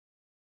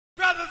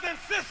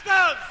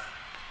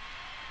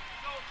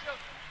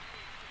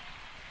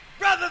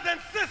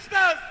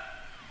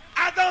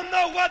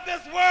what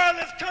this world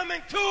is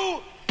coming to.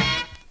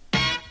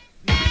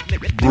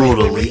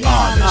 Brutally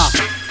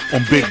honest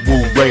on Big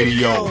Woo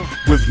Radio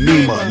with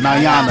Nima,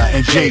 Niana,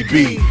 and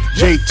JB.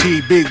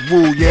 JT, Big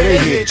Woo, yeah, they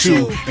hit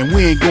too. And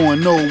we ain't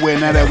going nowhere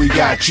now that we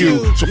got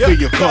you. So fill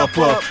your cup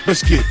up,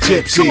 let's get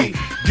tipsy.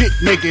 Get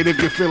naked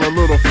if you feel a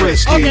little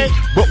frisky.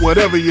 But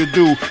whatever you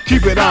do,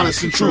 keep it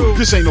honest and true.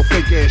 This ain't no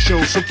fake ass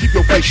show, so keep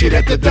your fake shit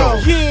at the door.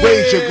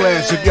 Raise your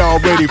glass if y'all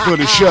ready for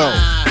the show.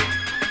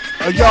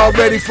 Are y'all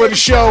ready for the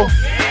show?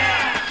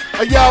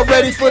 Are y'all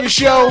ready for the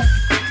show?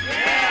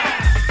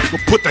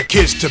 Well, put the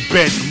kids to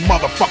bed,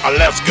 motherfucker,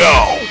 let's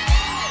go.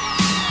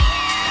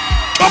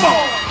 Come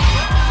on.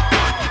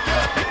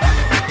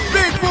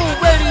 Big Woo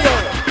Radio.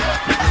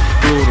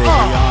 Brutally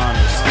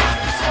honest.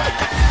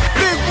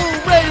 Big Woo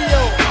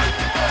Radio.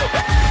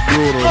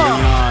 Brutally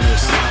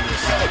honest.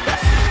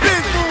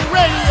 Big Woo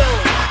Radio.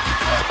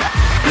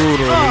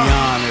 Brutally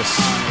honest.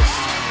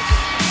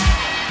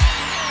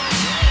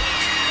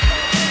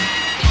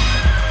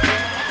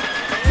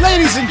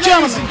 Ladies and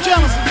gentlemen,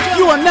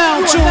 you are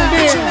now tuned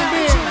in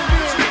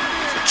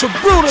to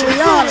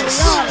Brutally Honest,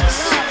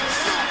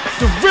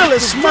 the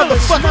realest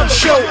motherfucking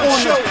show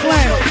on the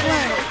planet.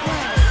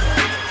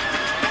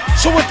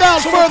 So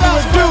without further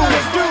ado,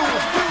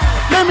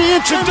 let me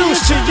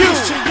introduce to you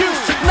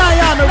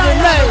Niana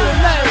Renee,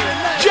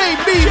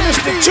 JB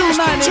Mr.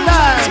 299.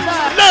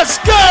 Let's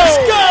go!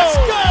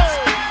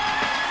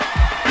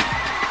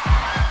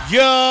 Yo,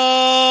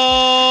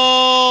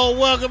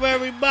 welcome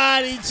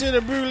everybody to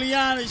the Brutally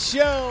Honest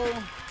Show.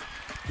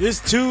 It's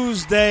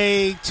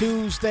Tuesday.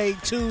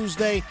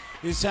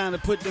 It's time to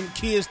put them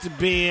kids to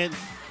bed.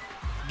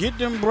 Get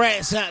them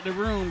brats out the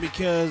room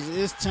because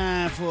it's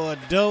time for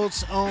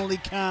adults only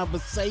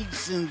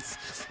conversations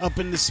up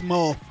in the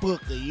small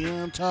booker. You know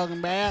what I'm talking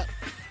about?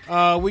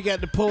 We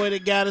got the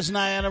poetic goddess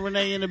Niana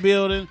Renee in the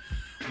building.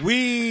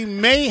 We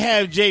may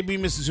have JB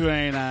Mr.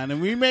 289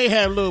 and we may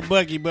have Little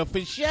Bucky, but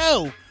for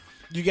sure,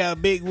 you got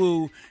Big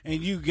Woo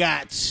and you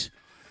got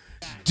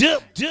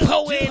the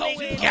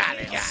poetic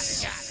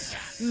goddess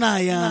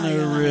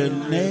Niana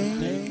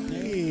Renee.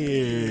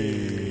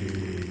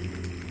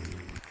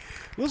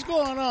 What's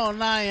going on,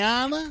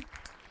 Niana?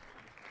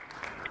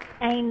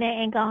 Ain't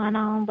nothing going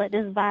on but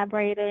this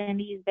vibrator and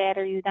these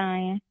batteries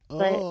dying.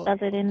 But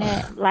other than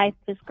that, life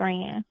is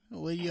grand.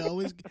 Well, you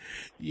always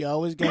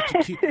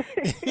got your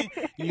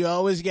you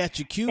always got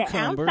your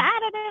cucumber. I'm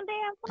tired of them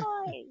damn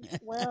toys.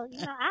 Well,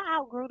 I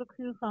outgrew the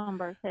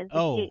cucumber because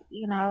it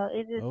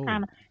just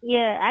kind of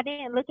I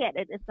didn't look at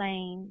it the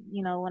same.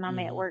 When I'm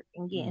at work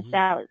and getting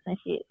salads and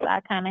shit. So I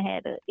kind of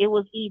had to. It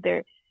was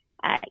either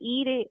I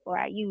eat it or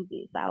I use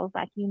it. So I was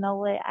like, you know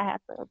what? I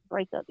have to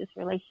break up this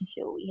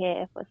relationship we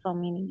had for so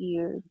many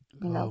years.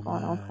 Going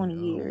on 20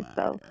 years.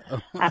 So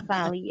I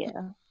finally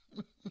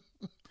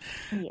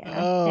I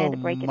had to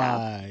break it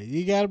off.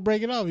 You got to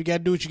break it off. You got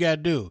to do what you got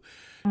to do.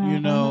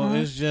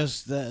 It's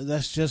just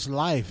that's just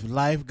life.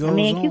 Life goes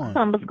on.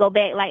 Cucumbers go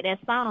back like that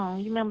song.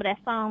 You remember that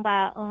song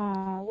by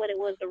what it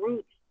was, The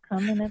Roots?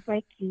 Coming to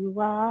break you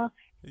off.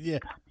 Yeah.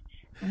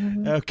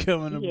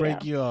 Coming to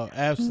break you off.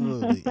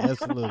 Absolutely.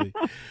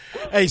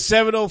 Hey,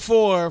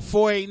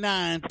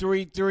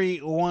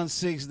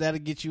 704-489-3316. That'll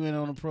get you in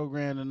on the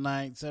program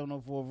tonight.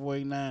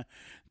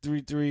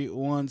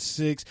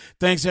 704-489-3316.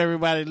 Thanks,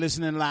 everybody,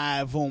 listening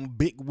live on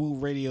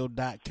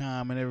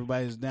BigWooRadio.com. And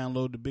everybody's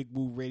download the Big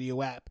Woo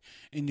Radio app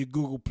in your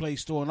Google Play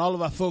Store. And all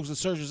of our folks that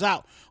search us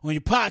out on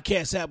your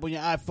podcast app on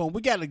your iPhone.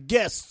 We got a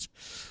guest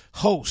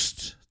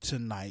host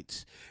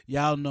tonight.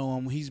 Y'all know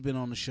him. He's been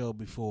on the show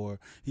before.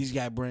 He's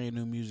got brand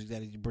new music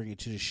that he's bringing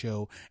to the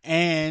show.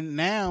 And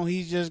now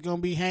he's just going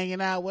to be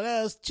hanging out with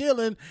us,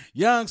 chilling.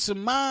 Yung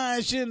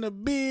Semaj in the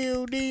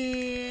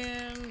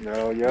building.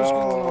 Yo.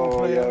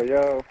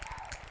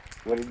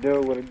 What it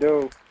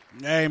do?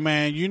 Hey,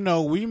 man,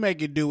 we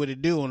make it do what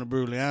it do on the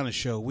Brutally Honest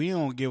Show. We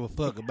don't give a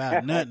fuck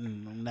about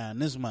nothing now in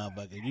this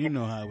motherfucker. You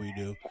know how we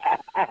do.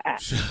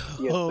 So,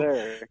 yes,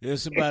 sir.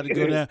 It's about to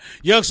go down.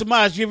 Yung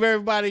Semaj, give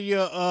everybody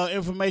your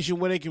information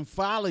where they can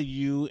follow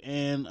you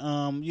and,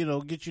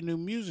 get your new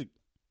music.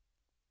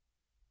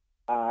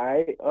 All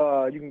right.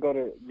 You can go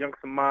to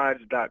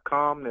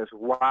youngsemaj.com. That's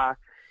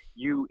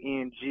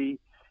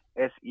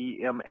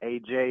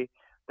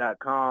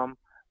YUNGSEMAJ.com.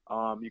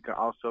 You can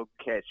also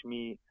catch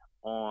me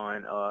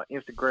on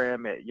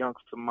Instagram at Yung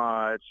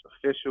Semaj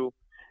Official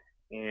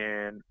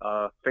and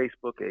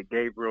Facebook at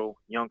Gabriel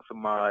Yung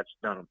Semaj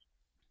Dunham.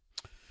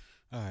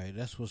 All right,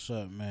 that's what's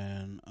up,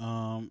 man.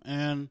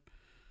 And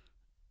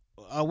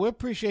we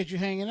appreciate you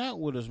hanging out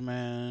with us,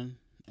 man.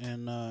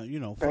 And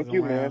thank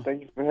you, man.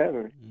 Thank you for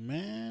having me,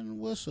 man.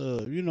 What's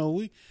up?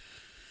 We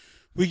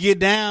get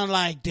down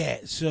like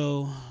that,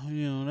 so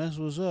that's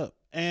what's up.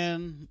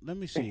 And let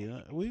me see,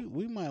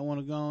 we might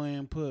want to go in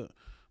and put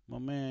my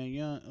man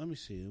Young. Let me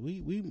see,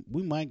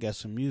 we might got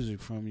some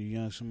music from you,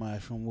 Yung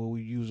Semaj, from what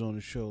we used on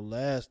the show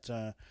last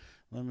time.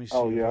 Let me see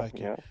if I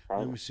can.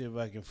 Let me see if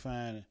I can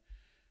find it.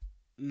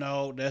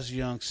 No, that's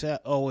Young Sal.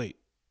 Oh wait,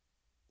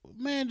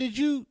 man,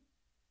 do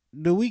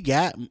we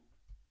got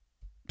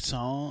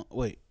song?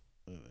 Wait.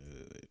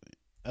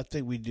 I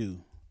think we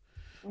do.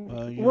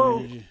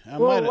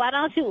 Why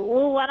don't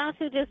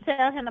you just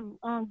tell him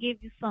to give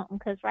you something?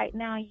 Because right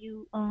now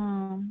you're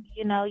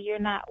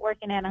not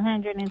working at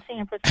 110%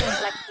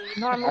 like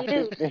you normally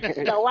do.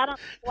 So why don't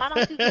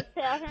you just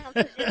tell him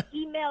to just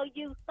email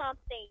you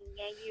something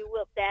and you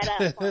whip that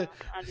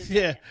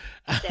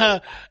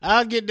up?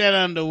 I'll get that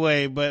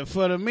underway. But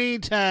for the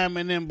meantime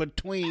and in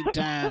between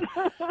time,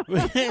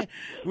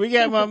 we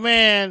got my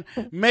man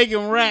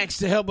making racks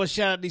to help us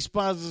shout out these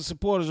sponsors and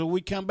supporters. When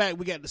we come back,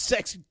 we got the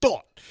Sexy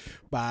Thought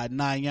by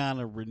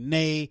Niana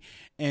Renee,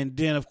 and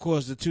then of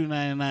course the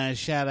 $2.99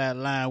 shout out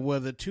line.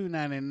 Whether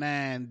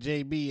 $2.99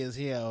 JB is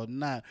here or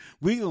not,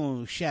 we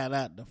gonna shout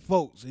out the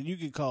folks, and you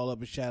can call up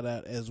and shout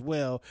out as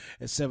well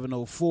at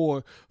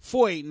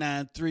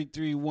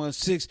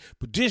 704-489-3316.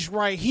 But this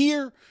right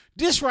here,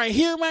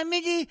 my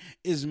nigga,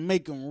 is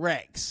making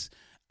racks.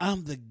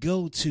 I'm the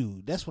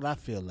go-to. That's what I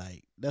feel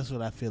like. As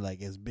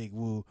Big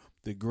Woo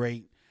the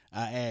Great.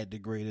 I add the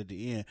great at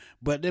the end.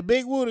 But the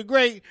Big Woo the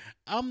Great,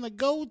 I'm the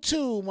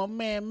go-to. My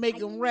man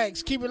making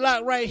racks. Keep it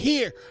locked right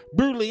here.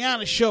 Brutally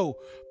Honest Show.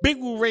 Big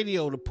Woo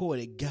Radio, the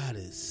poetic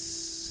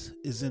goddess,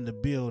 is in the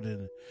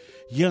building.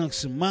 Yung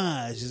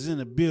Semaj is in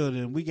the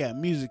building. We got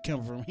music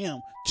coming from him,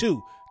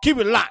 too. Keep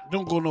it locked.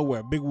 Don't go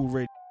nowhere. Big Woo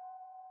Radio.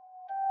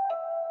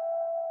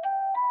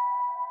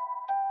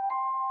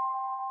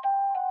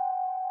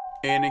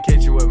 In the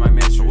kitchen with my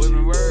mistress,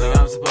 like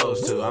I'm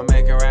supposed to. I'm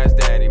making rats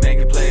daddy,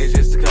 making plays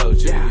just to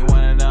coach you. You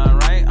want it done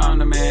right? I'm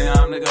the man,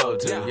 I'm the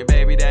go-to. Your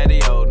baby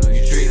daddy old news,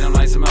 you treat him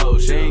like some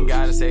old shit. She ain't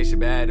gotta say she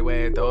bad the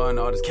way throwing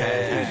all this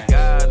cash.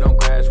 God, don't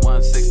crash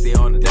 160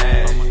 on the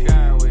dash. Oh my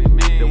God, what do you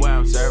mean? The way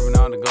I'm serving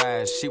on the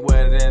glass. She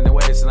wet it in the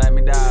waist and let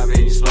me dive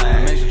in your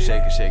splash. Make him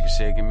shake it, shake it,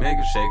 shake it. Make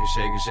him shake it,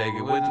 shake it, shake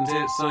it. With them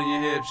tips on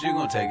your hips, you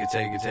gon' take it,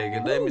 take it, take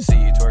it. Let me see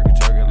you twerk it,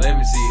 twerk it. Let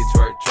me see you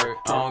twerk, twerk.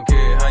 I don't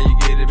care how you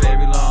get it,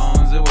 baby, long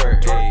as it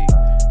work. Hey,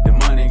 the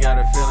money got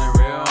her feeling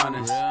real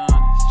honest.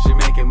 She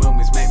making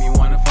movies, make me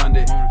wanna fund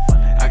it.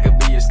 I could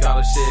be your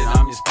scholarship,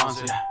 I'm your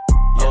sponsor.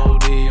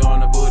 OD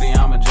on the booty,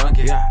 I'm a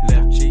junkie.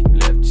 Left cheek,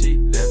 left cheek,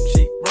 left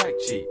cheek, right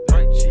cheek,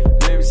 right cheek.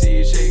 Let me see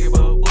you shake it,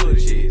 both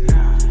booty cheeks.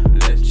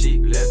 Left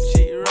cheek,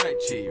 right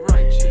cheek,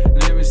 right cheek.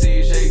 Let me see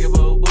you shake it,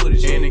 both booty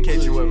cheeks. In the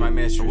kitchen with my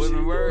mistress,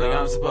 like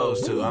I'm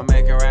supposed to. I'm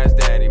making rats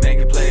daddy,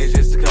 making plays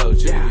just to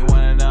coach you. You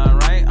want it done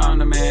right? I'm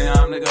the man,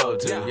 I'm the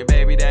go-to. Your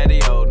baby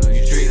daddy old news,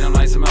 you treat him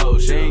like some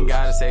old shit. She ain't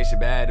gotta say she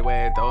bad the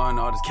way throwing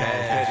all this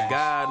cash.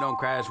 God, don't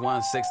crash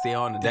 160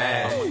 on the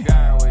dash. Oh my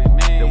God, what do you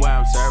mean? The way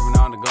I'm serving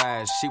on the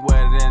glass. She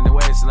wet it in the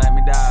waist, so let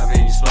me dive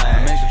in your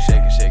splash. Make him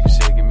shake it, shake it,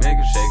 shake it. Make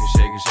him shake it,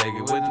 shake it, shake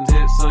it. With them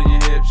tips on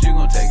your hips, you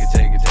gon' take it,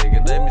 take it, take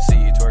it. Let me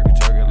see you twerk it,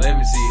 twerk it. Let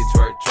me see you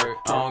twerk, twerk.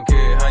 I don't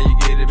care how you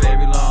get it,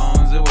 baby, long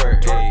as it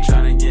work. Hey,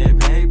 tryna get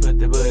paid, put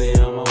the booty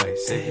on my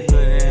waist. Hey, put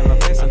it in my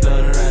face, I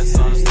throw the rest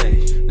on the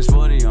stage. There's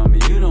 40 on me,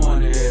 you don't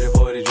wanna hear the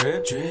 40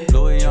 drip.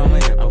 Louis on my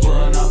hip, I'm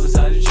pulling off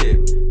beside your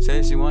chip.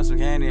 Said she wants some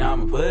candy,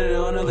 I'ma put it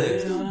on the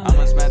list.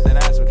 I'ma smack that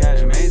ass with cash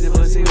and made the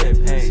pussy whip.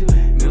 Hey,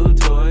 new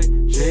toy,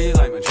 tree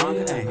like my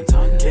trunk. Hey,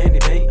 candy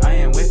paint, I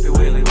am whipping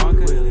Willy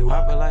Wonka.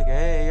 Pop it like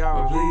a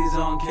AR, please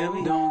don't kill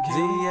me.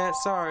 Z-at,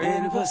 sorry,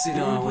 and the pussy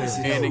don't whip.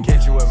 In the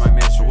kitchen with my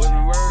mistress,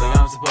 like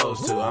I'm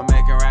supposed to. I'm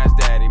making rats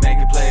daddy,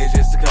 making plays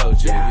just to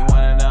coach you. You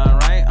want it done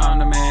right? I'm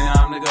the man,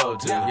 I'm the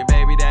go-to. Your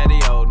baby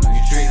daddy old news,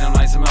 you treat him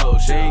like some old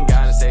shit. She ain't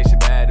gotta say she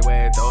bad the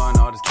way throwing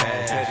all this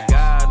cash.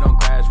 God, don't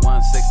crash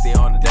 160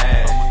 on the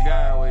dash. Oh my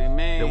God, what do you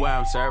mean? The way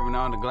I'm serving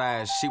on the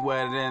glass. She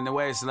wet it in the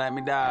waist, so let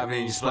me dive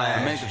in your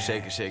splash. Make him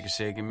shake it, shake it,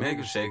 shake it. Make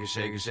him shake it,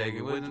 shake it, shake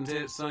it. With them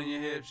tips on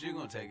your hips, you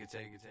gon' take it,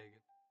 take it, take it.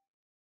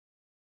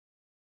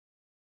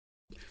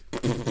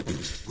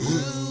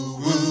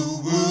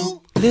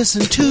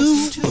 Listen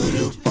to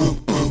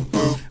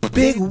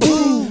Big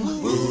Woo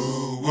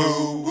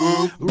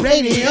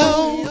Radio. Did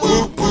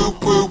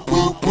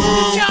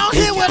y'all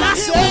hear what I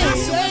say?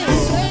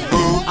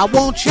 I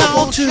want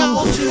y'all to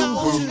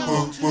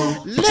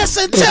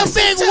listen to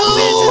Big Woo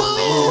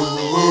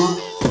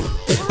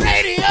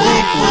Radio.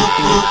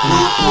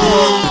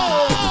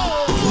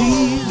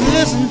 Please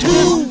listen to.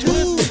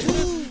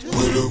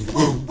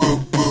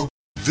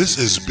 This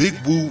is Big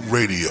Woo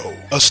Radio,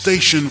 a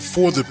station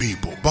for the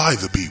people, by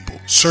the people,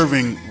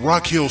 serving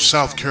Rock Hill,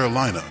 South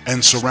Carolina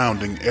and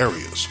surrounding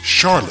areas,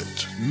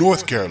 Charlotte,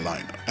 North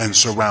Carolina and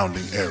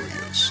surrounding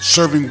areas,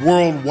 serving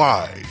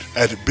worldwide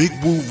at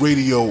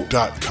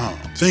BigWooRadio.com.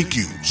 Thank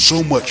you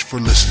so much for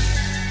listening.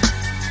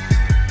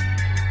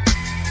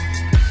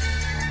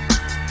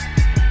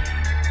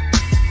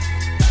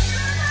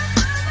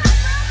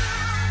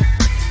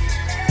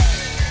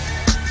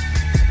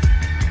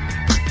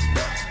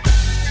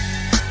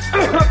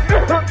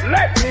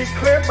 Let me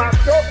clear my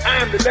throat. I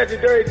am the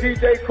legendary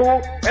DJ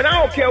Cool, and I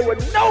don't care what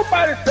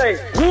nobody say.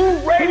 Woo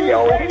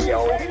Radio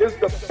is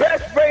the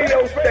best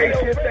radio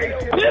station,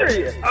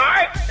 period. All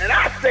right? And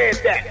I said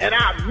that, and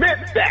I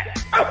meant that.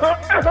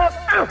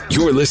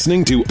 You're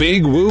listening to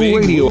Big Woo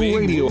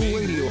Radio.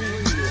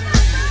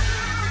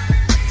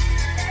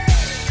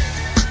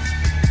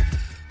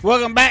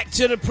 Welcome back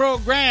to the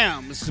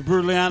program. It's the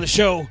Brutally Honest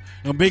Show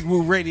on Big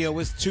Woo Radio.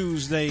 It's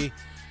Tuesday.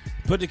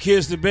 put the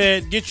kids to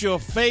bed, get your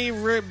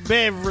favorite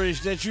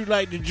beverage that you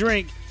like to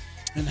drink,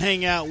 and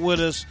hang out with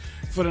us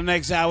for the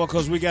next hour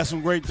because we got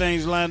some great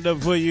things lined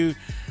up for you.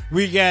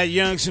 We got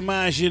Yung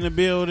Semaj in the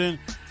building.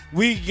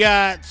 We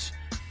got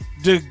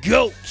the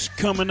GOAT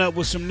coming up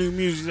with some new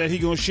music that he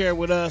going to share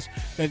with us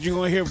that you're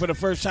going to hear for the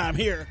first time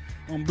here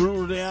on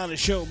Brutally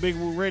Honest Show, Big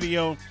Woo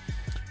Radio.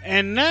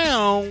 And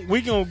now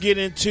we going to get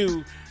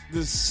into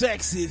the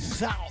sexy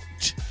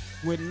thought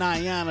with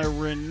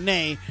Niana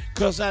Renee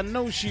because I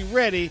know she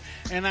ready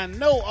and I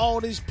know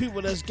all these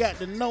people that's got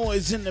the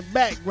noise in the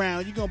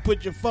background. You're going to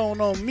put your phone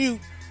on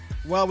mute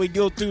while we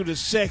go through the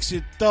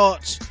sexy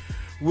thoughts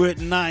with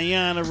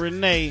Niana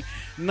Renee.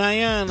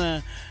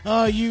 Niana,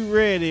 are you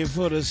ready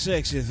for the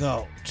sexy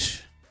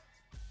thought?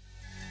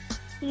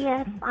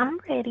 Yes, I'm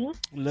ready.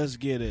 Let's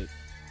get it.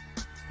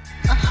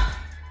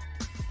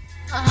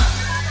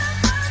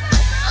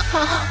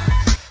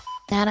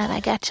 Now that I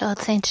got your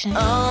attention.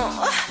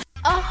 Let's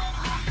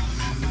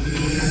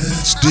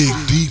dig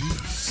deep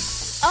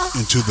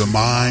into the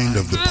mind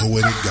of the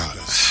poetic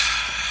goddess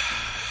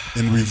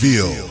and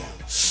reveal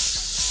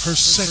her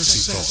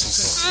sexy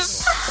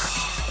thoughts.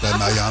 By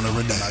Niana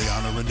Renee.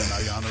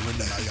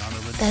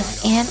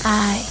 That's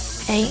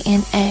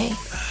NianaRenee.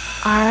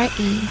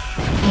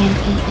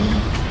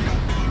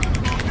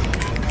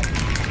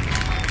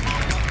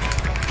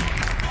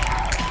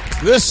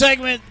 This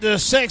segment, The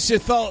Sexy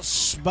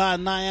Thoughts by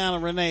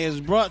Niana Renee, is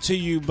brought to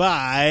you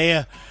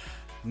by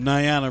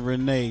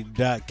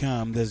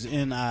NianaRenee.com. That's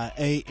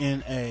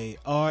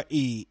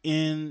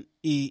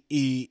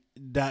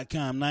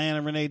NianaRenee.com.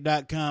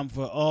 NianaRenee.com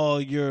for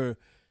all your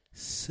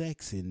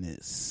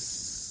sexiness.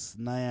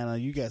 Niana,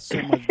 you got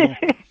so much going.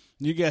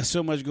 You got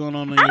so much going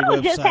on your website. I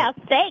don't just have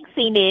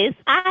sexiness.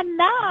 I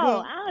know.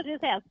 Well, I don't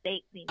just have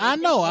sexiness. I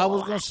know. I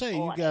was gonna say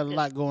you got a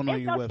lot going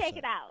on your website. Check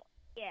it out.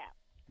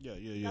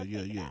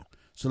 Yeah.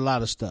 It's a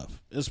lot of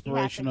stuff.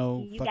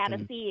 Inspirational. You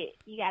gotta see it.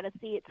 You gotta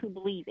see it to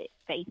believe it.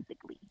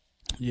 Basically.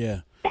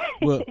 Yeah.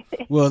 Well,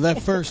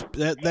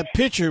 that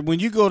picture when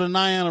you go to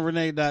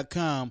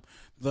NianaRenee.com,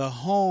 the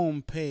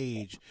home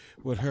page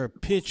with her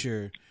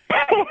picture.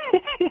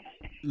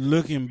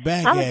 Looking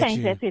back I'm at change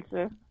you. That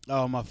picture.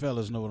 Oh, my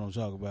fellas know what I'm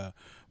talking about.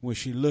 When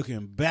she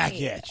looking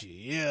back at you.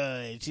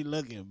 Yeah, she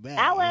looking back.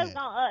 I was going to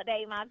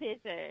update my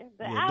picture.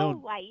 But I was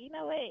like, you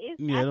know what? I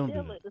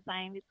still look the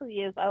same. It's 2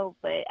 years old.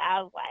 But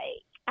I was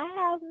like, I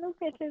have new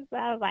pictures. But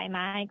I was like,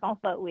 I ain't going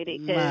to fuck with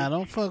it. Nah,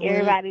 don't fuck with it.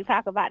 Everybody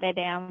talk about that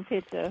damn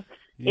picture.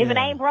 Yeah. If it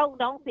ain't broke,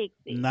 don't fix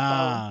it.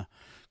 Nah.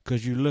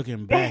 Because you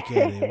looking back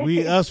at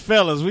it. Us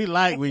fellas, we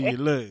like when you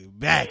look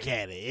back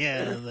at it.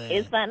 Yeah,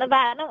 it's something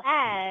about them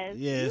eyes.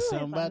 Yeah, it's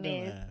something about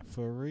them eyes.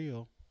 For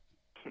real.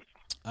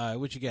 All right,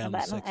 what you got on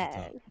the sexy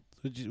thought?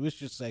 What's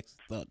your sexy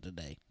thought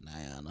today,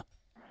 Niana?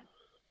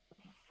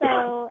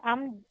 So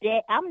I'm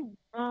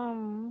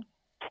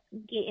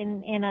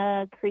getting in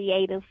a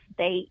creative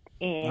state,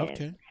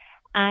 and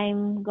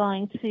I'm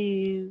going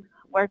to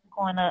work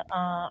on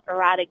a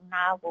erotic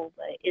novel,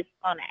 but it's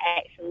going to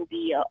actually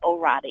be an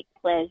erotic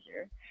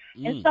pleasure.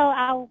 And so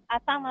I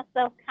found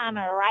myself kind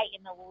of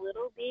writing a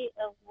little bit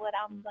of what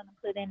I'm going to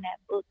put in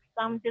that book.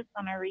 So I'm just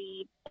going to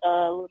read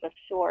a little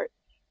short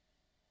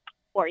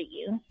for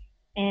you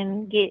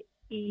and get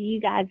you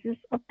guys'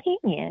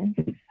 opinions.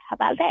 How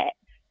about that?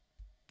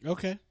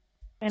 Okay.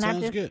 And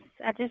Sounds good.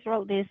 I just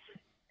wrote this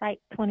like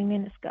 20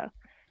 minutes ago.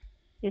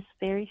 It's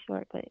very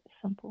short but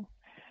simple.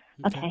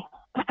 Okay.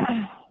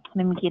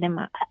 Let me get in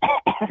my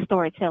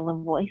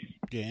storytelling voice.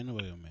 Yeah,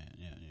 anyway, man.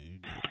 Yeah, you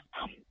do.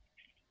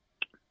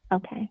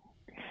 Okay.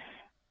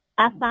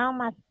 I found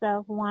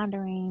myself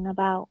wandering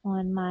about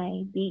on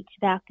my beach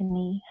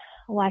balcony,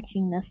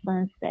 watching the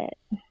sunset.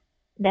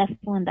 That's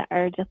when the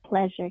urge of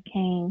pleasure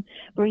came,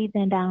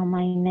 breathing down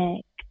my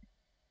neck.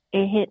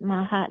 It hit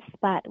my hot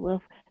spot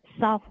with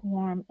soft,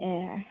 warm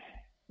air.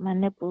 My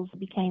nipples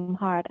became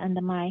hard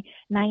under my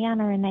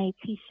Niana Renee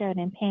t-shirt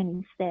and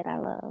panties that I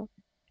love.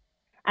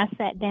 I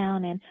sat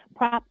down and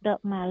propped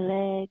up my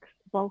legs,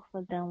 both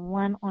of them,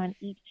 one on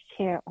each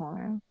chair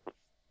arm.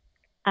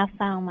 I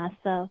found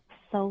myself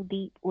so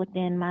deep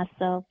within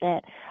myself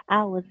that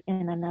I was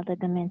in another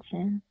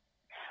dimension.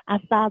 I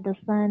saw the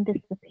sun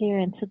disappear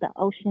into the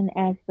ocean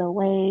as the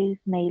waves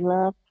made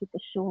love to the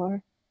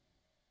shore.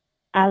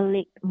 I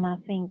licked my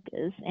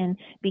fingers and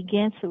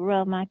began to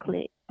rub my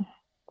clit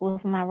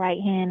with my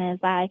right hand as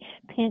I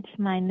pinched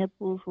my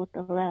nipples with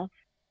the left.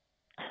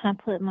 I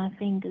put my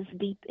fingers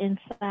deep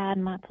inside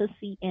my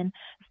pussy and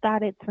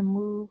started to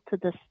move to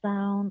the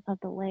sound of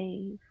the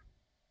waves.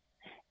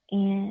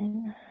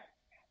 In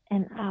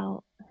and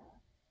out.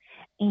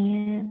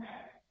 In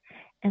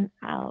and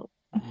out.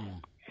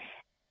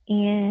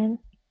 In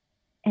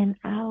and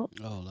out.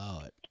 Oh,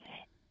 Lord.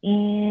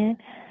 In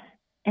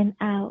and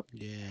out.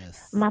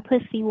 Yes. My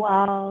pussy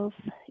walls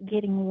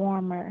getting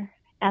warmer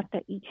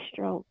after each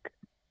stroke.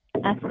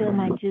 I feel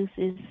my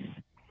juices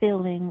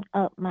filling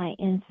up my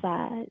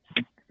insides.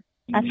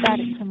 I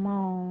started to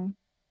moan.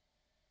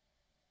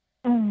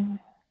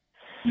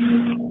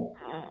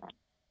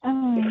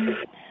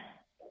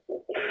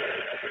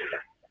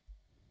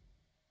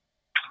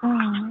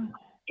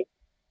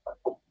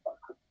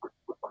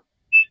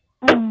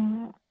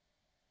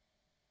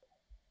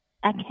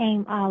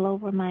 came all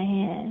over my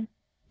hand,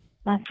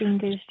 my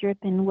fingers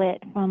dripping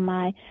wet from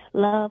my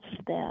love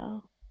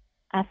spell.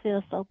 I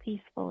feel so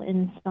peaceful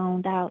and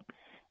zoned out.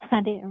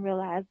 I didn't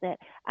realize that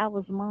I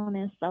was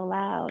moaning so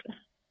loud.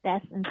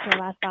 That's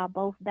until I saw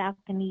both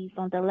balconies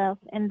on the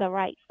left and the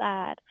right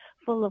side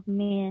full of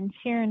men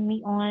cheering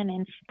me on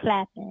and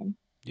clapping.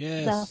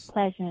 Yes.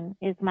 Self-pleasure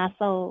is my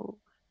soul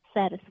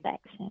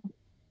satisfaction.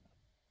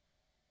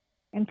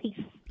 And peace.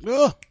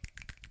 Ugh.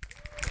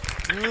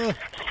 Ugh.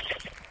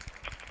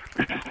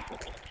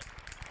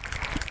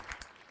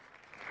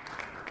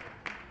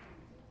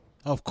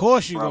 Of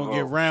course you're going to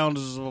get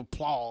rounds of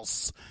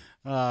applause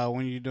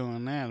when you're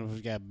doing that if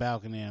you got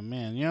balcony and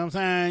men. You know what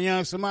I'm saying?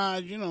 Young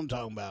Semaj, you know what I'm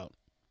talking about.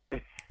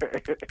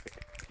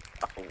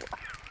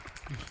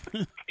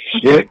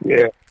 Shit,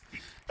 yeah.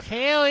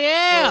 Hell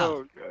yeah.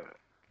 Oh, God.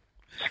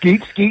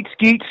 Skeet, skeet,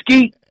 skeet,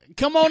 skeet.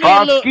 Come on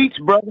 5 in, look. skeets,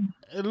 brother.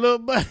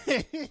 Look,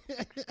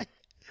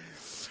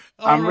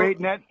 I'm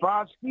rating that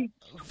 5 skeets.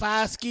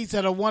 5 skeets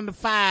at a 1 to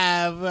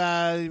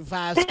 5.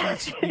 5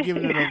 skeets. You're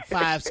giving it a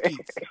 5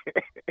 skeets.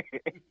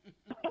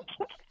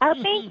 Oh,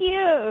 thank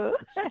you.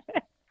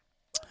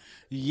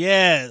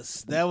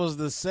 Yes, that was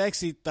the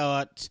sexy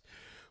thought,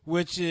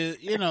 which is,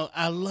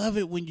 I love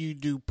it when you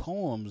do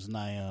poems,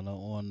 Niana,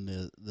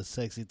 on the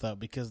sexy thought,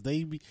 because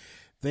they be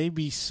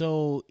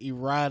so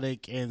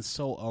erotic and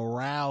so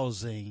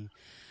arousing.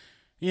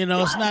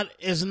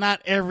 It's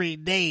not every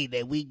day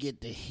that we get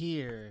to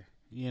hear,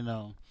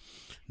 Niana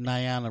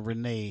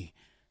Renee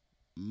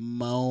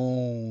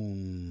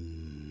moan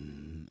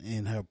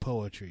in her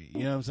poetry.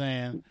 You know what I'm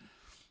saying?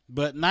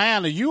 But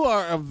Niana, you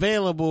are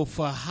available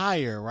for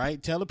hire,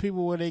 right? Tell the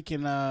people where they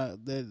can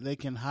they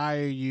can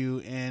hire you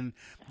and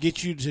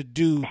get you to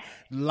do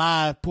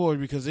live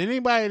poetry, because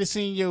anybody that's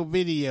seen your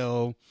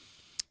video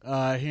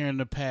here in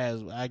the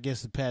past, I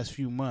guess the past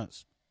few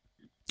months,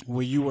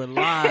 where you were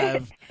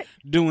live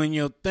doing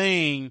your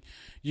thing,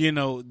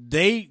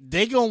 they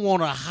gonna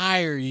want to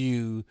hire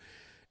you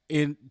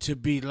to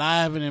be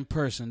live and in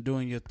person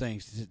doing your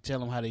things. Tell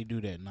them how they do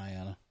that,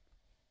 Niana.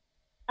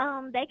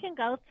 They can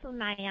go to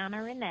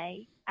Niana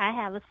Renee. I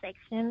have a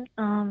section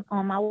on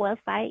my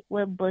website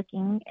with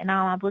booking, and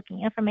all my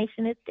booking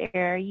information is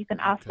there. You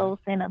can also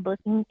send a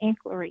booking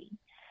inquiry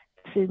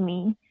to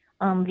me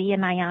via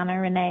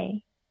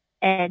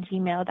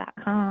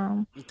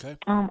NianaRenee@gmail.com. Okay.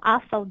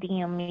 Also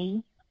DM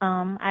me.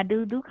 I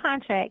do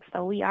contracts,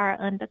 so we are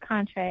under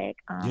contract.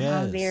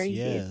 I'm very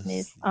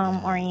business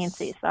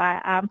oriented, so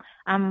I'm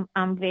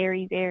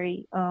very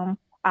very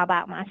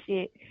about my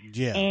shit.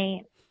 Yeah.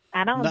 And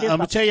I don't. I'm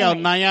gonna tell y'all,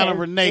 Niana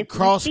Renee,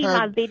 cross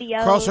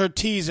her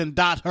T's and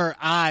dot her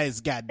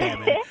I's.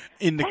 Goddamn it,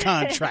 in the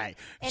contract,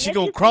 she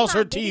gonna cross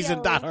her T's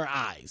and dot her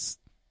I's.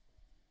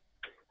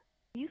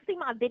 You see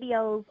my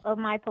videos of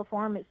my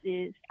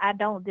performances, I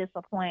don't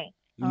disappoint.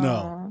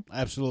 No,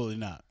 absolutely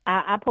not.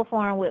 I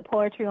performed with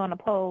Poetry on the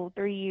Pole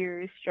 3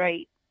 years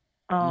straight.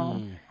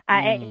 I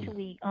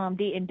actually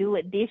didn't do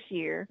it this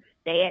year.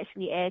 They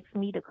actually asked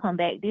me to come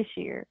back this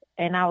year,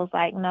 and I was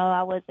like, no,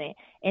 I wasn't.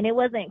 And it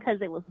wasn't because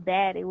it was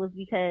bad. It was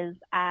because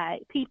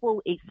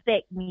people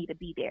expect me to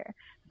be there.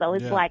 So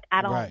it's like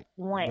I don't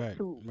want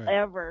to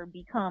ever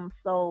become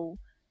so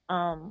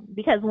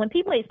because when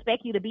people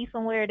expect you to be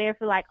somewhere, they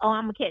feel like, oh,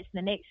 I'm gonna catch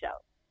the next show.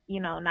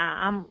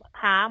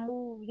 How I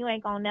move, you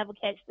ain't gonna never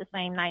catch the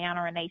same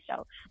Niana Renee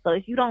show. So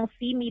if you don't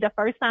see me the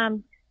first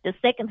time, the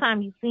second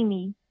time you see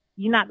me,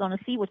 you're not gonna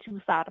see what you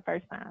saw the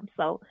first time.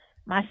 So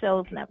my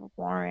show's never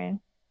boring.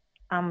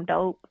 I'm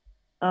dope.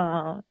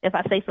 If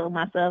I say so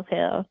myself,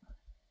 hell,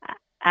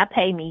 I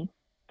pay me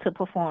to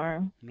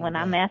perform when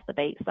I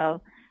masturbate.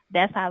 So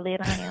that's how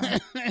lit I am.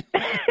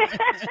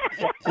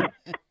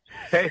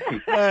 Hey.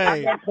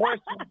 I got a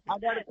question.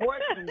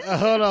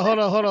 Hold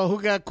on.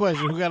 Who got a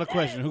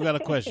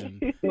question?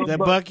 Is that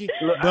Bucky?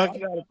 Look,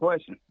 Bucky? I got a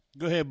question.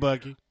 Go ahead,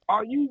 Bucky.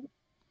 Are you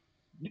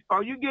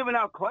giving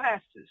out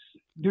classes?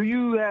 Do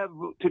you have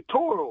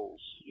tutorials?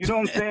 You know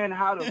what I'm saying?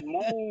 How to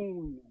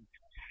moan?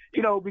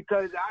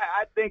 Because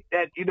I think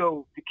that,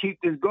 to keep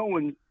this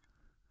going,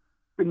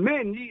 the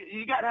men,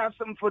 you got to have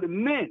something for the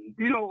men,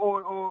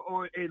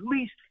 or at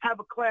least have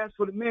a class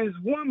for the men's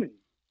women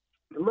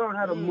to learn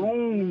how to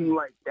moan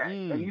like that.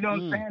 And you know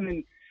what I'm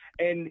saying?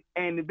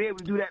 And to be able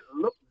to do that,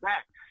 look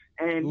back.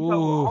 And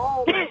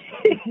all that,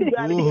 you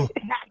got to get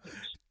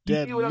packaged.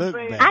 You see what I'm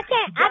saying?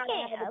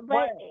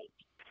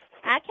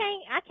 I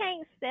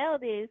can't sell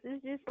this.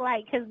 It's just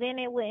like, because then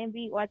it wouldn't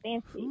be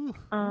authentic. You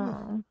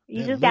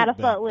just gotta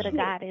fuck with a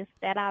goddess.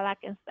 That's all I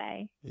can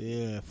say.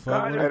 Yeah,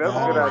 fuck with that's a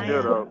good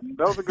idea, though.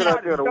 That was a good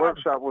idea. The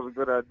workshop was a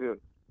good idea.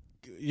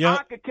 Yeah.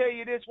 I can tell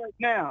you this right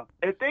now: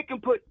 if they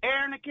can put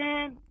air in a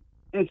can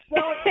and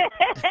sell it,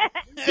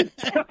 I'm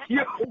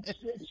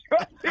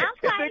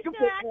quite sure I could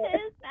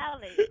sell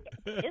it.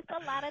 It's a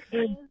lot of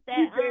things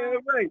that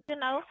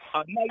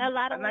a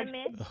lot of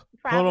women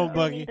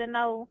probably need to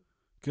know.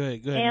 Go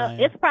ahead.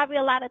 And it's probably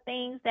a lot of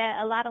things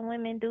that a lot of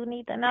women do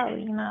need to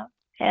know,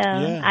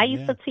 I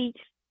used to teach.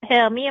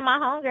 Me and my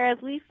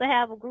homegirls, we used to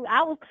have a group.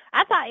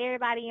 I taught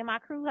everybody in my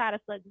crew how to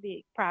suck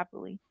dick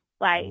properly.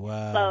 Like,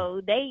 wow.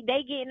 so they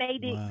getting their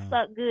dick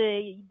sucked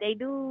good. They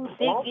do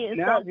dick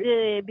getting sucked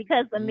good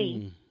because of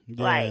me. Yes.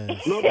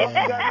 Like, Look, you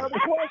got another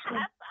question.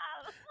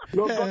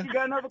 Look, Bucky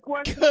got another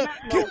question. Go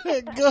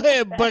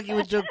ahead, Bucky,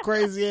 with your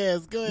crazy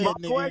ass. Go ahead, My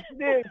nigga.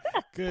 question is,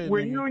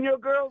 when you and your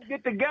girls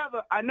get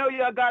together, I know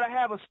y'all gotta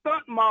have a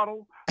stunt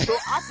model, so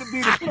I could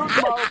be the stunt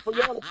model for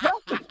y'all to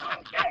practice.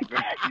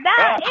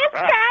 No, it's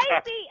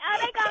crazy. Oh,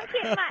 they gonna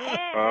kick my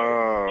ass.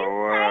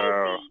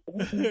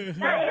 It's crazy.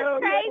 No, it's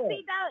crazy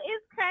though.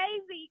 It's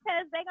crazy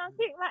because they gonna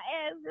kick my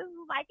ass. This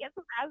was like in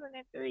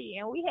 2003,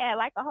 and we had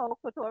like a whole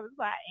couture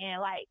spot,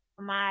 and like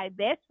my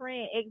best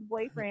friend,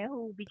 ex-boyfriend,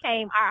 who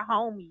became our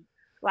homie.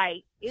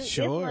 Like, it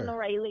was a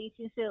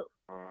relationship.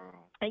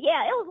 And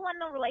yeah, it was one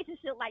of them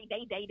relationships like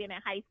they dated in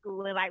high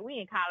school, and like we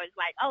in college,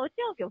 like, oh, she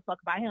don't give a fuck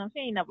about him.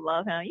 She ain't never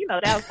loved him. You know,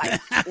 that was like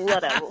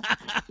whatever.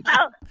 So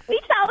we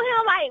told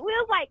him, like, we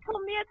was like, come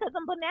here, because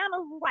them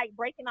bananas was like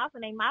breaking off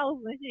in their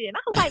mouths and shit. And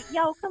I was like,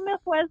 yo, come here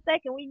for a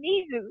second, we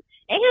need you.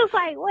 And he was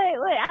like, wait.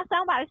 I said,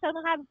 I'm about to show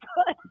them how to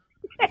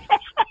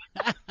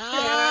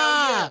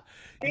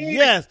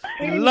Yes,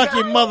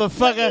 lucky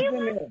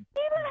motherfucker.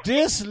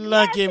 This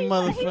lucky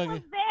motherfucker.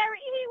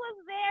 He was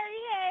very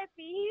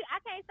happy. I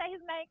can't say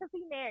his name because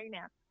he's married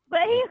now.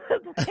 But he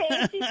was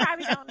very, she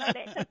probably don't know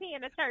that because he's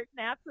in the church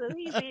now too.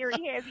 He's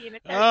very happy in the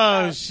church.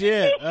 Oh,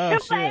 shit. Oh,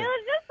 shit. But it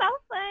was just so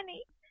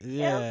funny.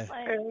 Yeah.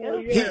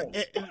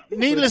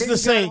 Needless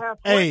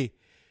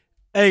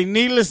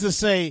to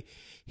say,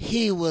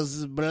 he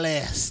was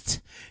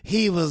blessed.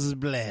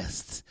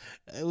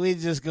 We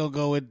just gonna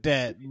go with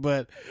that.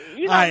 But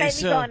you gonna make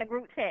me go in the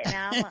group chat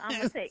now. I'm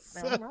gonna text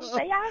them. I'm gonna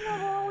say, y'all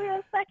remember when we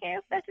were sucking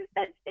such and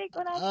such dick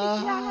when I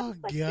was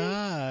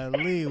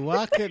golly,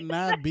 why couldn't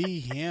I be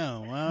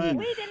him?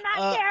 We did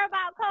not care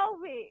about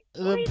COVID.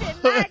 We did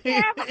not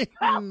care about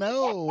COVID.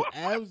 No,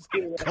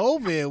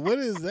 COVID. What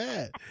is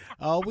that?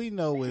 All we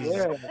know is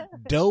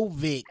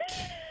Dovic.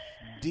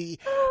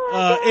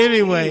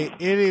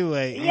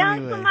 Anyway.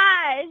 Young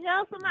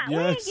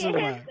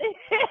Semaj.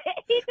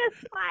 He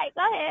just like,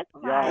 go ahead,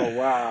 Semaj. Oh,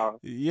 wow.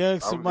 Young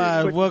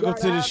Semaj, welcome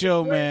to the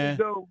show, man.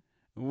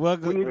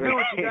 Welcome. When you do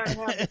it, you gotta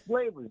have the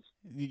flavors.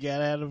 You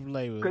gotta have the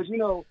flavors. Because, you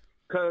know,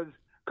 because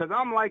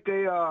I'm like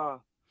a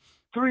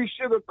 3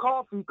 sugar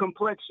coffee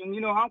complexion.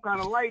 You know, I'm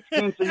kind of light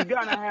skinned, so you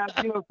gotta have,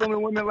 you know,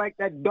 some women like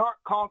that dark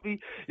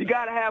coffee. You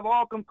gotta have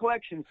all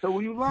complexions. So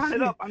when you line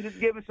it up, I'm just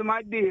giving some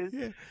ideas.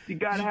 You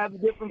gotta have the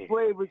different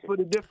flavors for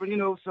the different, you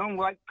know, some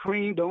like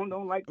cream, don't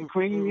like the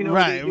cream, you know.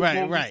 Right.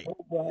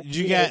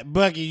 You got,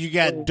 Bucky, you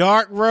got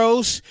dark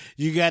roast,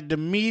 you got the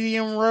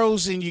medium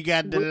roast, and you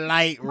got the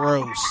light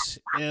roast.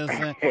 You know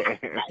what I'm saying?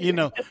 You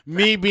know,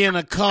 me being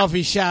a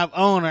coffee shop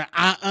owner,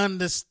 I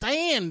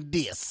understand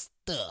this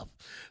stuff.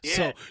 Yeah.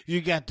 So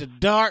you got the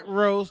dark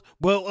roast.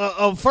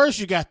 Well, first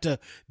you got the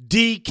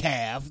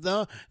decaf.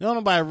 Don't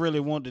nobody really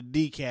want the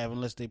decaf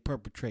unless they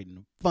perpetrating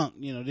the funk.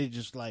 You know, they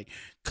just like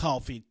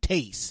coffee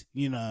taste.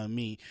 You know what I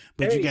mean?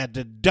 But you got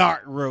the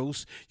dark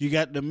roast, you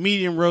got the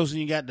medium roast,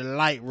 and you got the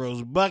light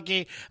roast.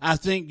 Bucky, I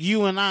think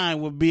you and I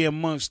would be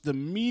amongst the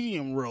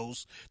medium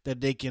roast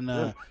that they can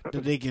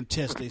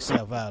test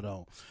themselves out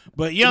on.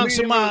 But Young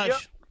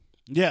Semaj,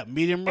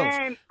 medium roast.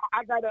 And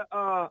I got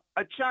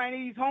a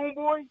Chinese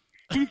homeboy.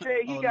 He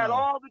said he got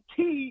all the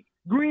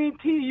green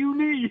tea you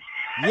need.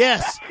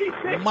 Yes,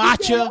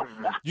 matcha.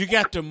 You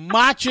got the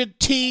matcha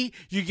tea.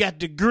 You got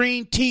the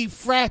green tea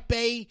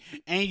frappe,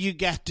 and you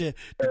got the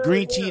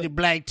green tea, the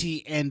black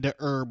tea, and the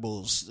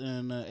herbals.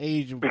 And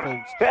Asian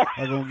folks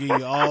are gonna give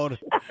you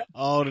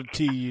all the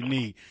tea you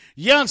need.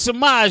 Young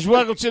Semaj,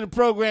 welcome to the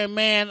program,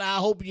 man. I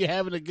hope you're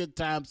having a good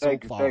time so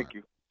far. Thank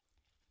you.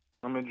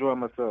 I'm enjoying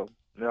myself.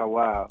 Yeah,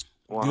 wow.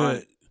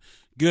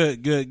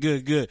 Good.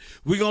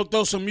 We're going to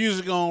throw some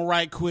music on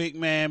right quick,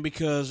 man,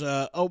 because,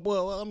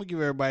 let me give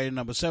everybody a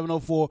number,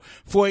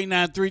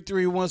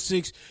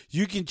 704-489-3316.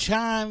 You can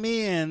chime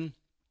in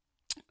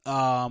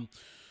at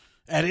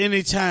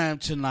any time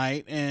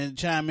tonight and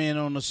chime in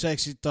on a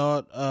sexy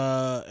thought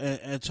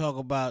and talk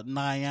about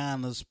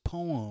Niana's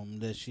poem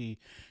that she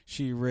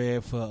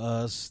read for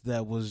us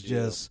that was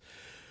just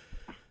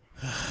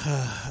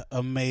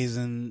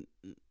amazing.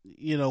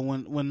 You know,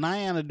 when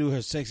Niana do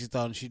her sexy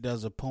thought and she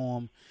does a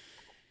poem,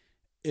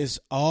 it's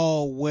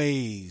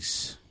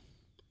always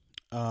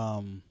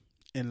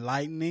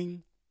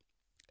enlightening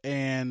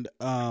and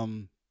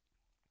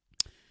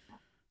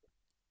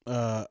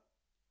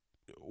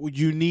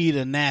you need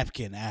a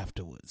napkin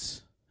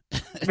afterwards.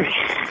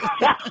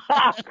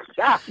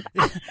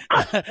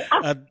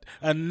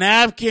 a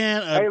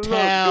napkin,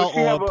 towel,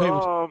 or a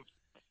paper.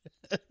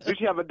 We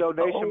should have a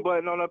donation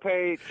button on our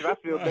page. Cause I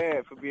feel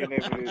bad for being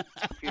able to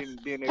hear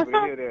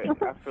that.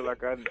 I feel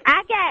like I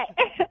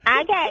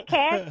got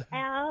cash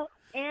out,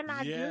 and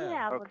I do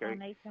have a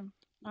donation.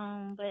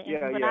 But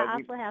I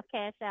also have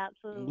cash out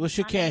too. What's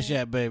your cash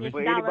out, baby?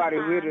 But anybody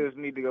with us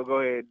need to go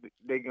ahead.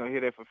 They gonna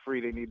hear that for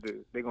free. They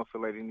gonna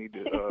feel like they need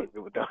to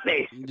give a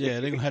donation. Yeah,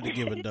 they gonna have to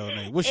give a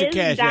donation. What's your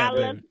cash out,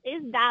 baby?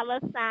 It's $,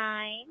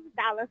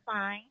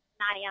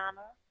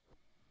 Niana.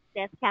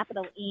 That's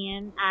capital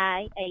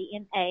Niana,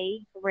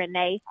 Renee,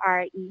 Renee.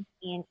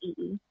 And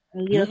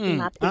you'll see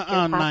my picture pop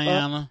up.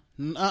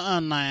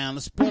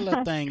 Niana. Spell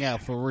that thing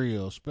out for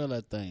real. Spell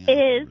that thing out.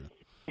 It's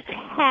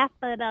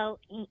capital.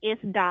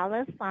 It's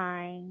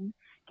 $,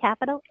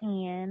 capital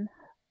Niana,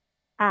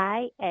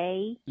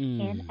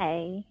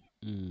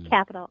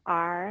 capital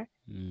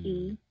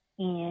Rene.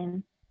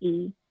 And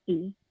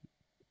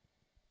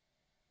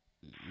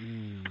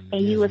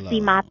you will see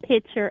my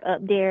picture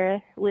up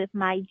there with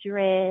my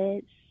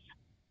dreads,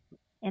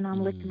 and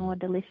I'm looking all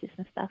delicious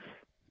and stuff.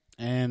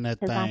 And that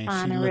thing, I'm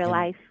fine in real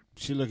life.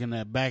 She looking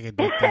at back at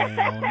that thing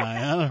on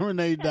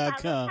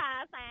NianaRenee.com.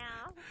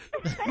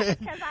 Because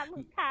I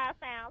look how I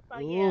sound. So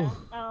yeah,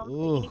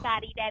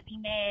 anybody that be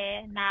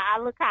mad, I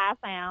look how I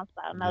sound.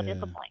 So no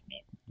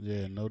disappointment.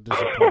 Yeah, no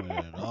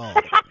disappointment at all.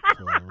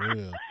 For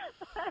real.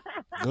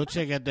 Go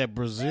check out that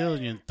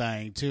Brazilian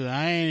thing too.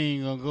 I ain't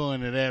even gonna go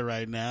into that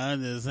right now.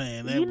 I'm just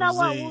saying that. You know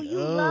Brazilian, what? You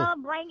love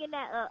bringing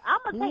that up. I'm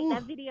gonna take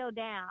that video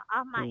down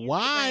off my Instagram.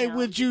 Why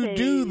would you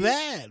do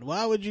that?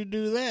 Why would you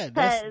do that?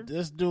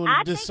 That's doing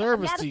a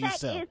disservice to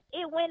yourself.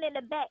 It went in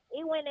the back.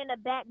 It went in the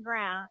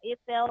background. It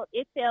fell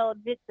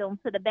victim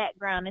to the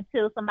background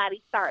until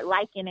somebody started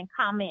liking and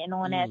commenting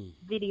on that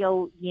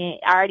video. Yeah,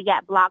 I already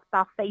got blocked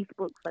off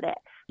Facebook for that.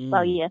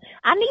 So yeah,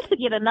 I need to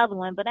get another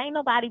one, but ain't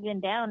nobody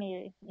been down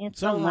here in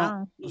so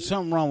long.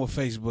 Something wrong with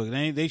Facebook.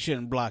 They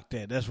shouldn't block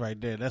that. That's right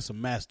there. That's a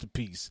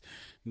masterpiece.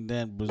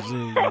 That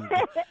Brazilian.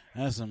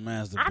 That's a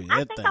masterpiece.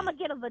 I think I'm gonna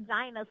get a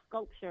vagina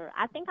sculpture.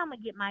 I think I'm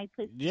gonna get my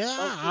pussy. Yeah,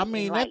 I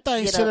mean that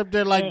thing sit up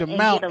there like the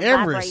Mount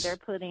Everest.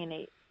 Put in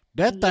it.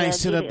 That thing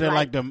sit up there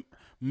like the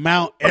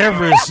Mount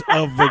Everest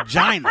of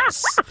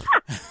vaginas.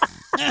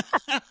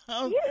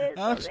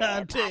 I'm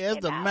trying to tell you,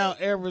 it's the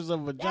Mount Everest of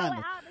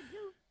vaginas.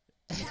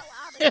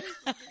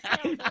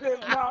 I'm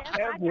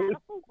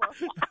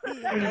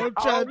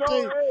trying to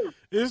tell you,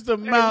 it's the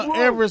Mount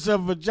Everest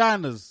of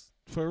vaginas,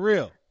 for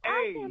real.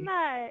 Hey,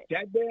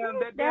 that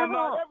damn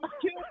Mount Everest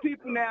kill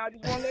people now. I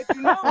just want to let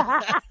you know.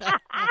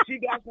 She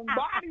got some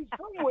bodies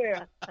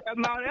somewhere. That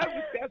Mount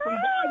Everest got some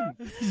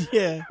bodies.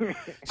 Yeah.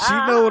 She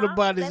know where the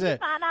bodies at.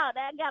 Find out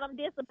that got them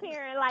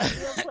disappearing like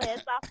Bill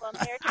Quest off of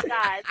American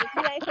Gods. If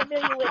you ain't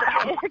familiar with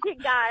American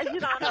Gods, you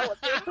don't know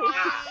what Bill Quest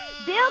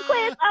is. Bill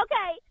Quest,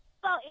 okay.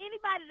 So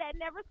anybody that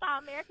never saw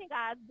American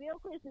Gods, Bill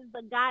Quist is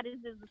the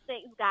goddess, is the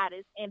sex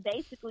goddess, and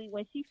basically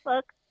when she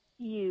fucks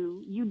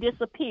you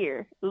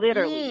disappear.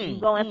 Literally, you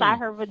go inside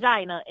her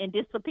vagina and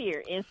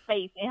disappear in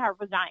space in her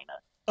vagina.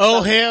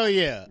 Oh, hell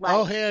yeah. Like,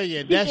 oh, hell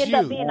yeah. That's you. She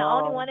ended up being the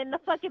only one in the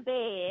fucking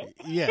bed.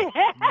 Yeah.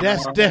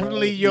 That's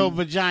definitely your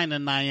vagina,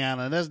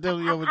 Niana. That's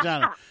definitely your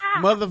vagina.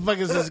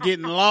 Motherfuckers is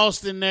getting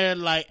lost in there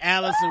like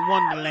Alice in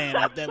Wonderland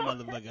out that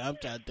motherfucker. I'm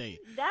trying to tell you.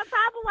 That's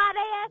probably why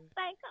they ask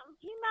think,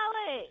 you know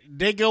it.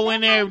 They go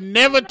in there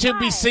never to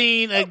be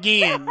seen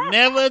again.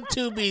 Never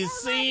to be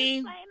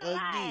seen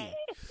again.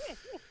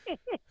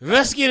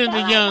 Let's get into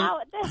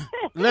young.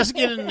 Let's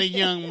get into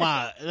Yung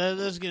Semaj.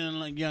 Let's get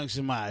into Yung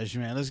Semaj,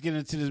 man. Let's get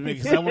into this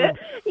because I want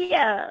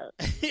to.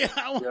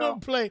 I want to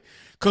play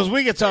because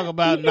we can talk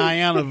about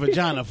Niana's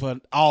vagina for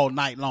all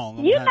night long.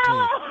 I'm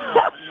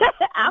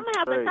gonna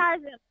have to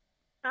charge him.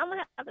 I'm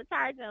gonna have to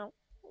charge him.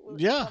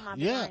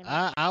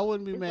 Yeah. I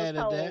wouldn't be mad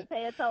at that.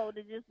 Pay a toll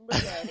to just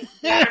look at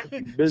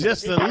it.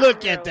 Just to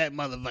look at that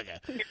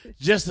motherfucker.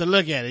 Just to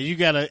look at it.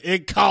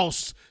 It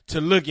costs to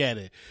look at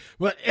it.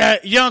 But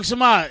Yung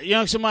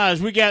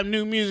Semaj, we got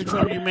new music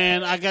from you,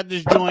 man. I got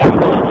this joint.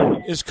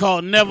 It's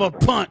called Never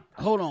Punt.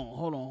 Hold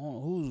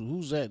on.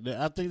 Who's that?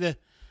 I think that.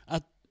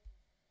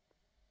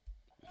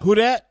 Who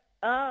that?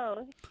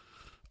 Oh,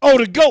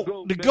 the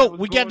GOAT. The GOAT.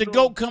 We got the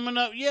GOAT coming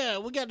up. Yeah,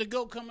 we got the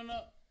GOAT coming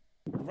up.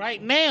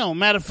 Right now,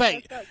 matter of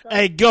fact,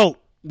 hey GOAT,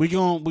 we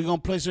gonna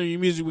play some of your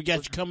music. We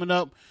got you coming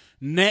up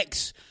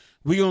next.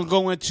 We gonna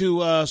go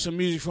into some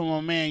music from my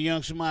man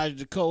Yung Semaj,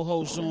 the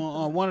co-host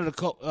on one of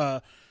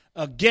the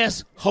a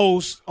guest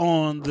host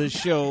on the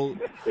show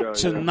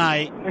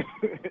tonight.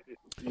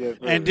 Yes,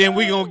 and then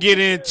we gonna get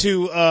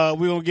into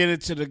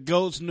the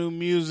GOAT's new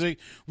music.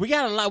 We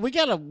got a lot. We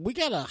got a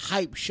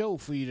hype show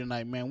for you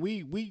tonight, man.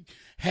 We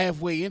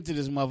halfway into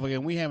this motherfucker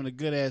and we having a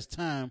good ass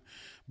time,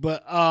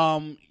 but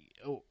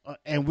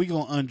and we're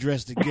going to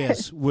undress the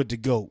guests with the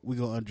GOAT. We're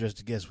going to undress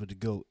the guests with the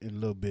GOAT in a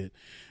little bit.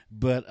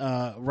 But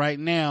right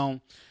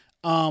now,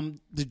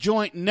 the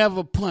joint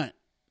Never Punt.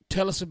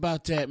 Tell us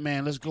about that,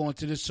 man. Let's go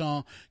into this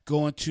song,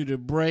 go into the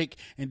break,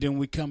 and then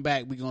we come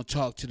back. We're going to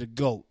talk to the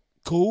GOAT.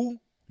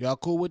 Cool? Y'all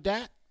cool with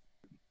that?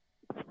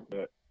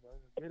 Yeah.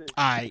 All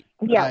right.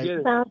 Yeah,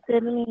 sounds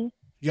good to me.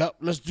 Yep,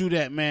 let's do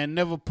that, man.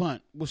 Never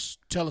Punt.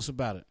 Tell us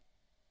about it.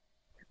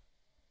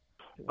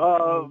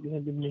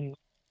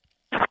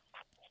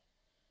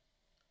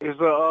 It's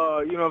you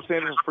know what I'm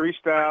saying, it's a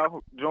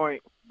freestyle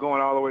joint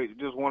going all the way,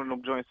 just one of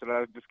them joints that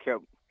I just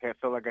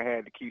felt like I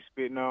had to keep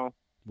spitting on.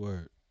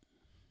 Word.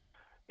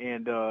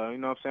 And, you know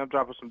what I'm saying, I'm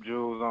dropping some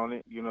jewels on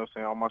it. You know what I'm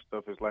saying, all my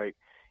stuff is like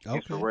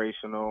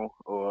inspirational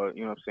or,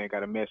 you know what I'm saying,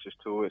 got a message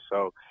to it.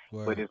 So,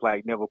 but it's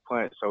like Never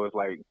Punt, so it's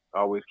like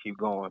always keep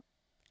going.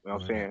 You know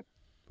what I'm saying?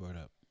 Word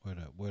up. Word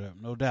up.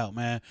 No doubt,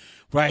 man.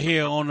 Right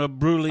here on the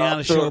Brutally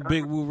Honest Show,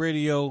 Big Woo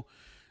Radio.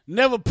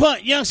 Never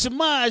punt. Yung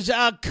Semaj,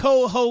 our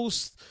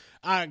co-host,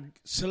 our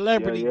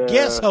celebrity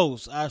guest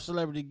host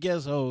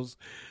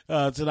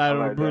tonight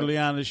on the Brutally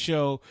Honest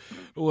Show.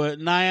 With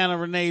Niana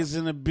Renee's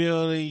in the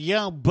building,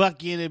 Young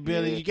Bucky in the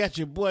building. You got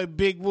your boy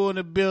Big Woo in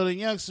the building.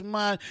 Yung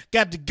Semaj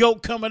got the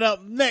GOAT coming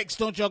up next.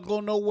 Don't y'all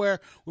go nowhere.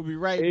 We'll be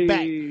right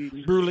back.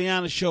 Brutally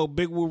Honest Show,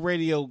 Big Woo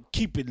Radio.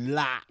 Keep it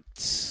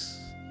locked.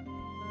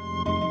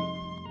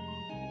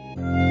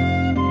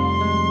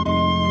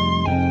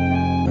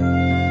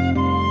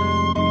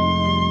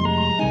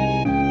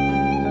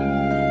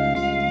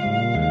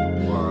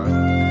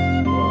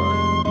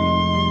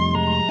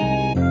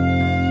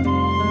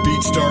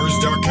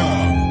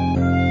 BeatStars.com.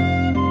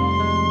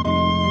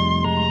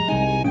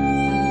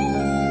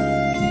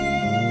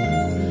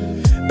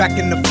 Back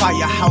in the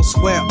firehouse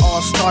where it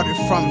all started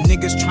from.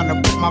 Niggas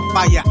tryna put my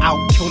fire out,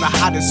 kill the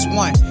hottest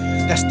one.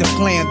 That's the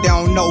plan, they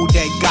don't know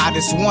that God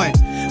is one.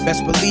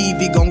 Best believe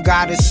he gon'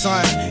 guide his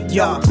son.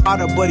 Yeah,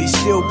 harder, but he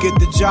still get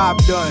the job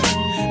done.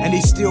 And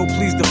he still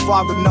please the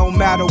Father no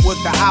matter what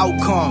the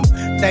outcome.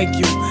 Thank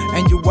you,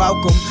 and you're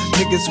welcome.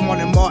 Niggas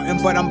wanted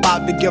Martin, but I'm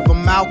about to give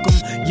him Malcolm.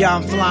 Yeah,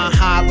 I'm flying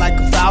high like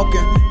a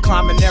falcon,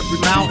 climbing every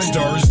mountain.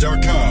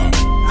 BeatStars.com.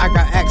 I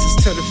got access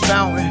to the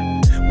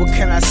fountain. What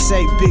can I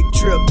say? Big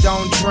drip,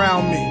 don't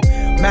drown me.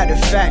 Matter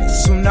of fact,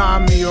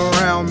 tsunami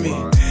around me.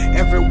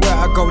 Everywhere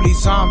I go,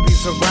 these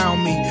zombies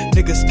around me.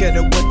 Niggas scared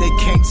of what they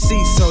can't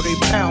see, so they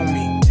pound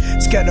me.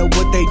 Scared of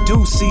what they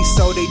do see,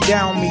 so they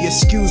down me.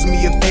 Excuse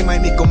me if they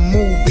might make a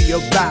movie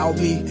about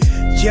me.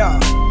 Yeah,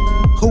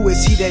 who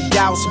is he that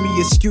doubts me?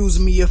 Excuse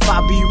me if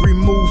I be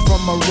removed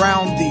from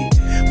around thee.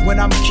 When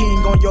I'm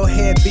king on your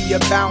head, be a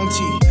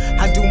bounty.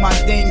 I do my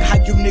thing, how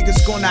you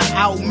niggas gonna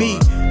out me?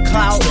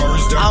 Cloud,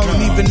 I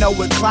don't even know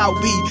what cloud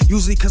be.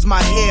 Usually cause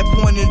my head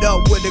pointed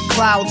up where the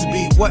clouds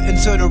be. What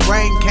until the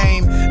rain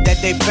came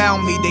that they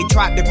found me. They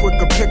tried to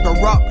quicker pick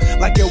her up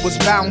like it was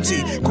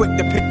bounty. Quick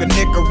to pick a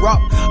nigga up,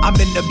 I'm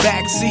in the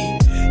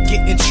backseat,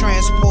 getting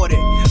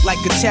transported like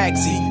a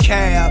taxi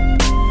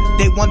cab.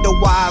 They wonder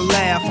why I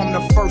laugh. I'm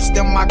the first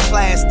in my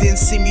class, didn't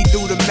see me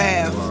do the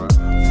math.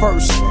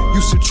 First,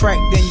 you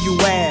subtract, then you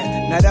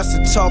add. Now that's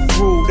a tough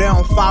rule, they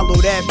don't follow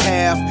that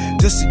path.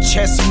 This a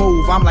chess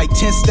move, I'm like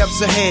 10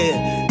 steps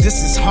ahead.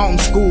 This is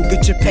homeschool,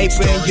 get your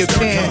paper and your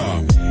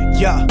pen.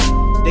 Yeah,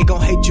 they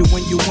gon' hate you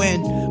when you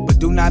win, but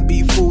do not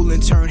be fooled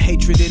and turn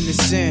hatred into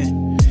sin.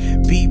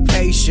 Be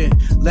patient,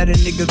 let a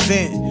nigga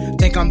vent.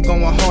 Think I'm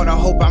going hard, I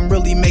hope I'm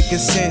really making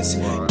sense.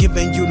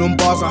 Giving you them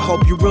bars, I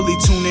hope you really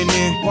tuning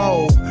in.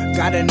 Whoa,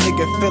 got a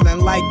nigga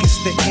feeling like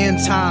it's the end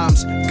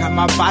times. Got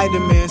my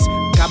vitamins,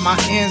 got my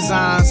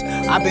enzymes.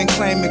 I've been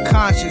claiming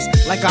conscious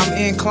like I'm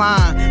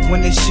inclined.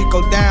 When this shit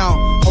go down,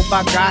 hope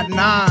I got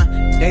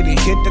 9. They done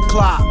hit the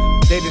clock,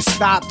 they done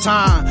stop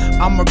time.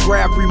 I'ma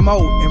grab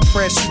remote and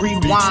press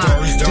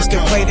rewind just to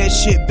play that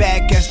shit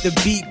back as the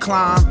beat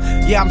climb.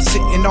 Yeah, I'm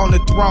sitting on the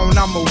throne,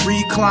 I'ma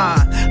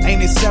recline.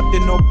 Ain't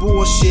accepting no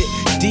bullshit,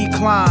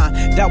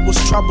 decline. That was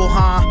trouble,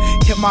 huh?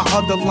 Hit my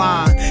other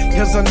line.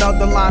 Here's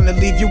another line to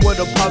leave you with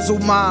a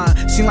puzzled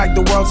mind. Seem like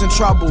the world's in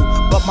trouble,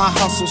 but my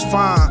hustle's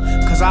fine.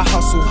 Cause I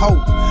hustle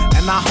hope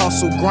and I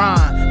hustle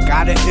grind.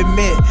 Gotta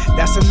admit,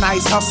 that's a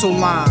nice hustle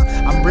line.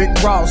 I'm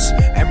Rick Ross,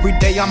 every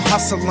day I'm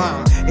hustling.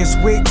 It's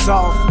wigs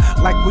off,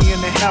 like we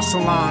in the hair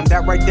salon.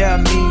 That right there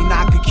mean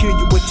I could kill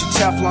you with your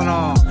Teflon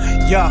on.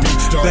 Yeah,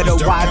 better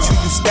watch who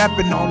you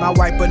stepping on. I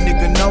wipe a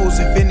nigga nose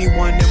if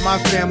anyone in my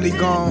family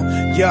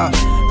gone. Yeah,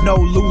 no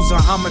loser,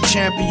 I'm a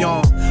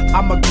champion.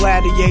 I'm a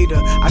gladiator,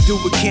 I do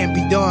what can't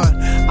be done.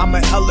 I'm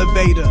an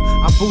elevator,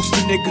 I'm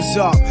boosting niggas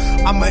up.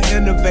 I'm an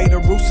innovator,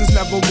 roosters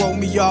never roll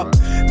me up.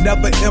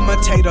 Never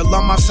imitator,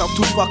 love myself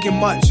too fucking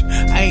much.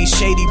 I ain't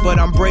shady, but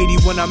I'm Brady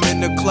when I'm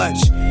in the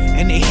clutch.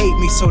 And they hate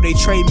me, so they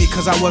trade me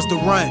cause I was the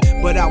run.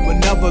 But I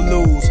would never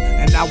lose,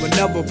 and I would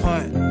never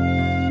punt.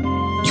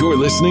 You're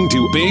listening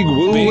to Big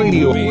Woo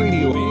Radio.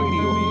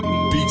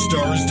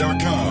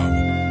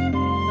 BeatStars.com.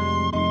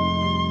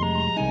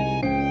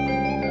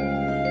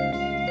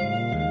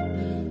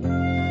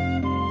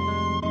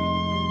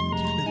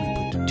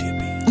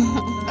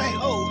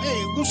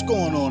 What's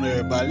going on,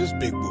 everybody? This is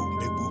Big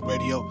Woo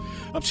Radio.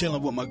 I'm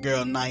chilling with my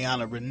girl,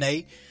 Niana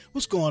Renee.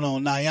 What's going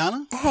on,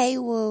 Niana? Hey,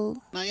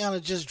 Woo. Niana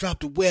just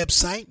dropped a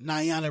website,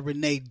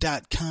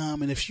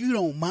 NianaRenee.com. And if you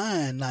don't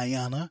mind,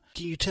 Niana,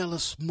 can you tell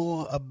us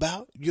more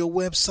about your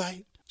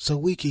website so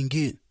we can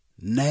get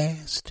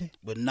nasty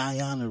with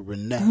Niana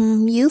Renee?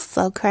 You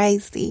so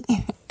crazy.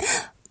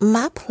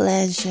 My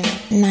pleasure.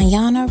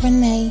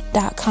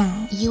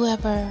 NianaRenee.com. You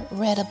ever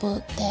read a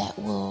book that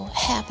will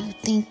have you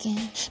thinking,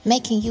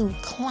 making you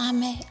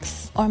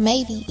climax, or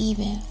maybe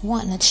even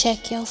wanting to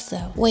check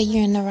yourself where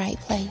you're in the right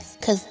place?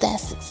 Because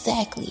that's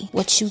exactly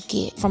what you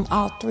get from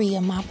all 3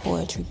 of my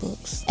poetry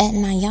books at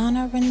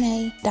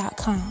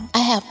NianaRenee.com. I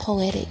have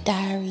Poetic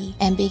Diary,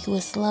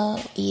 Ambiguous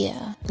Love.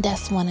 Yeah,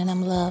 that's one of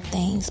them love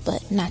things,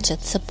 but not your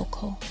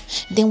typical.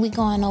 Then we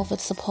going over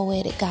to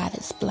Poetic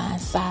Goddess,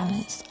 Blind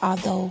Silence.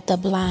 Although the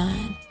blind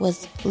line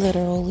was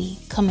literally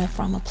coming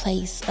from a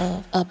place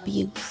of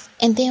abuse.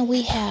 And then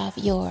we have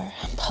your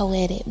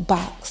poetic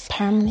box,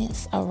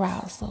 permanence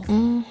arousal.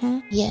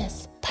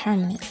 Yes,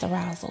 permanence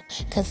arousal.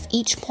 Because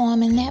each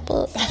poem in that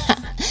book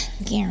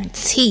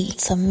guaranteed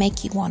to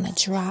make you want to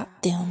drop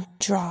them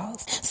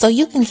draws. So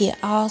you can get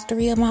all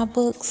 3 of my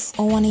books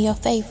or one of your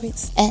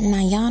favorites at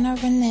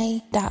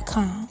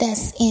NianaRenee.com.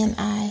 That's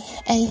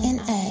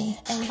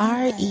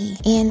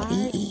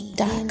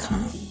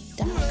NianaRenee.com.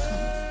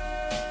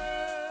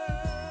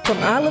 From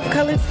olive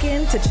colored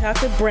skin to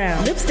chocolate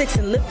brown, lipsticks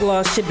and lip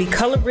gloss should be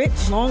color rich,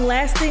 long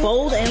lasting,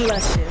 bold and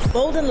luscious.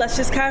 Bold and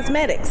Luscious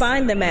Cosmetics.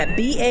 Find them at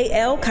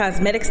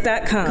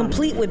BALcosmetics.com.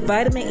 Complete with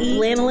vitamin E,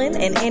 lanolin,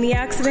 and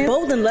antioxidants,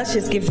 Bold and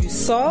Luscious gives you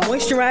soft,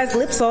 moisturized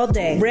lips all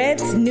day.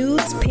 Reds,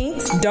 nudes,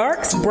 pinks,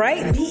 darks,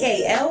 bright.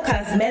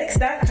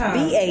 BALcosmetics.com.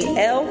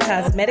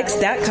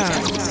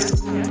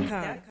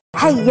 BALcosmetics.com.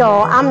 Hey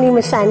y'all, I'm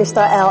Nima Shining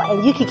Star L,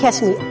 and you can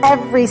catch me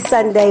every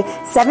Sunday,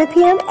 7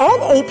 p.m.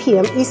 and 8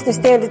 p.m. Eastern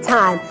Standard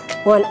Time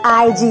on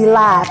IG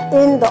Live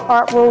in the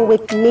Art Room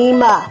with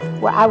Nima,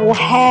 where I will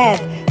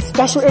have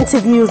special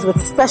interviews with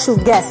special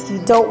guests you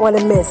don't want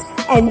to miss.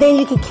 And then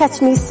you can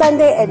catch me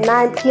Sunday at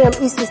 9 p.m.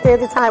 Eastern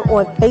Standard Time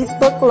on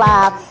Facebook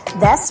Live.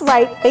 That's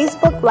right,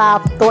 Facebook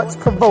Live, Thoughts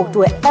Provoked,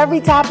 where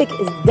every topic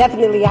is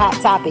definitely a hot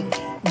topic.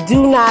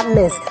 Do not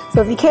miss. So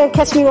if you can't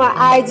catch me on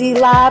IG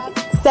Live,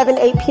 7,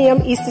 8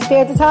 p.m. Eastern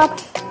Standard Time,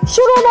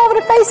 shoot on over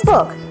to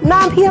Facebook,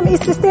 9 p.m.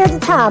 Eastern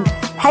Standard Time.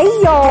 Hey,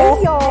 y'all.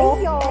 Hey, y'all.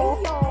 Hey,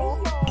 y'all.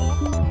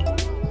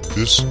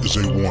 This is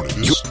a warning.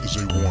 This is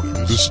a warning.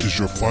 This is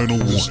your final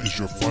warning. This is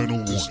your final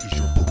warning.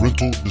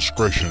 Parental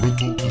discretion.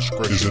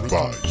 Is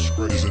advised.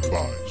 Is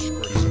advised.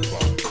 Is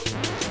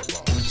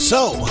advised.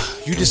 So,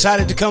 you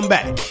decided to come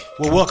back.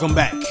 Well, welcome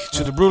back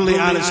to the Brutally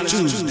Honest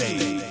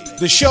Tuesday.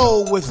 The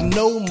show with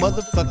no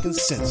motherfucking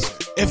censor.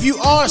 If you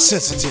are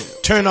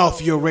sensitive, turn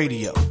off your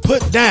radio.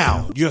 Put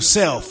down your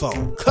cell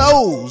phone.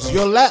 Close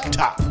your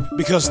laptop.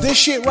 Because this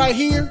shit right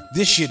here,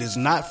 this shit is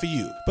not for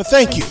you. But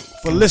thank you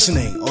for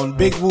listening on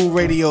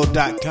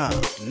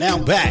BigWooRadio.com. Now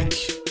back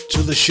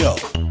to the show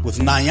with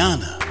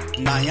Niana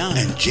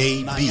and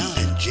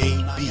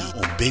JB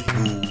on Big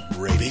Woo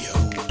Radio.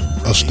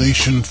 A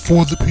station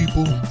for the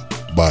people,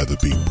 by the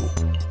people.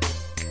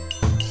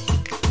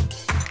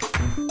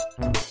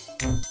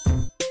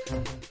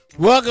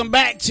 Welcome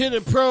back to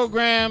the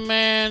program,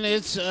 man.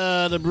 It's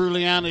the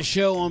Brutally Honest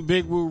Show on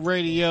Big Woo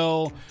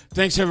Radio.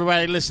 Thanks,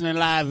 everybody, listening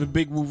live at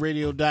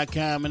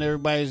BigWooRadio.com, and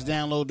everybody's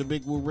download the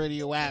Big Woo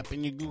Radio app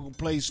in your Google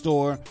Play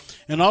Store.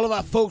 And all of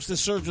our folks that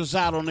search us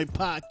out on the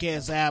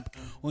podcast app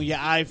on your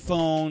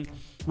iPhone,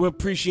 we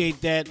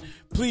appreciate that.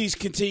 Please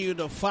continue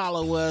to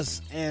follow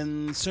us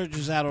and search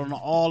us out on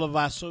all of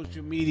our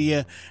social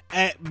media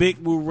at Big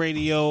Woo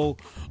Radio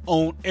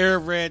on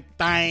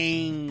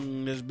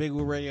everything. There's Big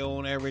Woo Radio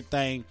on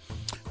everything.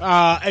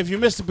 If you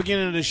missed the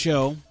beginning of the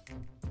show,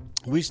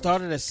 we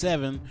started at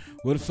 7.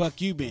 Where the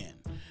fuck you been?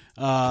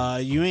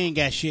 You ain't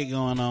got shit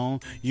going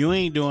on. You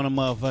ain't doing a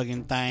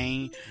motherfucking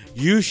thing.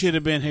 You should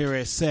have been here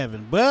at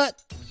 7.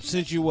 But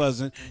since you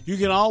wasn't, you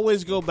can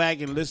always go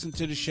back and listen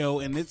to the show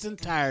in its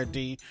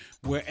entirety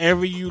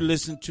wherever you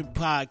listen to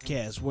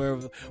podcasts,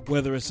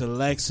 whether it's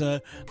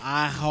Alexa,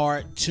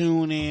 iHeart,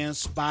 TuneIn,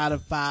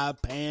 Spotify,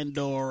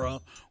 Pandora,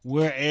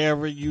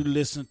 wherever you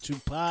listen to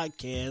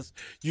podcasts,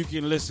 you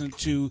can listen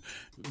to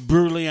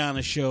Brutally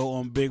Honest Show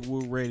on Big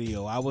Woo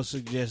Radio. I would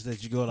suggest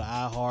that you go to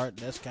iHeart.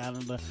 That's kind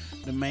of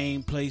the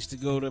main place to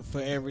go to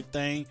for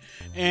everything.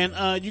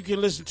 And you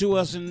can listen to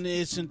us in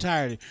its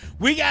entirety.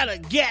 We got a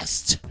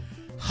guest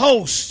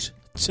host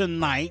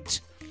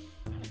tonight.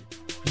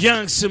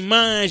 Yung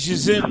Semaj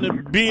is in the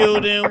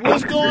building.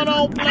 What's going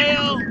on,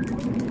 player?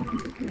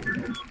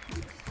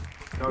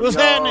 What's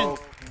happening?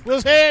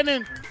 What's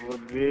happening? What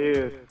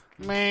is?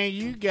 Man,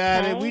 you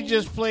got it. We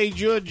just played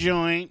your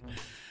joint,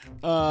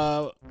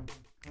 and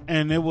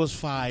it was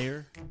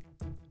fire.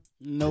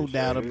 No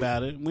doubt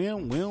about it. We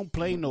don't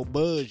play no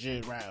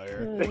bullshit around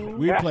here.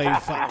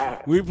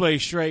 We play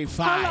straight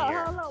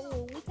fire. Hold on.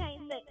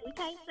 We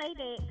can't say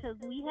that because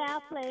we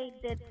have played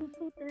that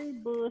 223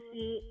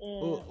 bullshit,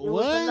 and there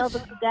was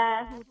another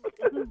guy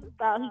who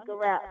thought he could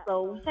rap.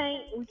 So we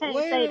can't say that.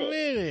 Wait a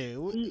minute.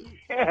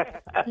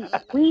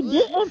 We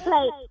didn't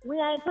play. We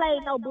ain't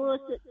played no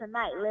bullshit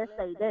tonight. Let's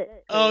say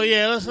that. Oh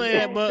yeah, let's say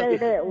that. But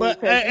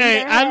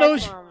hey, I know.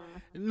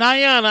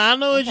 Niana, I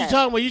know what you're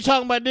talking about. You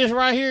talking about this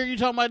right here? You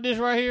talking about this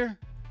right here?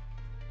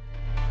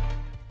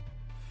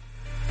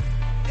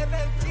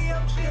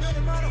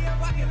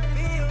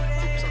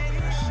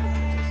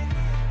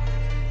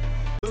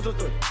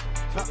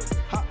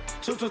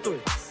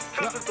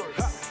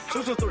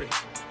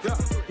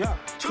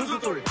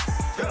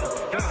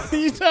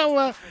 You talking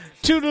about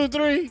 2 to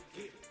 3?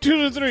 2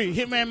 to 3.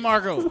 Hitman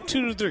Marco.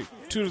 2 to 3.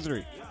 2 to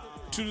 3.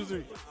 2 to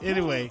 3.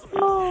 Anyway,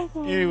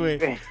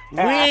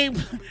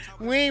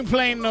 we ain't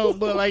playing no,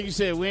 but like you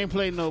said, we ain't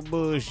playing no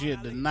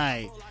bullshit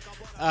tonight.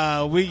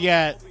 We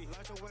got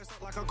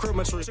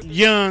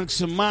Yung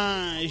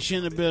Semaj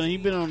in the building.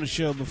 You've been on the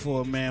show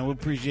before, man. We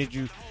appreciate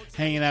you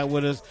hanging out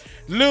with us.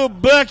 Lil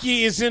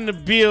Bucky is in the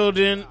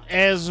building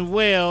as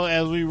well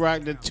as we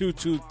rock the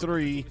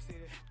 223.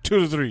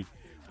 2 to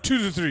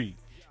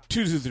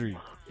 3.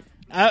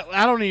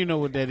 I don't even know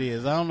what that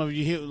is. I don't know if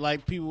you hit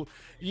like people.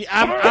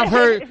 I've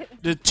heard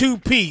the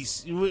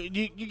 2-piece.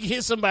 You can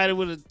hit somebody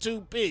with a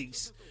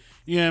 2-piece.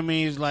 You know what I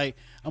mean? It's like,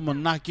 I'm going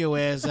to knock your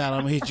ass out.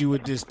 I'm going to hit you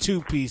with this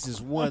 2-piece.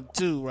 It's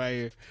 1-2 right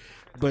here.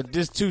 But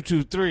this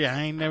 2-2-3,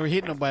 I ain't never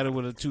hit nobody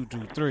with a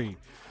 2-2-3.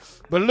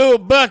 But Lil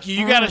Bucky,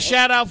 you got a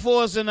shout out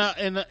for us in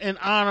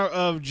honor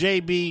of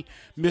JB,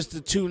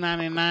 Mr.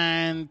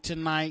 299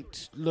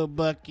 tonight. Lil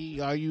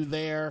Bucky, are you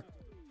there?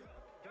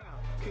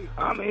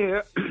 I'm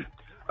here.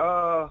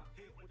 Not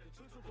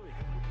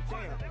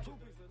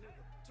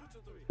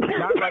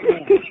right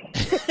now.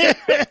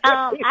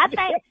 I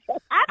think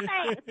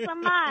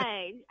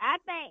Semaj. I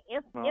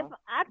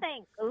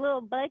think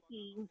Lil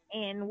Bucky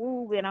and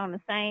Woo been on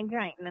the same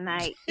drink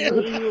tonight.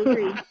 Do you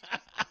agree?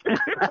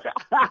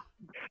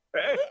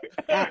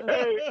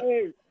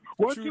 Hey.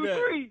 1, 2,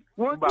 3.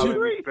 1, 2,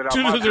 3. 2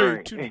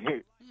 to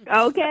 3.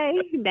 Okay,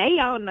 they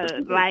on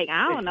the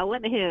I don't know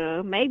what the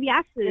hell. Maybe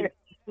I should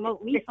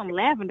smoke me some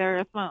lavender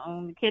or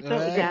something to catch up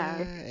with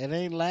guys. It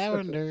ain't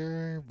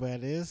lavender,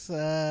 but it's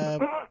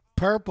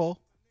purple.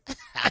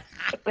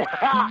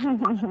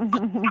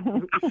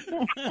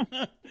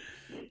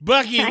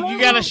 Bucky, you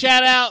got a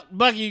shout out.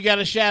 He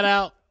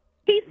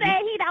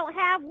said he don't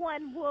have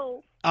one,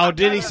 Woo. Oh,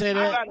 did he say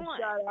that?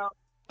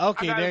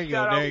 Okay, there you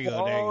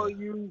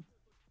go.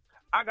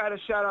 I got a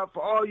shout out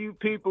for all you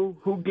people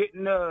who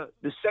getting the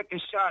second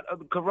shot of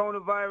the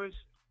coronavirus.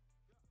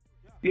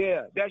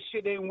 Yeah, that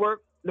shit ain't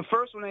work. The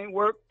first one ain't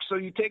work, so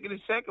you taking the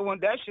second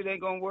one. That shit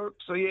ain't gonna work.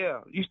 So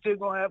yeah, you still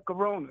gonna have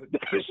corona.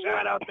 That's a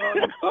shout out to all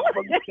you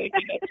motherfuckers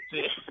taking that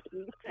shit.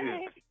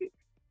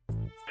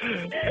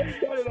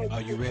 Are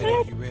you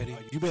ready?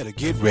 You better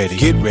get ready.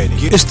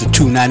 It's the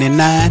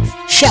 299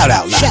 shout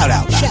out.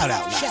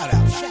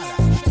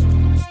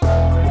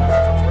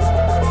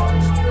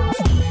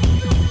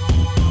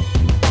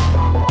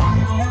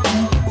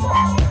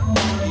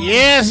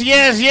 Yes,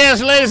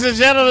 ladies and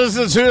gentlemen, it's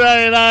the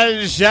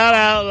 299 shout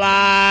out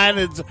line.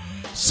 It's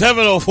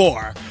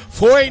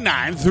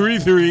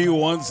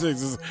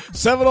 704-489-3316.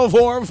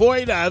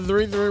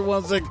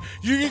 704-489-3316.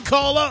 You can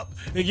call up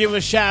and give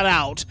a shout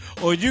out,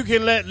 or you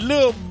can let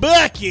Lil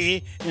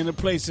Bucky, in the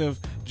place of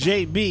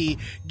JB,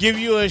 give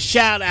you a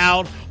shout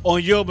out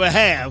on your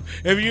behalf.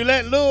 If you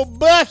let Lil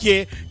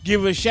Bucky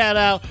give a shout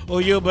out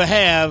on your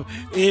behalf,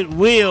 it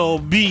will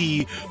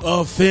be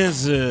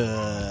offensive.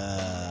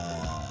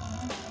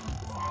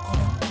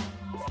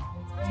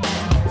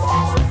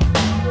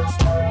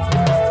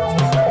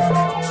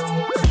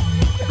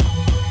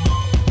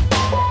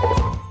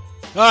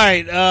 All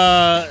right,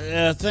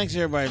 thanks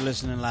everybody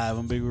listening live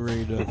on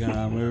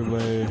BigWooRadio.com.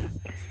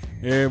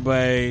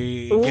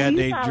 Everybody got their sound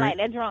drink. like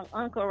that drunk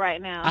uncle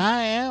right now.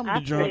 I am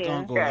the drunk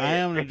uncle. I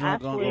am the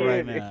drunk uncle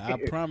right now. I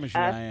promise you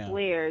I am. I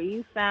swear,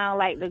 you sound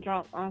like the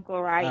drunk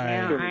uncle right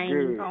now. I ain't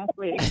even gonna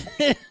flip.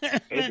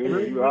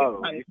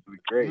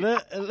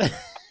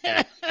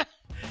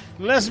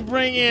 Let's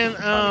bring in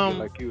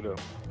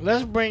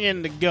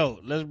the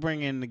goat.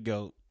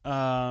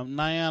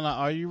 Niana,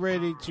 are you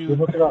ready to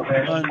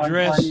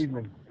undress?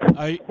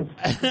 Are you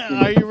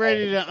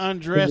ready to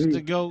undress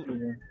the goat?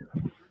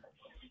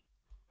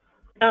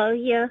 Oh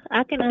yeah,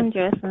 I can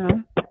undress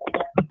him.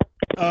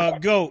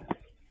 Goat.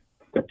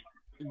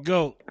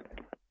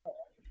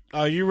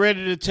 Are you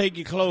ready to take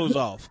your clothes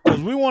off?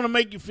 Because we want to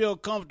make you feel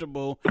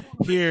comfortable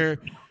here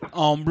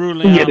on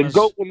Brutally Honest. Yeah, the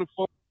goat on the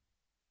phone.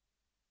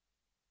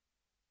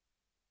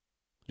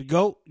 The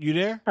goat, you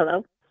there?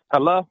 Hello.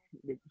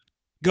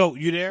 Goat,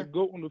 you there? The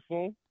goat on the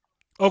phone.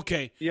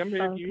 Okay. Yeah, I'm here.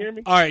 Can you hear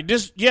me? All right.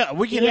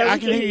 We can hear. I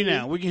can hear you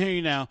now. We can hear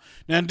you now.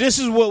 Now, this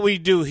is what we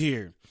do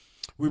here.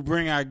 We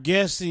bring our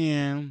guests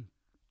in.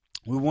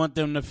 We want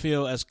them to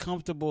feel as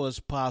comfortable as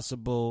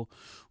possible.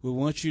 We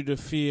want you to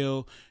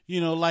feel,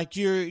 like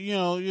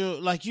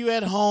you're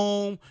at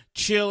home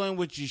chilling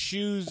with your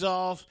shoes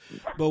off.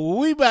 But what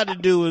we about to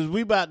do is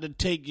we about to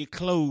take your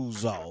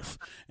clothes off.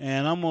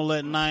 And I'm going to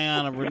let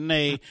Niana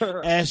Renee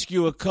ask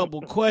you a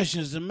couple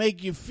questions to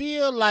make you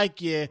feel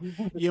like you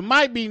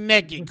might be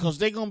naked, because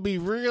they're going to be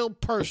real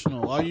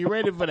personal. Are you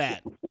ready for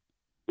that?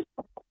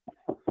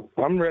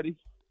 I'm ready.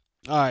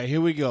 All right,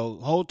 here we go.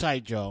 Hold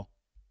tight, y'all.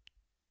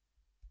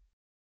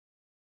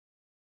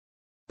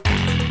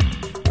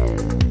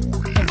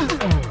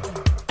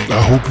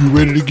 I hope you're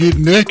ready to get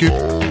naked.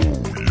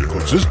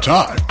 Because it's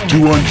time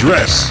to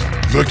undress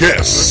the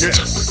guest.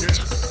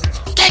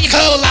 Take your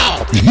clothes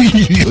off.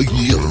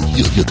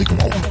 Yeah, take them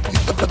off.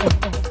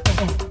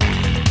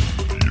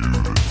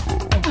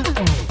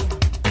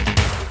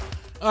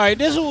 All right,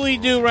 this is what we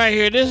do right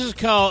here. This is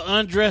called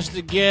Undress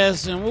the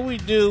Guest. And what we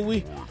do,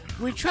 we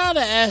try to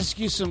ask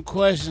you some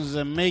questions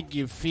that make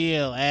you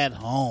feel at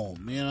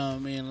home. You know what I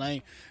mean?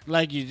 Like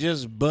you're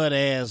just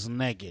butt-ass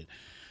naked.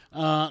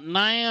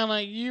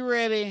 Niana, you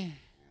ready?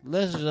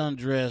 let's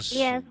undress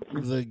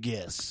the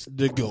guest,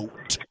 the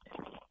GOAT.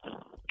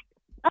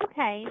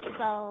 Okay,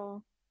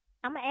 so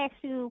I'm going to ask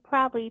you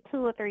probably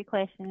 2 or 3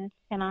 questions,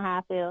 depending on how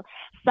I feel.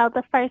 So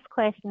the first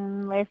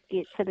question, let's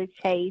get to the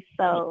chase.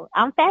 So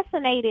I'm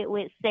fascinated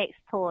with sex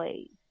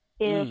toys.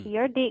 If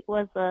your dick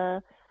was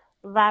a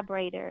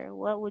vibrator,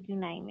 what would you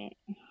name it?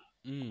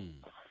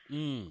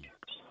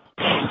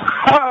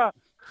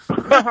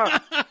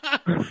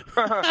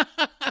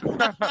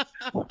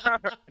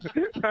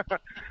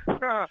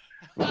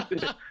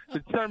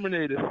 The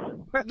Terminator.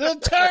 The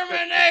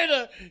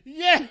Terminator.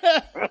 Yeah.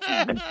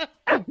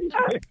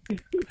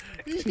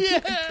 Yeah.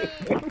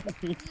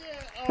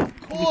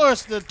 Of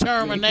course, the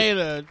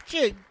Terminator.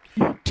 Chick,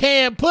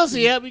 tearing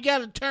pussy up. You got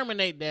to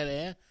terminate that,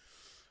 eh?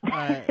 All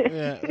right.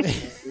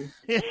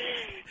 Yeah.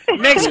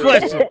 Next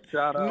question.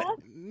 Shout out.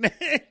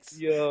 Next.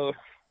 Yo.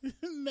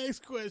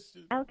 Next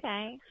question.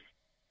 Okay.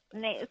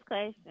 Next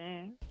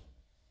question.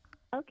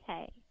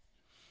 Okay.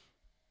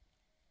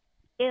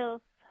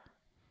 If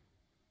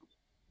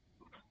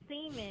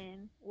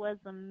semen was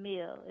a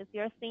meal, if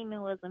your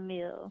semen was a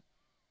meal,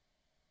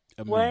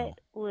 what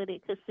would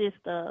it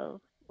consist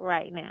of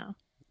right now?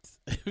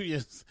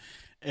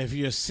 If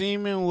your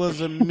semen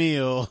was a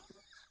meal,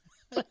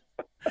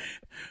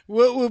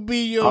 what would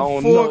be your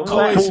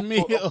 4-course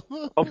meal?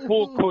 A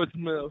 4-course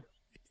meal.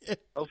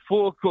 A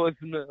 4-course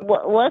meal.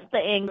 What's the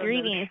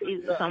ingredients?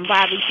 Is it some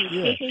barbecue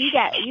chicken?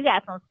 You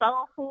got some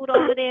soul food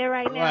over there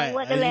right now. Right.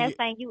 What the last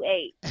thing you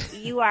ate?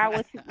 You are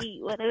what you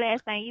eat. What the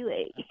last thing you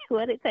ate?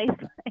 What it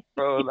tastes like?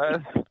 Bro,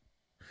 last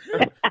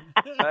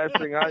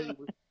thing I ate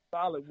was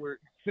solid work.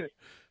 Shit.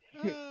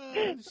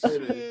 The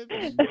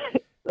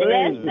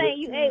last thing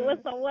you ate was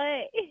some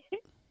what?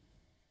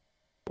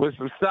 With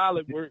some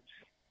solid work.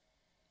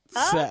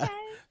 Okay.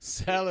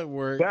 Salad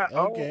work.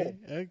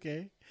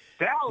 Okay.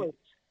 Salads.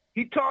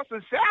 He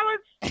tossing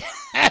salads?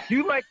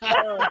 You like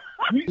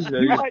you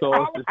like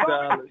Olive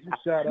Garden?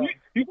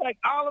 You like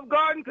Olive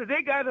Garden? Because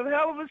they got some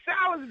hell of a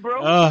salads,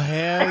 bro. Oh,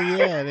 hell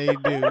yeah, they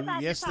do.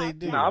 Yes, they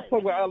do. Nah, I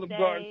fuck with Olive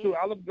Garden, too.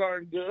 Olive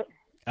Garden good.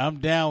 I'm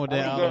down with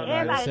that Olive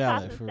Garden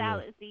salad. Everybody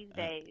salads these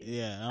days.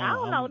 Yeah. I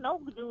don't know no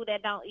dude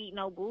that don't eat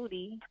no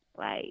booty.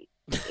 Like,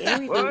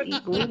 every dude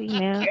eat booty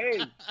now.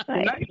 Hey,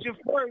 tonight's your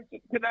first.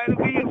 Tonight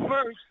will be your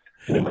first.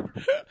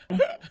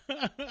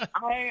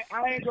 I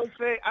ain't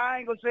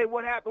gonna say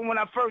what happened when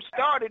I first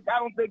started. I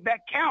don't think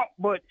that count.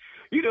 But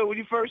you know, when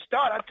you first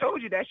start, I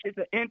told you that shit's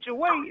an inch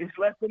away. It's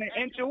less than an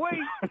inch away.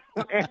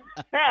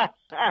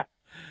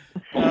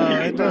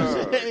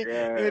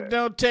 It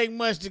don't take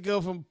much to go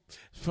from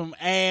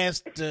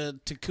ass to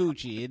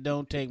coochie. It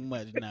don't take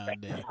much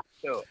nowadays.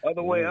 So,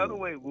 other way,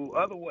 Woo.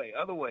 Other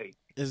way.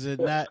 Is it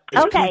not?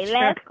 Okay,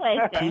 last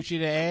question. Coochie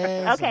to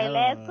ass? Okay,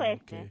 last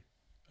question. Okay.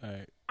 All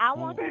right. I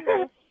want you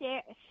to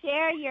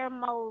share your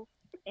most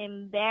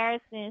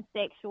embarrassing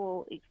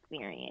sexual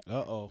experience.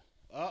 Uh-oh.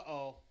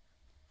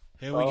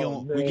 Here we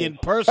go. We're getting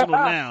personal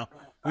now.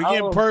 We're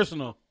getting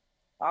personal.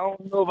 I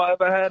don't know if I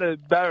ever had an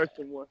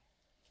embarrassing one.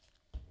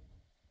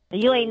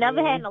 You ain't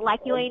never had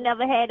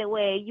it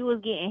where you was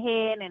getting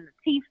head and the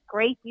teeth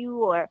scrape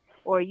you,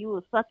 or you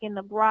was sucking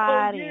the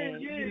bride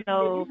and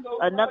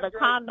another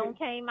condom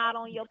came out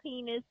on your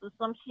penis or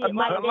some shit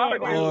like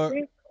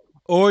that.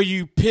 Or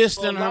you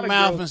pissed in her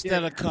mouth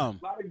instead of cum.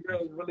 A lot of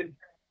girls really.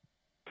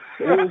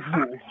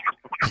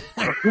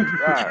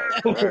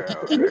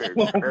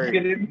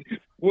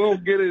 We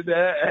won't get into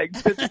that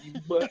activity,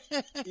 but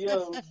a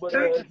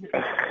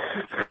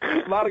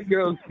lot of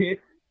girls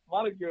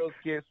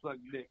can't suck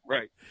dick,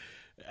 right?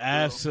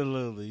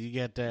 Absolutely, you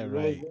got that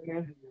right.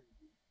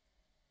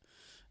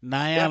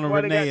 Niana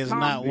Renee is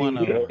not one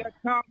of them.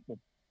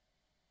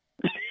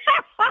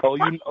 Oh,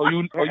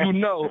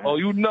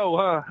 you know,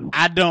 huh?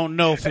 I don't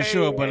know for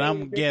sure, but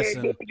I'm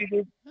guessing.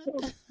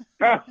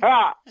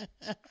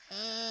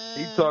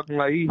 He talking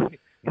like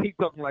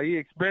he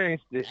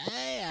experienced it.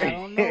 Hey, I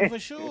don't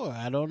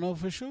know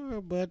for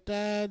sure, but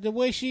the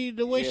way she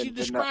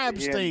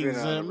describes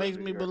things makes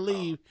me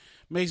believe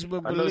that she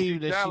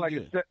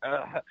good.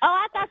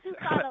 I thought you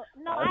saw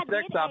I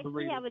did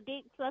actually have a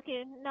dick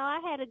sucking. No,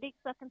 I had a dick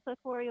sucking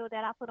tutorial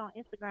that I put on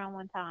Instagram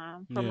one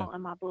time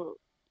promoting my book.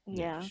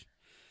 Yeah.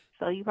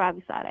 So you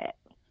probably saw that.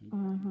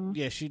 Mm-hmm.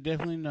 Yeah, she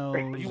definitely knows.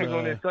 You was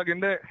on there sucking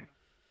that?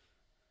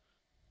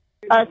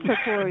 A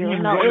tutorial.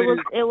 No,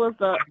 it was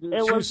a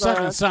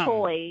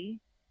toy.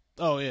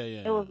 Oh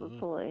yeah. It was a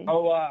toy.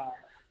 Oh wow.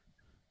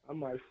 I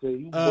might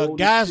say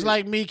guys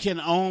like me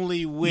can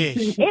only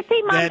wish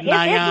that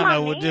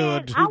Niana would do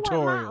a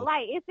tutorial.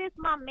 If it's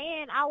my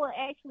man, I would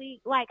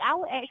actually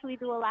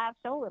do a live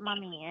show with my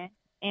man.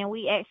 And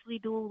we actually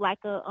do like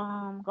a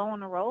go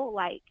on the road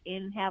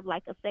and have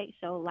like a sex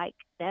show.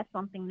 That's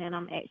something that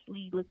I'm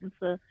actually looking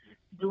to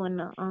do in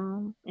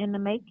the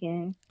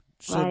making.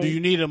 So do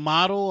you need a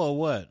model or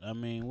what? I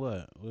mean,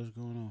 what's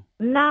going on?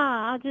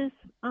 Nah, I just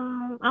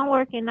I'm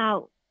working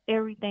out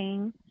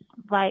everything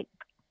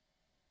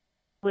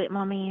with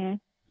my man.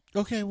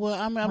 Okay, well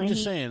I'm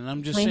just saying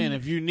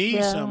if you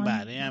need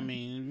somebody, I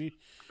mean,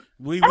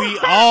 We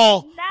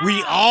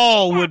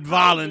all would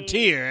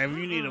volunteer if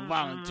you need a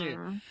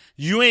volunteer.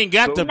 You ain't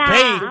got to pay.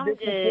 I'm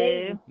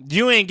good.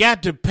 You ain't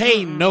got to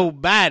pay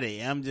nobody.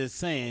 I'm just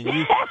saying.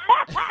 You.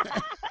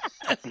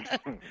 They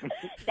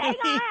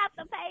gonna have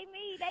to pay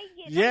me. They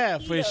get yeah,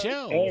 for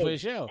sure, for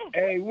sure.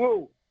 Hey,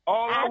 Woo.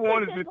 All I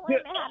want is the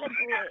tip.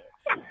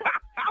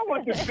 I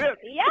want the tip.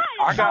 Yeah,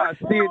 I gotta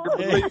see it to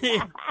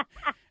believe.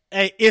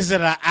 Hey, is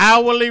it an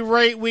hourly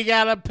rate we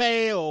gotta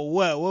pay or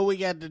what? What we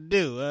got to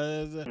do?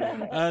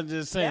 I'm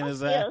just saying.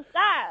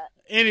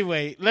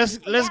 Anyway, let's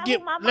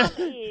get. My mama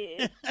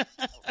is.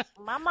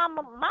 My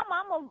mama,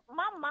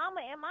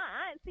 and my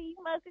auntie.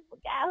 You must have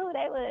forgot who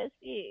they was.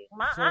 Shit,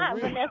 my aunt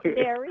Vanessa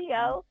Del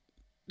Rio.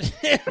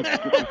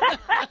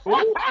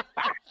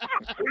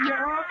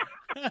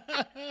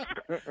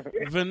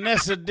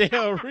 Vanessa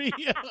Del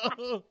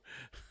Rio.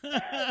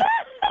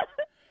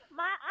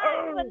 My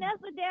aunt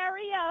Vanessa Del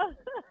Rio.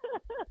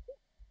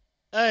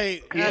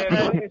 Hey,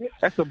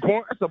 that's a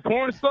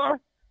porn star.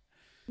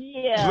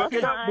 Yeah, look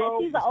it up, bro.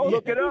 She's an old.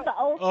 Look it up.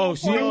 Oh,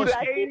 she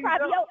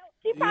probably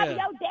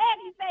your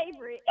daddy's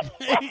favorite.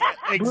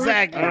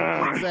 Exactly.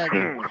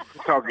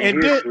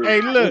 And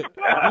hey,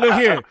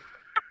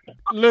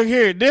 look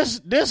here. This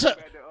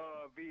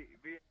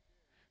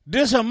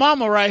her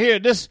mama right here.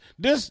 This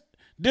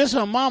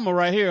her mama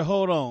right here.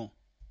 Hold on.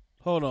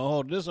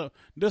 This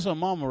her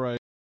mama right here.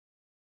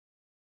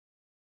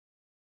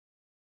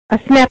 A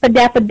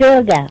snap-a-dapper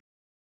dugout.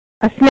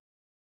 A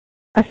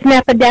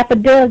snap-a-dapper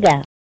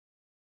dugout.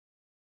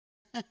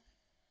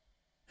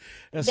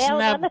 A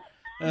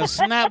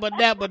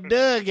snap-a-dapper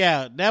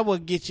dugout. That will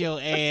get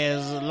your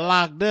ass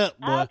locked up,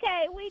 boy.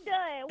 Okay, we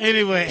done.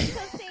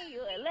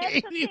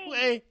 Let's continue.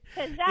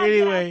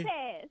 Anyway.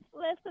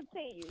 Let's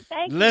continue.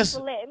 Thank you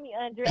for letting me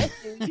undress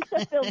you. You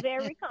should feel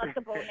very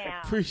comfortable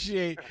now.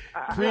 Appreciate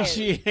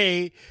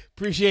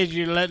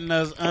you letting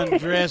us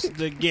undress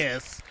the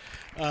guests.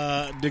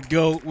 The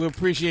GOAT. We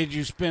appreciate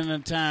you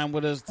spending time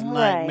with us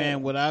tonight,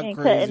 man, with our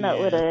crazy cutting up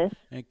with us.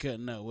 And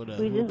cutting up with us.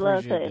 We just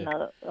love cutting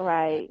up.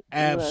 Right.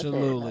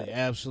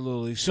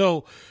 Absolutely.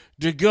 So,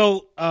 the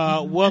GOAT,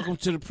 welcome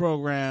to the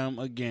program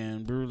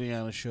again. Brutally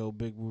Honest Show,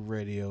 Big Woo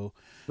Radio.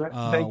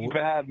 Thank you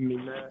for having me,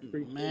 man.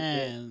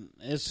 Man,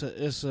 it's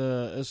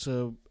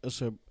a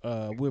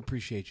we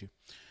appreciate you.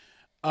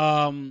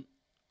 The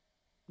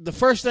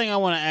first thing I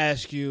want to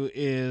ask you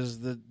is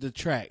the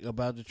track.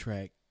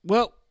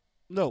 Well,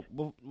 no,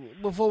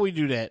 before we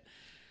do that,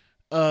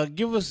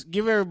 give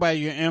everybody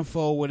your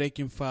info where they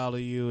can follow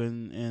you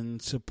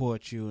and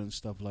support you and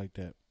stuff like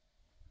that.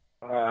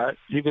 All right,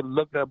 you can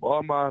look up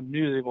all my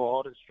music on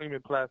all the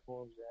streaming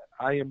platforms.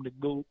 I am the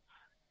GOAT.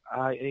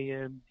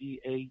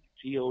 IAMDAGOAT.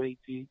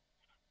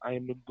 I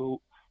am the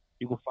GOAT.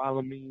 You can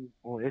follow me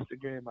on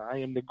Instagram. I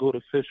am the GOAT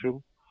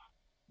official.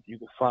 You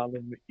can follow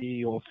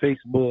me on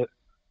Facebook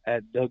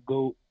at the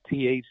GOAT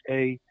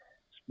THA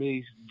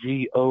space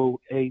GOATT.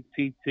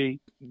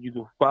 You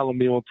can follow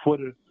me on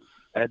Twitter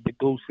at the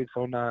GOAT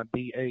 609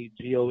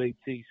 DAGOAT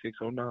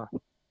 609. All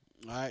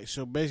right,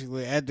 so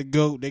basically at the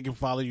GOAT, they can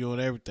follow you on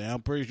everything.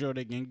 I'm pretty sure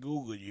they can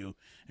Google you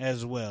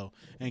as well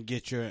and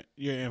get your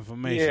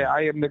information. Yeah,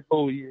 I am the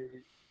GOAT.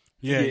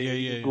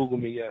 Yeah. Google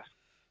me, yes.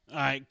 All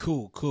right,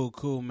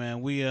 cool,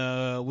 man. We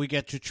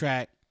got your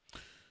track,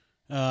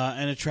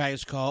 and the track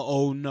is called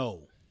 "Oh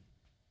No."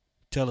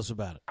 Tell us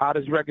about it.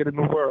 Hottest record in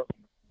the world.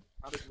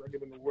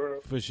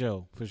 For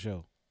sure.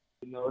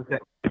 You know,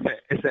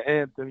 it's an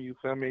anthem. You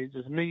feel me? It's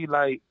just me,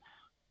 like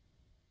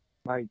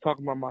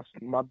talking about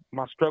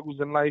my struggles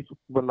in life,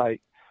 but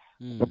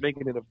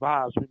making it a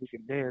vibe so we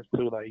can dance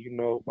to. Like, you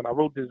know, when I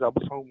wrote this, I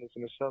was homeless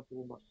in a shelter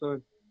with my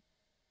son.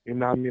 You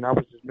know what I mean? I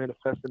was just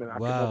manifesting and I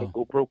could never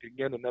go broke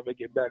again and never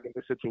get back in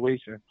this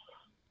situation.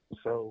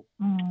 So,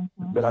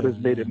 but I just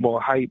made it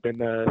more hype and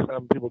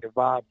some people can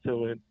vibe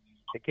to it.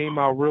 It came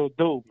out real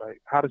dope,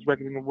 like hottest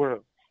record in the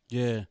world.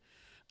 Yeah.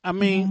 I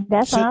mean,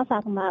 that's what I'm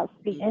talking about.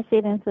 Speaking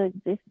shit into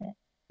existence.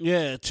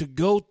 Yeah, to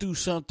go through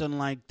something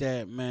like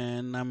that,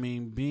 man. I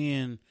mean,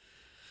 being,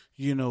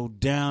 you know,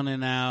 down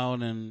and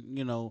out, and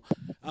you know,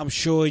 I'm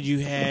sure you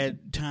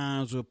had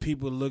times where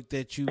people looked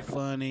at you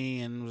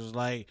funny and was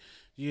like,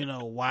 you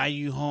know, why are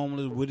you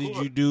homeless? What did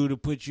you do to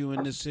put you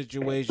in this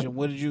situation?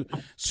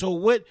 So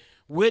what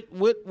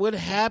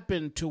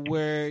happened to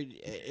where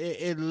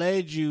it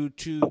led you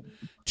to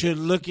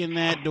looking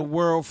at the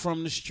world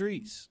from the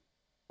streets?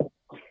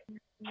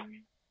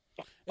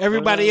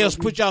 Everybody else,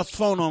 put y'all's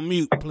phone on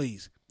mute,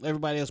 please.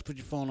 Everybody else, put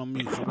your phone on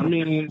mute. So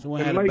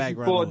in have life background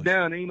you fall noise.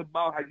 down. It ain't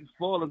about how you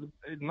fall.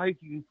 In life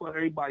you fall.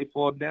 Everybody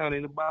fall down. It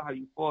ain't about how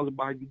you fall. It's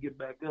about how you get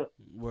back up.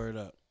 Word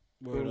up.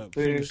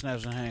 Finger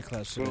snaps and hand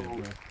claps to that,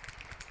 bro.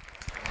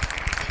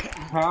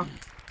 Huh?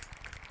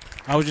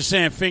 I was just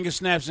saying finger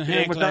snaps and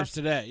hand claps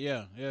to that.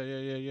 Yeah.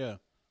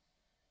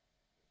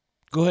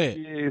 Go ahead.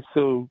 Yeah,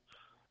 so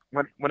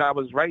when I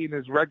was writing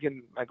this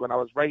record, like when I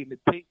was writing the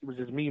tape, it was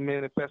just me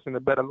manifesting a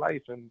better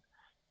life. And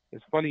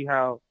it's funny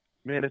how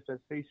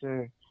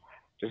manifestation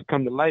just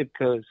come to life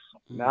because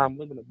now I'm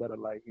living a better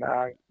life. Now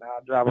I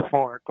drive a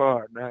foreign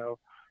car. Now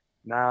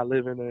I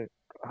live in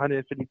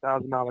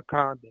 $150,000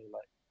 condo.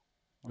 Like,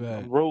 Right.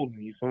 I'm rolling.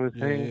 You know what I'm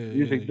saying? Yeah,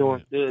 Music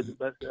doing good, the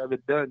best I've ever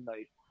done.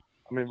 Like,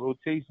 I'm in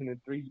rotation in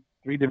three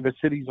different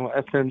cities on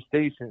FM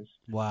stations.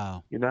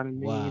 Wow. You know what I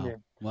mean? Wow.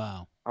 And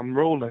Wow. I'm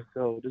rolling.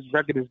 So this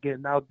record is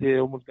getting out there.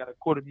 Almost got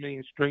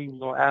 250,000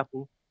 streams on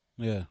Apple.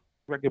 Yeah.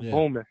 Record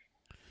booming.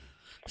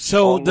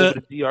 So all over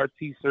the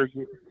DRT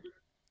circuit.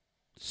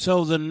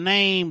 So the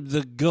name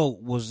The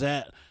GOAT, was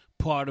that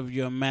part of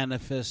your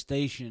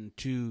manifestation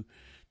to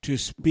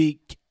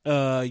speak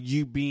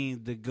you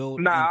being the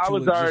GOAT? Nah,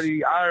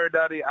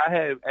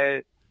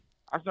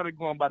 I started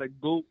going by the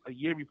GOAT a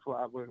year before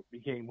I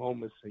became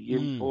homeless. A year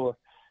before.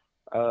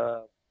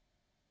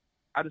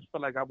 I just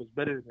felt like I was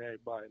better than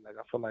everybody. Like,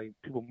 I feel like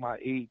people my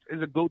age.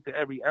 There's a GOAT to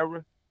every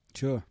era.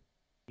 Sure.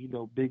 You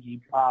know,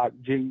 Biggie, Pac,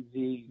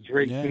 Jay-Z,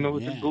 Drake. Yeah, you know,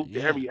 it's a GOAT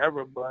to every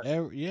era. But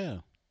yeah.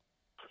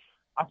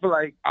 I feel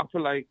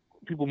like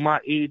people my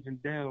age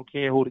and down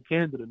can't hold a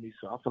candle to me.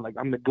 So I feel like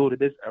I'm the GOAT of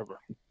this era.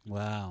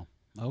 Wow.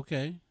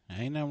 Okay.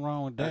 Ain't nothing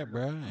wrong with that,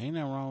 bro. Ain't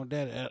nothing wrong with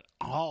that at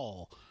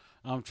all.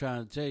 I'm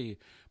trying to tell you.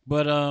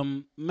 But,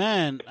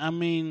 man, I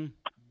mean,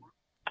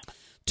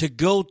 to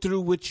go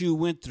through what you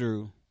went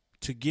through,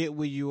 to get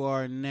where you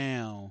are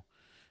now,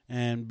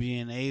 and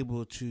being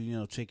able to, you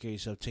know, take care of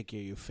yourself, take care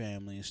of your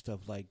family and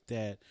stuff like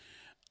that.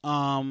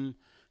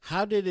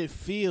 How did it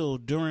feel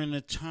during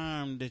the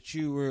time that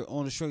you were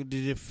on the struggle?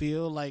 Did it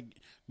feel like,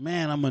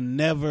 man, I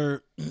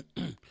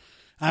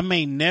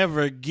may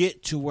never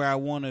get to where I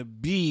want to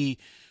be,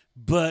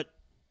 but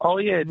were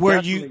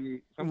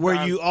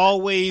you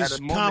always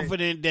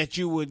confident that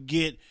you would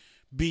get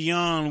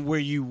beyond where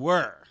you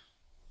were?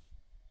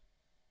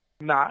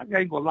 Nah, I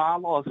ain't gonna lie, I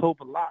lost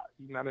hope a lot,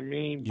 you know what I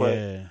mean? But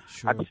yeah,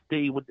 sure. I just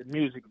stayed with the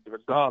music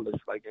regardless.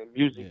 Like, and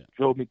music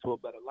drove me to a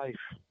better life.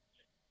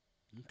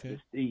 Okay. I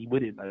just stayed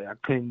with it. Like, I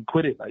couldn't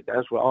quit it. Like,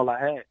 that's what all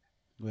I had.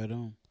 Right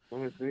on. You know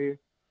what I'm saying?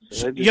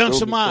 So Yung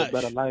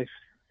Semaj.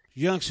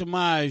 Yung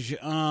Semaj,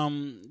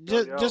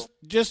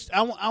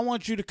 I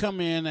want you to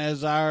come in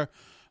as our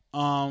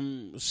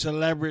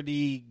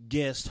celebrity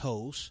guest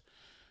host.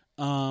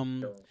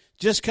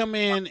 Just come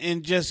in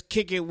and just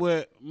kick it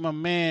with my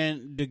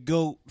man, the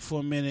GOAT, for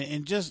a minute,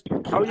 and just.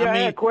 I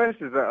had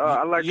questions.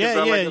 I like this.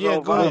 Go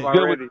ahead.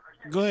 Already.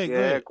 Go ahead.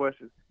 I had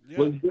questions.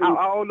 Yeah.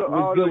 How old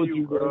are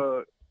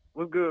you?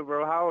 What's good,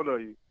 bro? How old are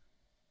you?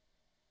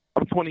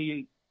 I'm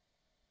 28.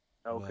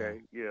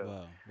 Okay, yeah.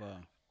 Wow.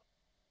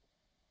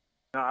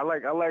 No, I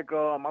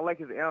like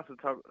his answer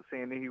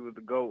saying that he was the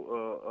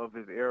GOAT of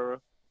his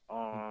era.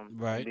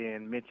 Right. And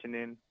then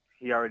mentioning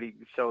he already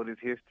showed his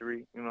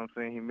history. You know what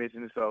I'm saying? He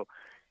mentioned it. So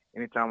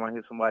anytime I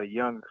hear somebody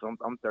younger, because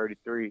I'm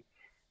 33,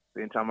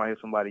 so anytime I hear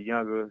somebody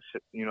younger,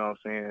 you know what I'm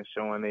saying,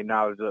 showing their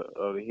knowledge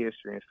of the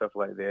history and stuff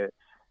like that,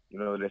 you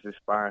know, that's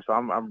inspiring. So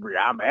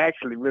I'm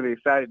actually really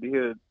excited to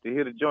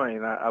hear the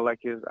joint. I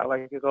like his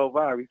whole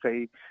vibe. He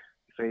say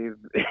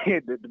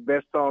it's the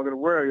best song in the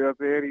world. You know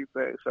what I'm saying? He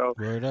said so.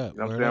 Word up. You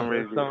know what I'm saying? I'm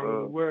ready Best song in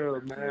the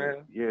world, man.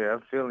 Yeah,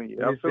 I'm feeling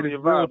you. I'm feeling your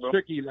vibe, bro. It's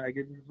tricky. Like,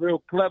 it's real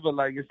clever.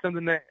 Like, it's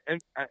something that a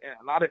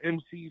lot of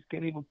MCs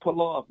can't even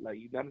pull off. Like,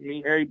 you know what I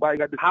mean? Everybody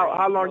got the.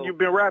 How long you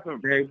been rapping?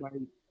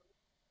 Everybody.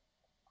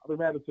 I've been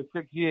rapping for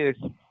 6 years.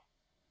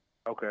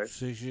 Okay.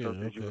 6 years. So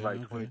since you were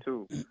like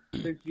 22.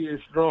 6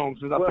 years strong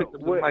since I picked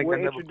up the mic. What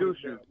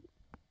introduced you?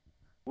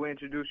 What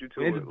introduced you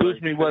to it?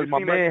 Introduced me was my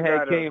man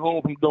had came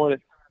home from doing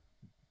it.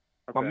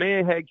 Okay. My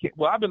man had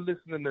I've been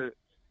listening to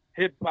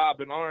hip hop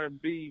and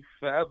R&B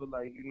forever.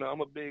 Like, you know, I'm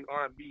a big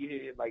R&B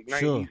head, like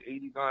 90s,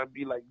 80s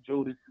R&B, like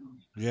Jodeci.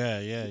 Yeah.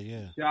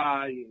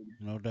 Shy, and,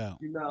 no doubt.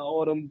 You know,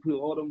 all them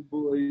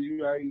boys,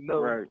 you already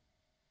know. Right.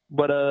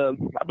 But I've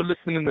been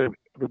listening to.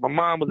 My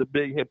mom was a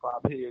big hip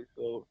hop head,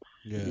 so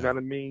you know what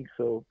I mean.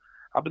 So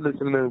I've been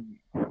listening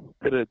to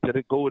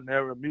the golden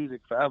era of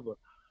music forever.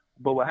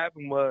 But what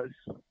happened was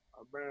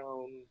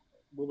around,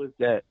 what was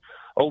that?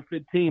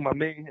 2015, my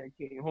man had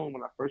came home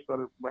when I first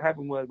started. What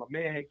happened was my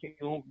man had came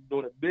home from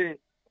doing a bid.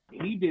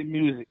 He did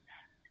music.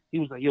 He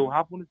was like, "Yo,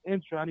 hop on this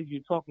intro. I need you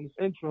to talk on this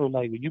intro.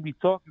 Like, when you be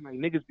talking, like,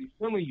 niggas be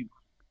feeling you.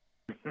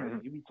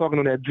 You be talking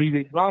on that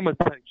DJ drama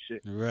type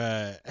shit."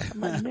 Right. I'm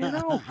like, man,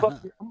 I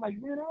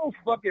don't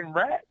fucking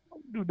rap. I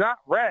do not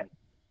rap.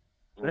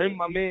 So then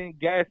my man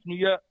gassed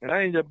me up, and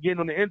I ended up getting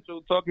on the intro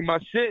talking my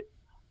shit.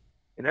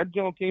 And that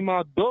joint came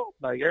out dope.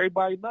 Like,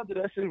 everybody loved it.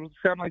 That shit was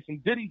sound like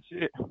some Diddy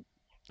shit.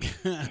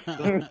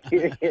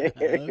 Okay.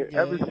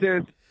 Ever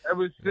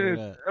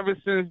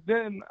since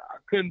then, I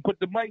couldn't put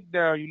the mic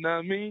down. You know what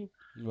I mean?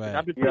 Right.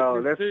 I've been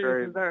that's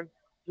crazy.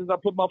 Since I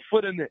put my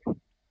foot in it.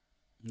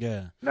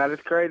 Yeah. Now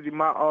that's crazy.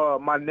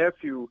 My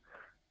nephew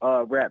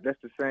rap.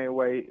 That's the same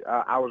way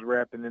I was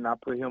rapping, and I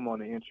put him on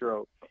the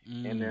intro,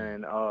 and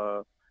then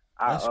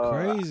that's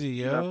crazy,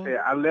 yo. You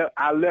know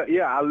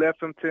I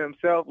left him to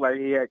himself. Like,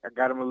 I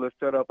got him a little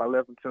setup. I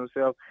left him to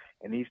himself,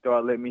 and he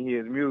started letting me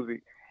hear his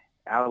music.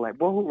 I was like,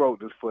 "Boy, who wrote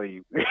this for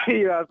you?"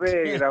 You know what I'm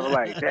saying? And I was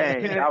like,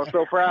 "Dang!" I was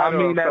so proud. I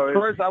mean, at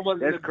first I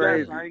wasn't. That's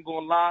crazy. I ain't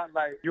gonna lie.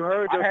 Like, you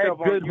heard yourself.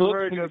 You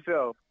heard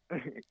yourself.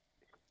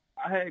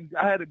 I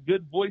had a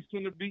good voice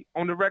on the beat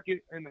on the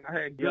record, and I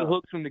had good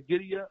hooks from the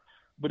giddy up.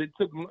 but it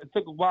took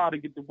a while to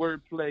get the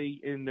wordplay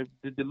and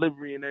the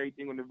delivery and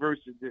everything on the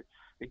verses to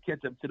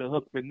catch up to the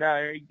hook. But now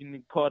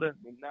everything caught up,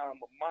 and now I'm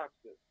a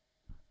monster.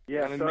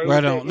 Yeah, you so know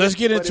right on. Let's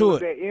get into it.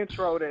 That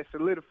intro that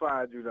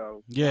solidified you,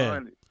 though. Yeah.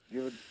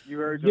 You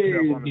heard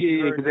yourself on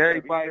the because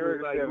everybody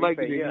was like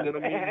it. You know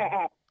what I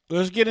mean?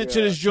 Let's get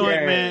into this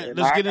joint, man.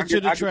 Let's get into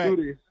the track.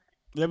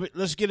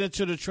 Let's get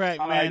into the track,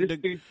 man.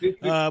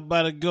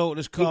 By the GOAT.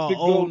 It's called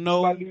 "Oh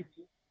No."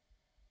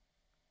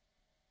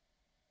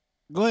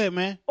 Go ahead,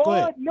 man. Go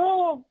ahead.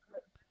 No.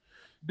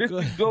 This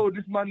is GOAT.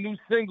 This is my new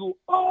single.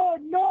 Oh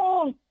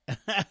no.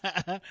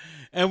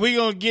 And we're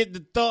gonna get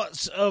the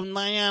thoughts of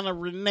Niana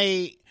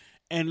Renee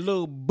and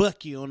Lil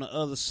Bucky on the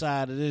other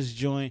side of this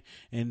joint,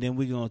 and then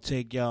we're going to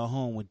take y'all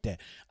home with that.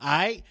 All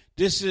right?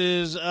 This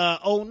is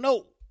Oh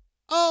No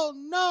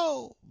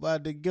by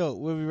the GOAT.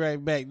 We'll be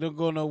right back. Don't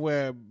go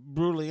nowhere.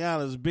 Brutally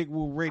Honest, Big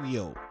Woo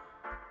Radio.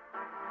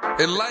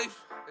 In life,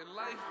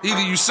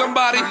 either you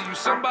somebody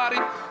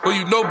or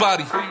you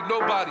nobody.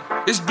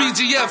 It's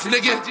BGF,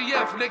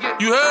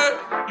 nigga. You heard?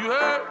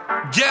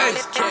 Yeah.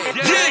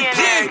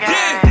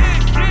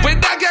 When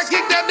I got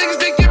kicked out, niggas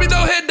didn't give me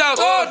no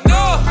handouts. Oh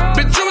no.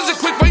 Bitch, you was a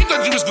quick boy, you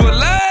thought you was good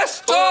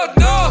last. Oh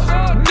no.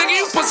 Nigga,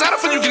 you puss out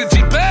for you get a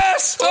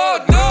G-Pass.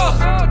 Oh no.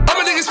 All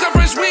my niggas come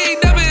fresh, we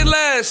ain't never in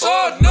last.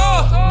 Oh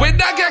no. When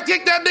I got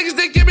kicked out, niggas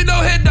didn't give me no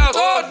handouts.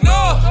 Oh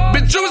no.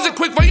 Bitch, you was a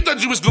quick boy, you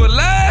thought you was good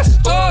last.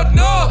 Oh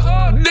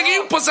no. Nigga,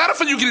 you puss out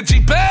for you get a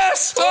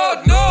G-Pass.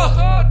 Oh no.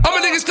 All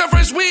my niggas come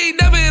fresh, we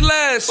ain't never in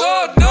last.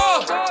 Oh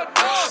no.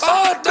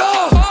 Oh no.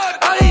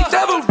 I ain't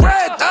never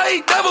read, I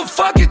ain't never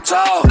fucking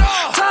told.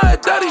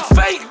 Tired, dirty,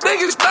 fake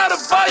niggas gotta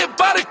buy it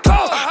by the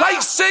call.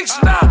 Like 6'9",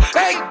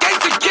 ain't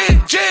gates to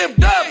get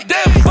jammed up,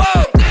 damn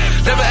fuck.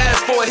 Never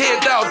asked for a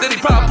handout, then he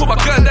probably put my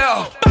gun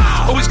out.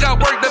 Always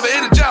got work, never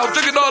in a job,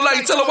 drinking all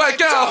night till I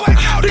whack out.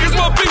 Niggas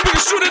want big, we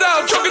can shoot it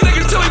out, choke a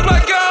nigga till he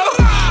black out.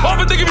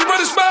 Off a nigga be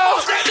running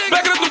mouth,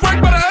 backing up the work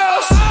by the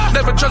house.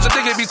 Never trust a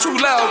nigga be too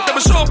loud,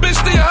 never show a bitch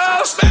to your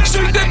house.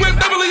 Shoot a dick with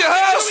never leave your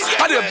house.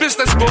 I need a bitch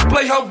that's gonna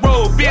play her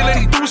role, be a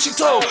lady, do what she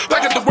told.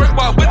 Back at the work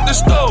while with the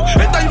stove.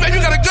 And thought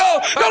you gotta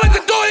go, don't let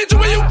the door hit you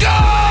where you go.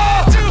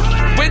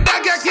 When I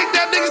got kicked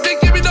out, niggas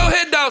didn't give me no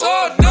handouts.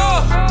 Oh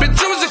no. Bitch,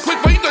 you was a quick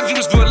boy, you thought you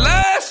was good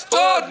last.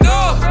 Oh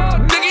no.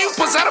 Nigga, you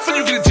puss out for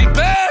you get a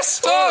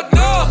G-Pass. Oh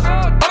no.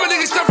 All my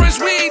niggas come fresh,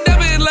 we ain't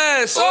never in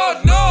last. Oh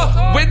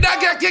no. When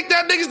I got kicked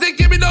out, niggas didn't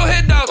give me no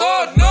handouts.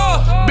 Oh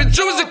no. Bitch,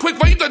 you was a quick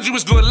boy, you thought you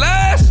was good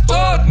last.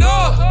 Oh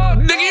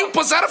no. Nigga, you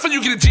puss out for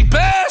you get a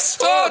G-Pass.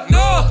 Oh no.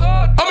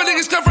 All my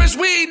niggas come fresh,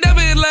 we ain't never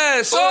in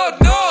last. Oh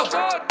no.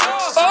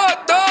 Oh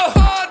no.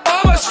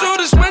 All my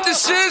shooters with the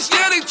shits,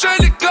 yeah, they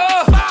trying to go.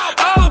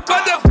 Oh,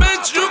 but that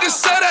bitch, you can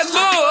say that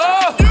little.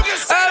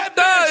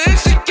 After if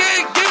she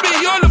can't get me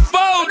on the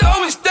phone,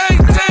 always stay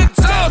 10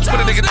 toes. Put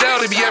a nigga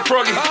down, they be at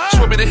froggy. She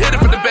want me to hit it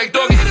from the back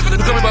doggy. You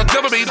coming about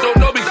government, you don't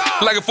know me.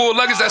 Like a full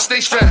luggage, I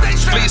stay strapped.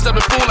 Please stop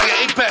it full like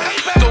an 8-pack.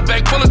 Throw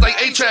back bullets like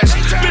 8-tracks.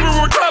 People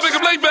were crying, make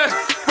them lay back.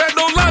 Rap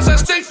no lies, I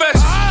stay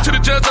fast. To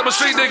the judge, I'm a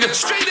street nigga.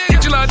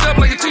 Get you lined up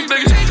like a team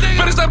nigga.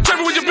 Better stop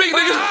tripping with your big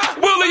nigga.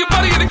 We'll lay your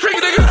body in the creek,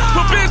 nigga.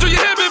 Put bands on your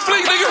head, man,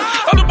 fleek, nigga.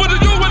 I'm the butt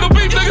of you with no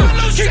beef, nigga.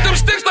 Keep them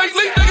sticks like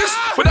leaf niggas.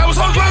 When I was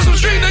home, I some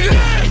street nigga.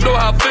 You know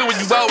how I feel when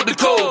you out with the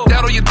cold.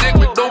 Down on your dick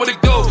with nowhere to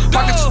go.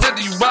 Pockets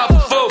extended, you ride for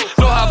four.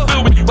 Know how I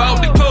feel when you out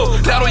with the cold.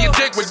 Down on your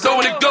dick with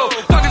nowhere to go.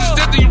 Pockets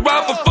extended, you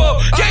ride for four.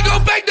 Can't go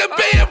back to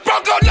being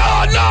broke, oh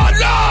no, no,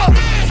 no.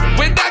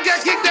 When I got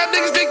kicked out,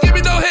 niggas didn't give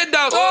me no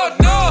handouts. Oh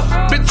no.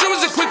 Bitch, you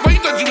was a quick boy,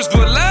 you thought you was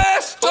good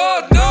last.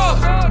 Oh no.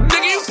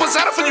 Nigga, you puss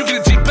out for you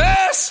get a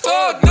G-Pass.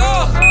 Oh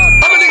no.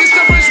 All my niggas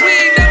come fresh, we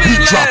ain't never in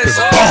last.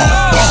 Oh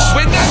no.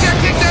 When I got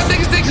kicked out,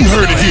 niggas didn't give me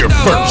no handouts. You heard it here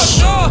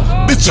first.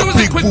 It's a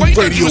Big Woo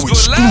Radio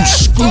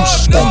exclusive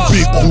on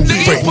Big Woo Radio.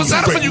 Nigga, you puss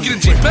out for you get a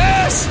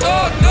G-Pass.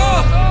 Oh no.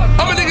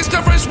 All my niggas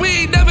come fresh, we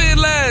ain't never in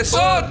last.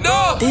 Oh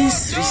no.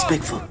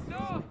 Disrespectful.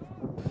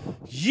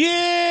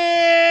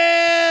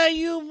 Yeah,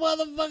 you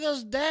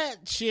motherfuckers,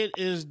 that shit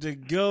is the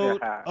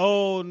GOAT.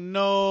 Oh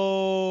no.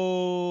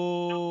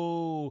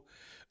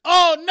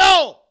 Oh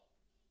no.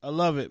 I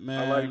love it,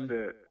 man.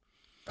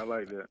 I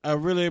like that. I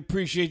really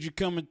appreciate you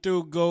coming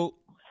through, GOAT.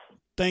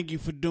 Thank you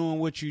for doing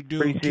what you do.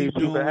 Appreciate Keep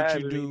doing what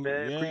you me, do,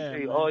 man. Yeah,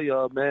 Appreciate man. all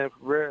y'all, man,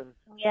 for real.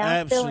 Yeah,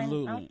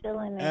 Absolutely. I'm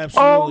feeling it.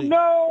 Absolutely.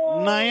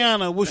 Oh no.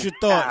 Niana, what's your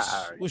thoughts?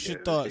 What's your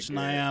thoughts,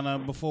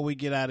 Niana, before we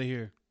get out of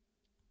here?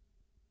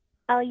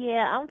 Oh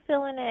yeah, I'm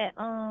feeling that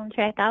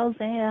track. I was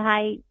in here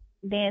hype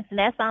dancing.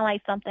 That sounds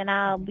like something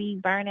I'll be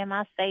burning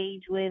my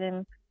sage with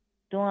and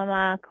doing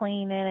my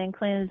cleaning and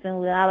cleansing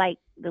with. I like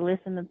to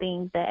listen to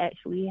things that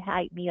actually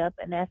hype me up,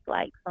 and that's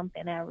like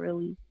something that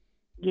really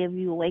give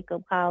you a wake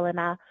up call. And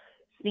I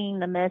seen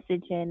the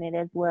message in it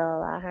as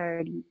well. I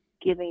heard you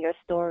giving your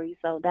story,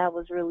 so that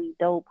was really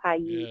dope. How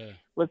you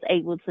was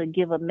able to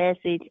give a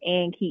message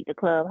and keep the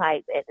club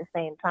hype at the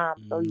same time.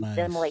 So you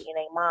stimulating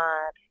their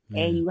mind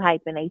and you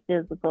hyping a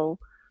physical.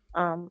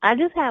 I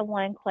just have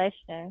one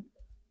question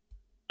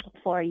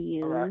for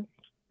you. Right.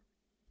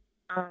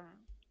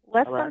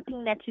 What's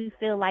something that you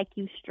feel like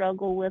you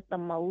struggle with the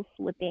most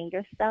within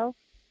yourself,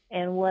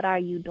 and what are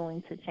you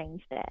doing to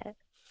change that?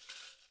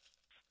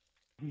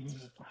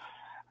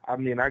 I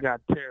mean, I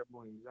got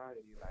terrible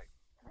anxiety, like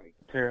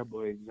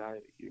terrible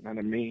anxiety. You know what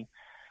I mean?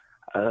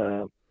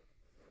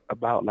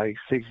 About like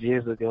 6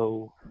 years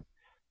ago,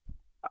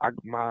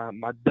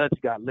 my Dutch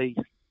got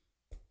laced.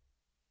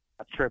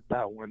 I tripped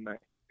out one night,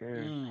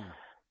 and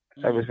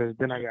ever since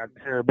then I got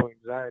terrible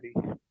anxiety.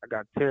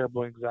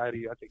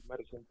 I take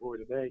medicine for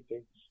it and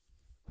everything.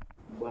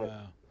 But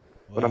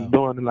what I'm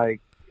doing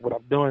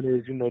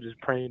is, just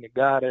praying to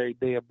God every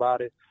day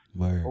about it.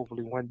 Word.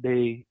 Hopefully one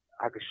day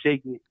I can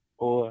shake it,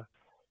 or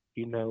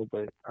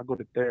but I go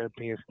to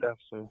therapy and stuff,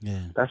 so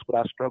that's what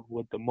I struggle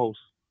with the most.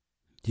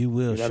 You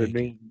will know shake what I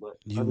mean? it. But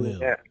You will.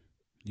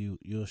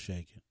 You'll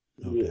shake it.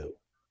 No doubt.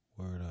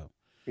 Word up.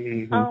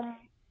 Mm-hmm.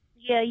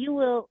 Yeah, you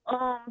will.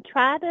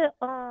 Try to.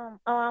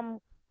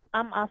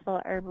 I'm also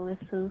a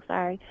herbalist too.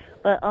 Sorry,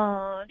 but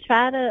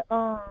try to.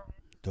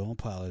 Don't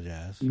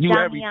apologize. You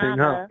everything,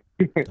 huh?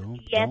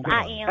 Yes,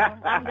 I am.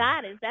 I'm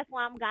goddess. That's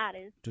why I'm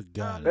goddess. To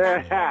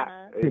goddess.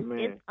 It's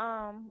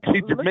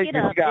She's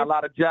Jamaican. She got a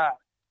lot of jobs.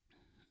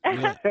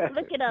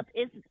 Look it up.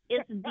 It's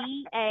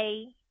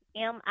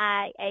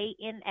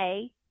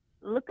DAMIANA.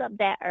 Look up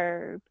that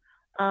herb.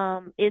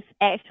 It's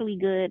actually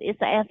good. It's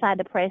an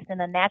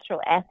antidepressant, a natural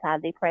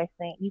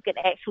antidepressant. You can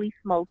actually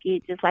smoke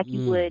it just like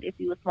you would if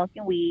you were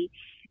smoking weed.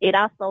 It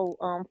also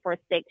for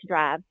sex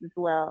drives as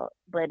well,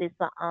 but it's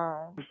a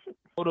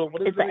Hold on,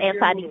 what is it's it an again?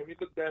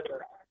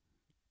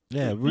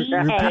 Yeah,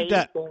 repeat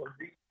that.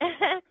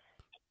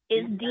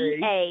 It's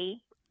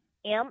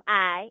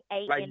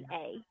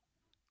DAMIANA.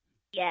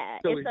 Yeah,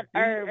 So it's an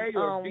herb.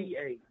 or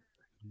DA?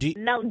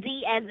 No,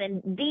 D as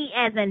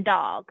in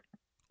dog.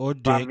 Or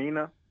dick.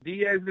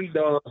 D as in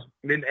dog,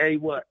 then A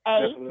what?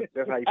 A.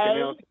 That's how you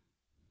pronounce it?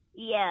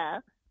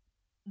 Yeah.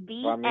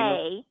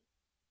 DAMIANA.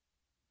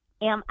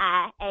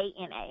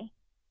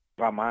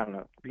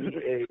 Ramina.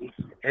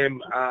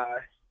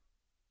 DAMIANA.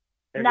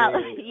 No,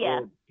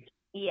 yeah.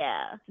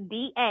 Yeah.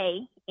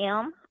 DAMIANA.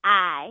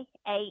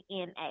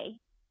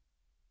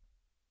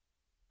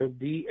 So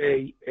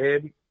DAMIANA.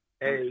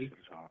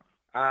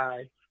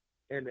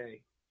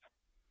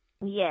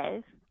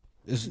 Yes.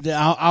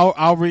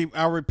 I'll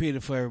repeat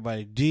it for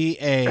everybody.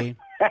 DAMIANA.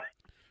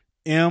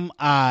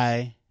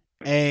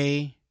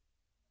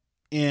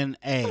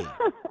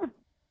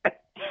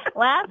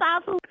 Well,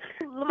 that's all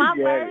my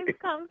words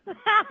come.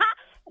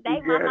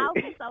 My mouth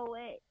is so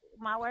wet.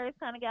 My words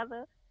come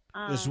together.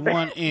 It's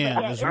one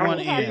N. It's one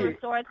N.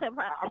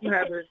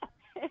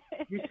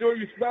 You sure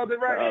you spelled it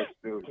right?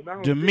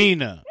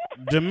 Demeanor.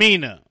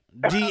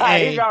 He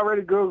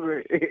already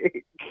Googled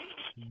it.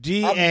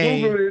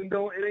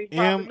 DAMIANA.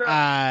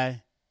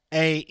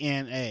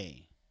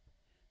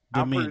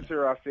 I'm pretty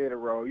sure I said it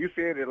wrong. You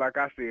said it like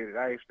I said it.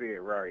 I ain't said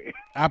it right.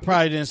 I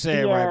probably didn't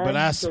say it right, but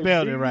I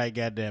spelled it right,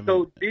 goddammit.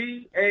 So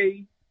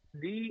DAMIANA.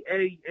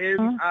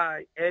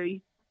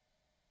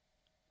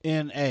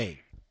 NA.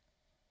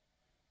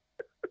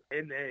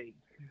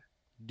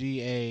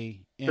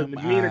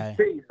 DAMIANA.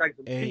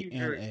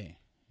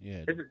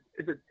 Yeah.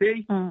 It's a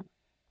T.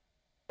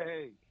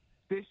 Hey,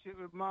 this shit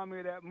remind me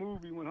of that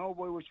movie when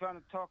Homeboy was trying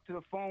to talk to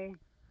the phone.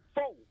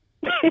 Phone.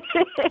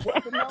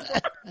 What's the number?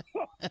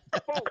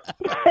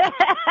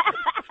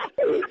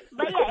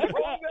 But yeah,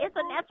 it's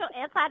a natural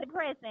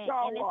antidepressant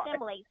and it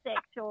stimulates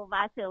sexual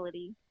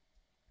vitality.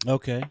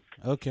 Okay.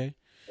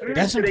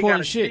 That's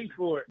important shit.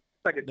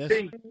 Like a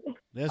T.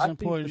 That's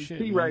important shit.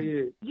 T right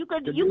here. You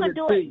could do it. You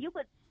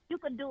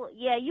could do it.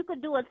 Yeah, you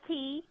could do a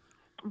tea,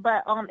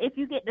 but if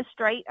you get the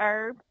straight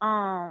herb,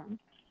 I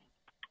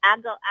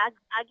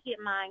get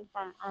mine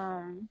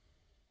from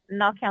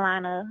North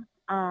Carolina,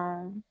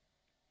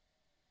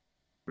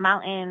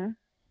 Mountain.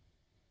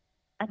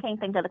 I can't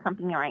think of the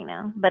company right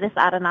now, but it's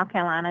out of North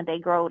Carolina. They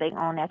grow their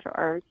own natural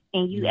herbs,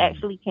 and you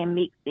actually can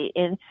mix it,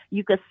 and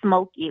you could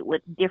smoke it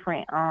with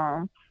different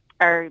herbs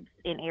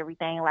and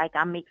everything. Like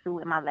I mix it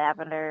with my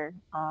lavender,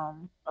 a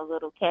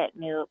little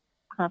catnip,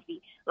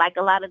 comfy, like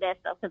a lot of that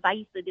stuff. Because I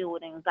used to deal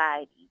with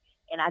anxiety,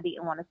 and I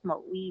didn't want to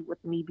smoke weed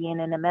with me being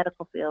in the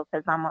medical field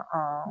because I'm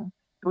a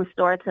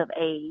restorative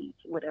aid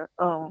with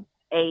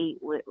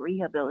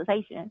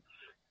rehabilitation.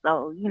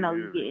 So,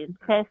 you're getting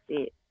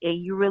tested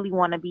and you really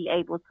want to be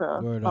able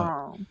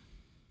to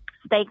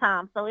stay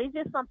calm. So it's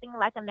just something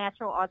like a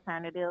natural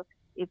alternative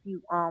if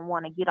you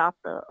want to get off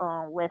the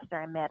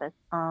Western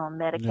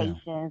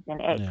medications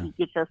and actually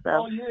get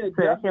yourself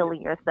to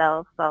healing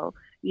yourself. So,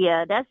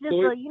 yeah, that's just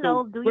do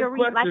your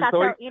research. Like I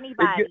tell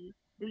anybody,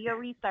 do your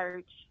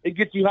research. It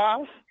gets you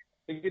high?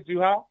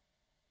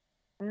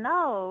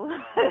 No.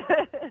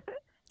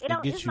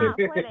 It's not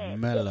for that.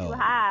 Mellow. Get you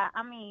high.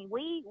 I mean,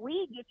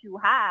 we get you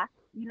high.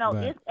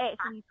 It's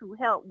actually to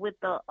help with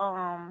the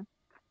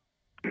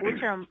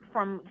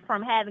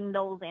from having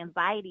those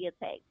anxiety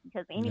attacks.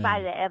 Because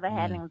anybody that ever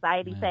had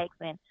anxiety attacks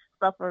and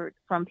suffered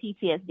from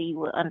PTSD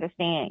will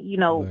understand.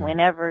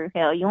 Whenever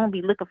you won't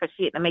be looking for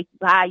shit to make you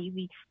high. You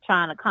be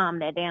trying to calm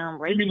that down.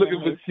 You be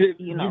looking for shit.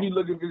 You be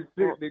looking for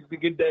shit to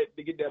get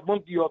that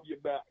monkey off your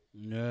back.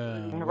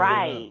 Yeah.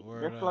 Right.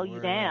 To slow you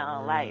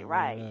down. Right.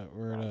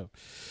 Word up.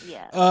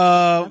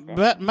 Yeah.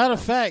 Matter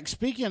of fact,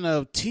 speaking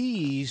of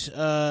teas,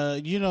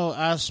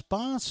 our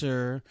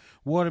sponsor,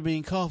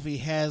 Waterbean Coffee,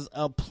 has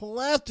a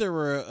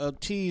plethora of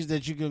teas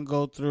that you can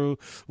go through,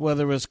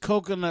 whether it's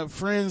Coconut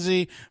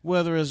Frenzy,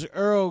 whether it's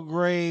Earl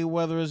Grey,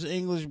 whether it's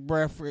English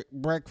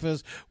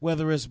breakfast,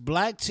 whether it's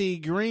black tea,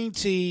 green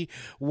tea,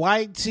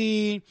 white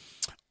tea,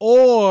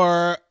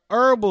 or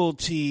herbal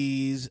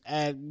teas.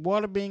 At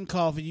Waterbean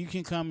Coffee, you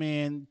can come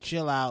in,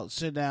 chill out,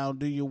 sit down,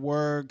 do your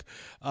work,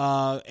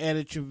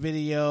 edit your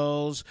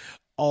videos,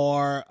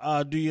 or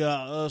do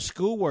your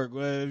schoolwork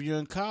if you're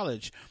in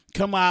college.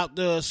 Come out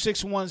to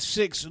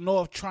 616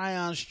 North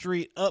Tryon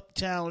Street,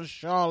 Uptown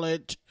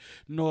Charlotte,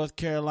 North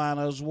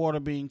Carolina's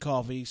Waterbean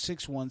Coffee,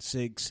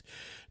 616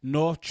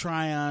 North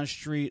Tryon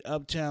Street,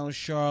 Uptown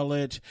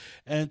Charlotte,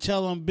 and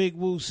tell them Big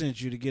Woo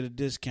sent you to get a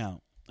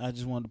discount. I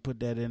just wanted to put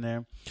that in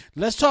there.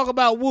 Let's talk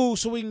about Woo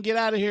so we can get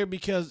out of here,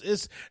 because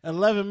it's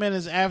 11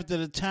 minutes after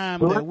the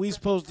time that we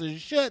supposed to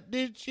shut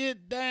this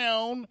shit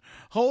down.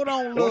 Hold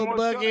on, little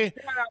Bucky.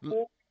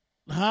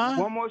 Huh?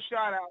 One more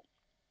shout out.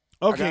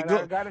 Okay,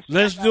 good.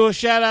 Let's do a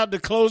shout out to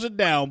close it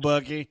down,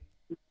 Bucky.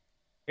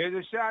 Here's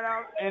a shout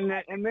out in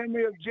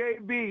memory of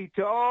JB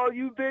to all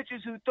you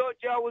bitches who thought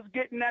y'all was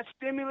getting that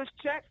stimulus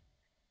check.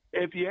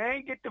 If you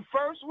ain't get the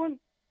first one,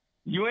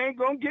 you ain't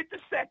gonna get the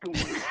second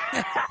one.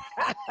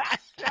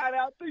 Shout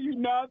out to you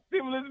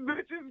non-stimulus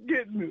bitches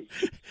getting it.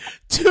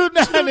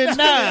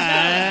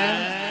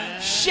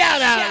 $2.99.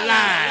 Shout out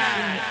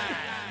live.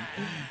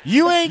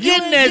 You ain't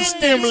getting that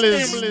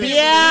stimulus, bitch.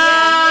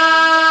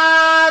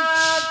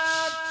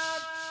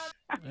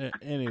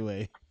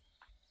 Anyway,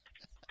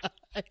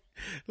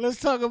 let's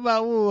talk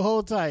about Woo.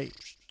 Hold tight.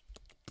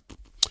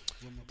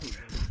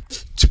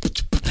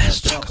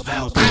 Let's talk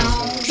about Woo.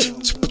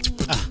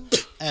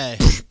 Hey.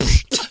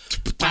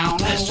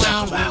 Let's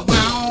talk about Woo.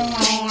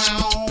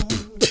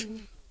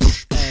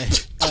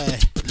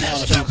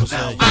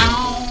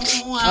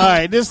 All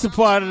right, this is the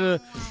part of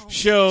the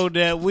show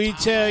that we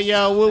tell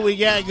y'all what we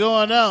got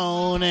going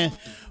on and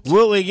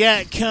what we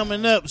got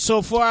coming up.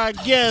 So for our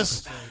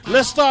guests,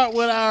 let's start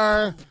with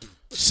our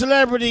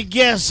celebrity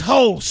guest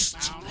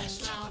host,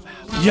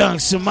 Yung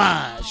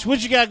Semaj.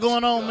 What you got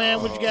going on,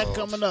 man? What you got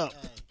coming up?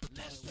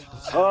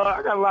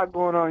 I got a lot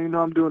going on. You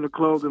know, I'm doing the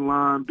clothing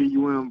line,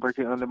 BUM,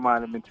 Breaking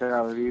Undermining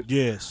Mentalities.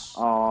 Yes.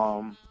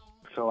 So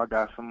I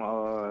got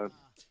some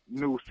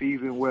new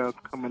season wear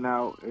coming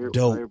out.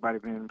 Dope. Everybody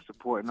been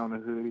supporting on the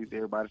hoodies.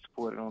 Everybody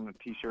supported on the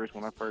t-shirts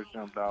when I first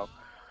jumped off.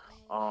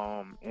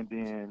 And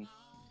then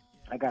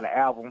I got an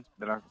album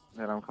that I'm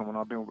coming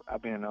on.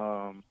 I've been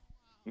trying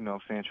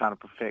to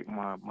perfect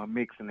my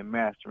mixing and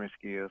mastering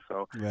skills.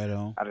 So right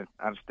on. I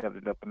stepped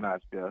it up a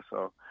notch there.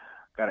 So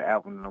got an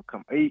album that I'm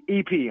coming.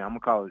 EP. I'm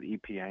gonna call it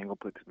EP. I ain't gonna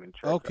put too many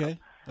tracks.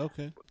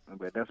 Okay.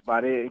 But that's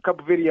about it. A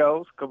couple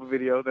videos.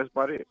 That's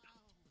about it.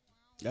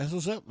 That's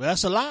what's up.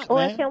 That's a lot, Or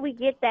man. can we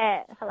get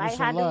that? Like,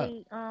 how do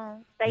we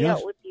stay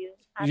up with you?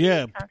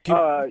 You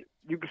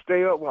can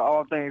stay up with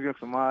all things Yung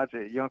Semaj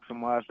at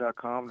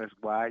youngsemaj.com. That's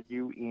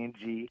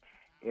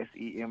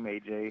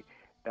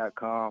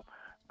YUNGSEMAJ.com.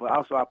 But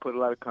also, I put a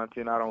lot of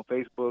content out on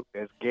Facebook.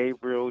 That's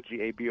Gabriel,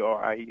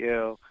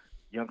 Gabriel,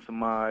 Yung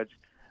Semaj,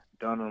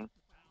 Dunham.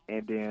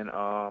 And then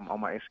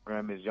on my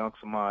Instagram is Yung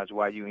Semaj,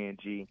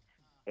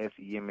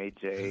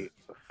 YUNGSEMAJ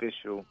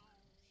official.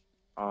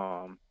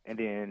 And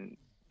then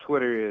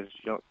Twitter is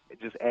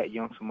just at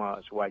Yung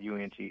Semaj,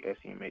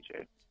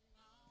 YUNGSEMAJ.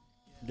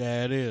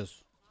 That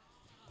is.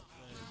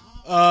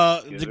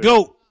 The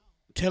GOAT.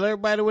 Tell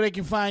everybody where they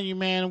can find you,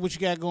 man, and what you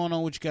got going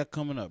on, what you got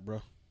coming up,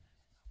 bro.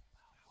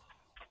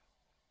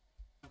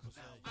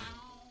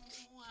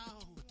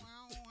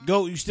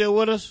 GOAT, you still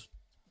with us?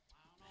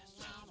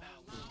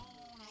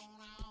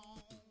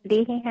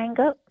 Did he hang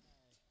up?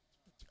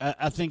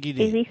 I think he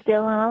did. Is he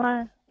still on the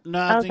line? No,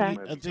 I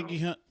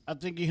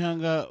think he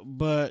hung up.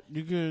 But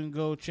you can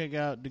go check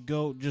out the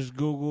GOAT. Just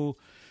Google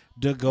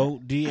the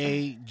GOAT,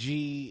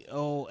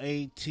 DAGOAT.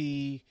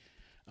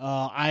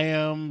 I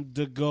am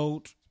the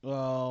GOAT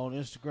on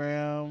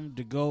Instagram.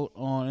 The GOAT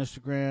on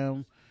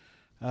Instagram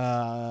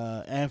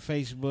and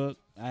Facebook.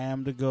 I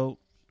am the GOAT.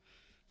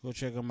 Go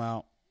check them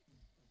out.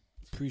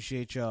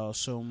 Appreciate y'all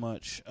so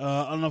much.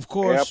 And of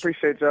course, I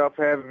appreciate y'all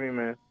for having me,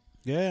 man.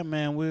 Yeah,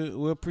 man,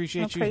 we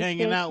appreciate you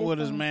hanging out with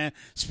us, man.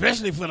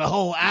 Especially for the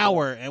whole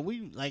hour, and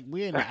we're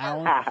in an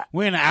hour.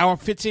 We're in an hour and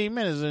 15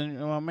 minutes, and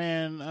my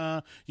man,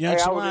 Yung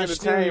Semaj, I was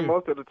entertained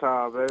most of the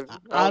time, baby.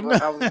 I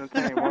was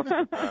entertained most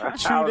of the time.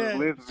 I was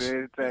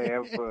listening, entertained,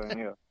 having fun.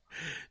 Yeah.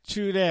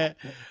 True that.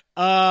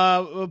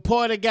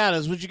 Poetic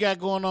Goddess, what you got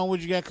going on? What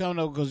you got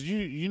coming up? Because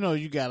you know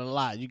you got a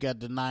lot. You got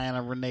the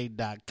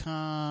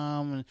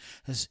NianaRenee.com, and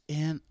that's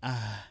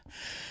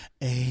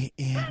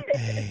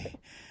NIANA.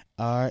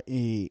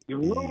 R-E. You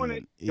ruin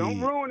it.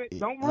 Don't ruin it.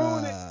 Don't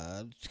ruin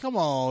it. Come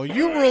on.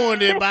 You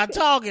ruined it by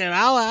talking.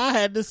 I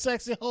had this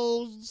sexy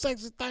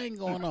thing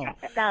going on.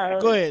 No,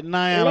 go ahead,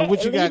 Niana.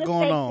 What you got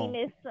going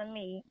on? For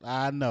me.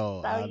 I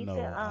know. So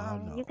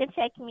you can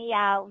check me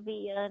out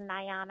via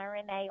Niana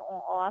Renee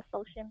on all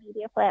social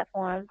media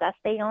platforms. I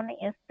stay on the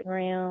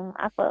Instagram.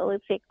 I fuck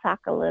with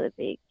TikTok a little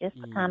bit just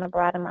to kind of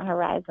broaden my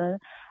horizon.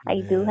 I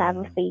do have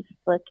a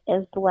Facebook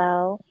as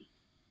well.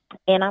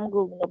 And I'm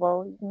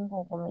Googleable. You can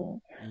Google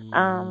me.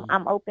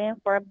 I'm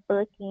open for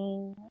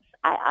bookings.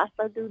 I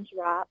also do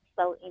drops.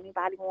 So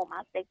anybody want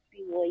my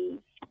sexy voice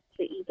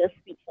to either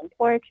speak some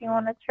poetry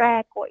on the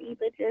track or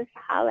either just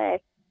holler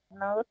at,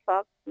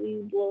 talk to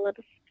you, do a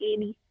little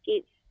skit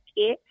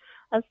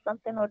or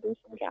something, or do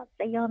some y'all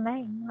say your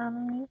name, you know what I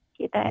mean?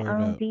 Get that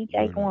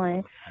DJ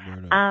going.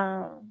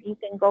 You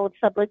can go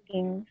to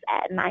bookings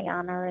at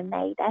Niana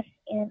Renee. That's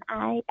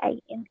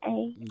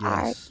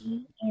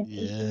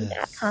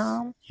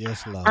NianaRene.com.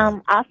 Yes,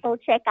 Lord. Also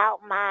check out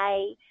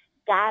my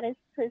Goddess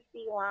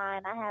Pussy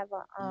line. I have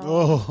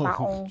my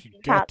own you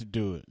got to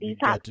do it.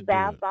 detox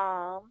bath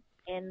bomb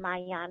and my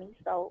Yanni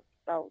soap.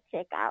 So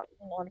check out.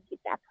 You want to get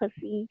that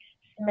pussy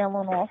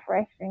smelling all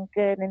fresh and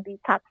good and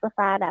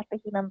detoxified after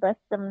he done bust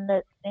some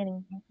nuts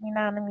and you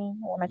know what I mean?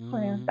 You want to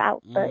cleanse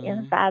out the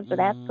insides of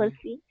that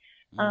pussy.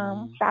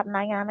 Shop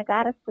Niana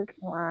Goddess Pussy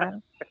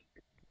line.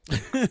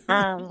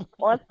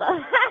 Also,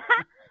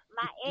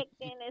 my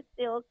acting is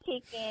still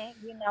kicking.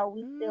 We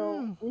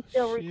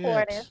still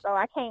recording, so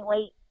I can't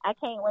wait. I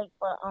can't wait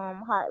for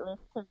Heartless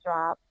to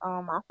drop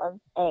my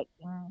first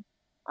acting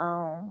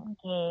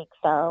gig.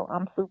 So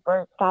I'm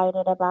super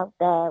excited about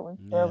that. We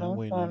still I'm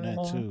waiting on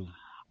that too.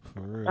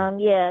 For real.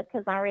 Yeah,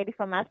 because I'm ready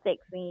for my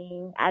sex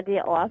scene. I did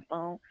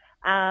awesome.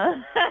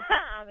 I'm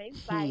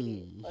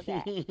excited for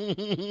that.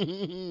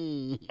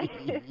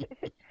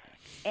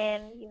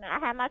 And, I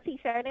have my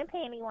t-shirt and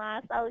panty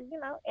line. So,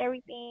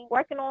 everything.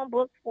 Working on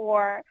book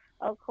 4,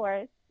 of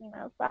course.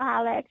 So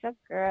holla at your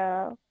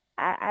girl.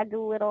 I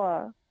do it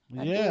all.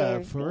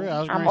 Yeah, for real. I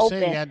was going to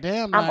say,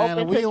 goddamn,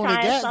 Niana, we only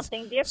got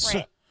something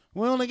different.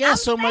 We only got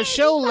so much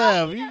show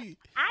left. I can't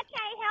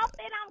help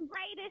it. I'm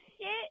great as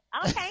shit.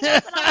 I can't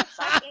help it. I'm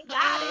fucking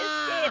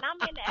goddess shit.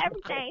 I'm into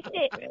everything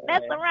shit.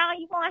 Mess around,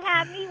 you gonna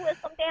have me with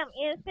some damn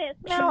incense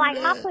smell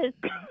like my pussy.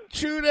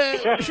 True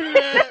that.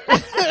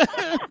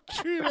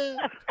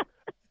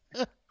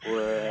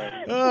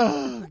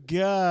 Oh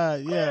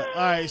God, yeah.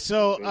 All right,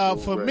 so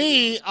for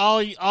me, all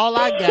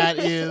I got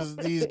is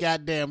these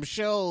goddamn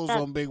shows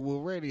on Big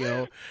Woo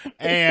Radio,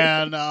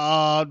 and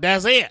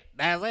that's it.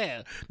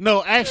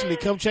 No, actually,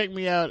 come check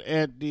me out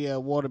at the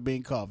Water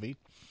Bean Coffee,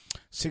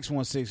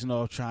 616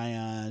 North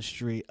Tryon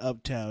Street,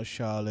 Uptown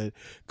Charlotte.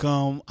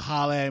 Come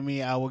holler at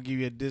me. I will give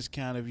you a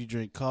discount if you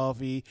drink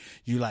coffee.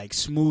 You like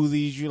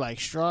smoothies. You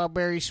like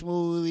strawberry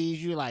smoothies.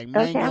 You like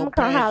mango. Okay, I'm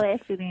gonna holler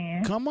at you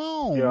then. Come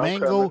on,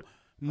 Yeah,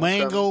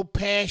 mango,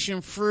 passion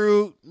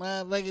fruit.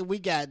 We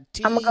got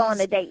teas. I'm gonna go on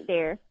a date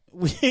there.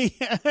 We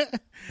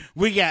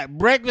got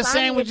breakfast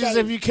sandwiches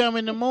if you come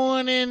in the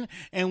morning,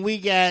 and we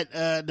got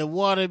the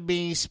water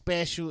bean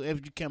special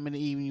if you come in the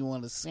evening. You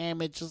want a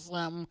sandwich or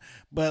something,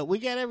 but we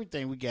got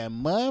everything. We got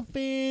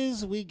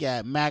muffins, we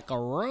got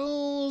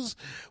macarons,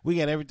 we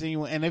got everything you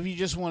want. And if you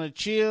just want to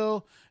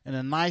chill in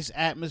a nice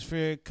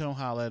atmosphere, come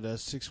holler at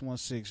us,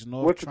 616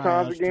 North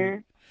Tryon Street.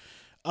 Again?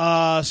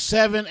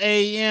 7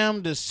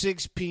 a.m. to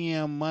 6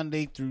 p.m.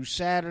 Monday through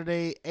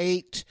Saturday,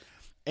 8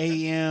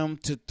 a.m.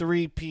 to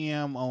 3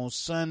 p.m. on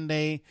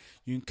Sunday.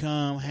 You can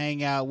come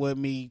hang out with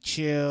me,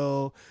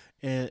 chill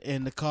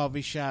in the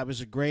coffee shop. It's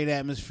a great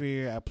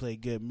atmosphere. I play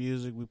good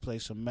music. We play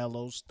some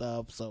mellow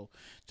stuff. So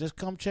just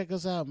come check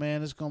us out,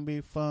 man. It's going to be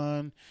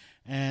fun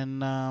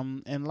and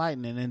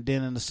enlightening. And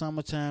then in the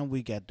summertime,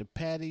 we got the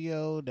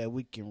patio that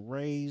we can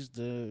raise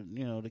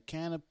the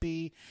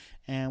canopy,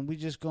 and we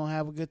just going to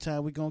have a good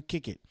time. We're going to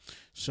kick it.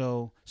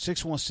 So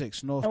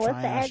 616 North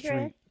Tryon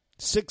Street.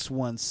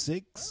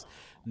 616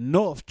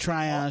 North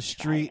Tryon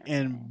Street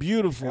in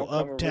beautiful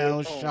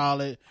Uptown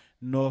Charlotte,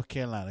 North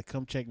Carolina.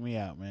 Come check me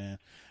out, man.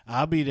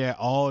 I'll be there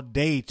all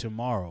day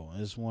tomorrow.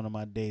 It's one of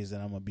my days that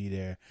I'm going to be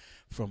there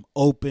from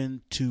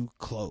open to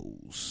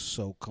close.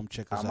 So come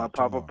check us out. I'm going to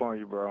pop up on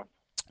you, bro.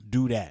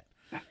 Do that.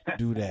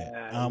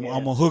 I'm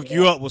going to hook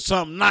you up with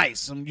something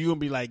nice. And you're going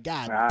to be like,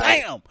 God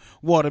damn,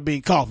 Water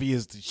Bean Coffee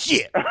is the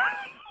shit.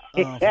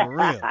 For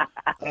real.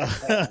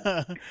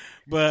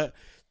 But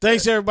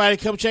thanks, everybody.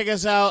 Come check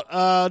us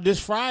out. This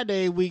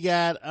Friday, we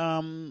got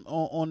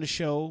on the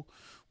show,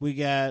 we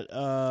got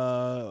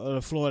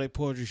the Florida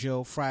Poetry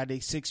Show, Friday,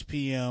 6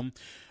 p.m.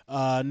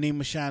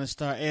 Nima Shining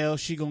Star L,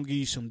 she going to give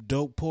you some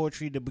dope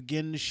poetry to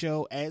begin the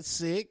show at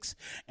 6.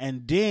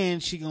 And then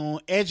she going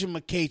to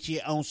educate you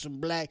on some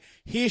Black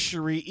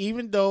history.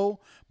 Even though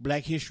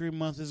Black History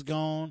Month is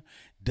gone,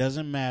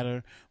 Doesn't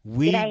matter.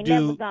 We it ain't do.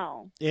 Never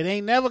gone. It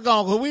ain't never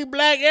gone because we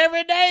black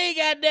every day,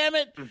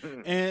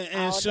 goddammit.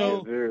 And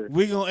so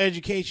we're going to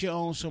educate you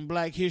on some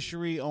black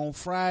history on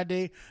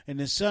Friday. And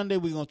then Sunday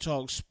we're going to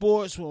talk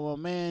sports with my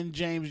man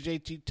James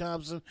J.T.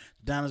 Thompson,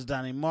 Donna's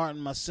Donnie Martin,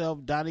 myself.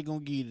 Donnie going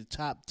to give you the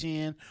top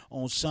 10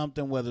 on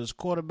something, whether it's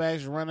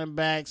quarterbacks, running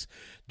backs,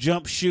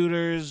 jump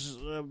shooters,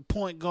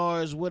 point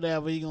guards,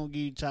 whatever. He going to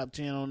give you top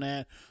 10 on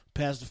that.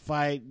 Pass the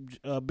fight,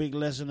 Big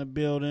Les in the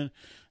building.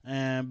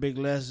 And Big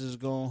Les is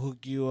gonna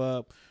hook you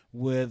up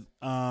with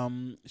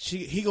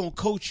he gonna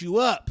coach you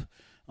up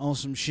on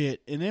some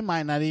shit, and it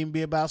might not even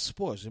be about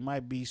sports. It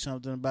might be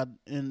something about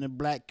in the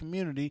black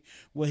community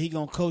where he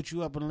gonna coach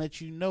you up and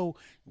let you know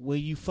where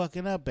you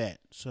fucking up at.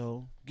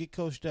 So get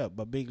coached up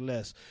by Big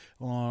Les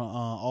on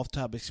Off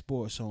Topic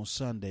Sports on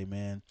Sunday,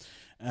 man.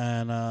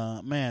 And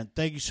man,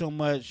 thank you so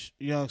much,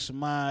 Yung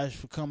Semaj,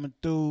 for coming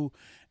through,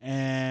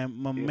 and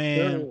my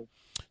man,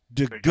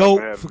 the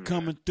GOAT, for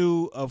coming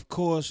through. Of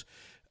course.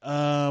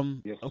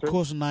 Of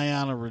course,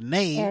 Niana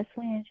Renee. Yes,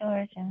 we in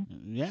Georgia.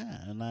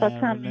 Yeah, Niana for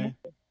coming. Renee.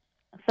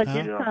 For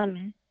just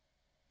coming.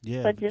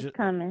 Yeah, for just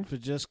coming. For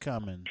just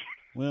coming.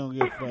 We don't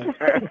give a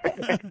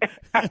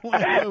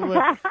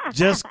fuck.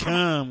 Just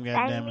come,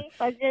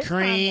 goddammit.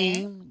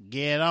 Cream,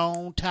 get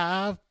on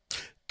top.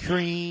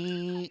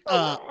 Cream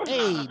up.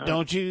 Hey,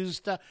 don't you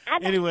stop.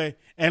 Anyway,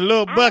 and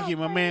Lil Bucky,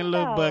 my man,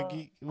 Lil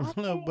Bucky.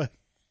 Lil Bucky.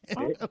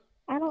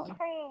 I don't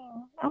cream.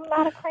 I'm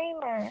not a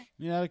creamer.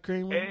 You're not a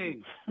creamer? Hey.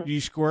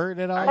 You squirt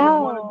at all?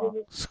 No.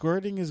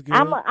 Squirting is good.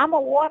 I'm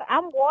water.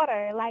 I'm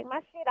water. Like, my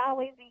shit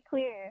always be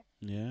clear.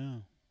 Yeah.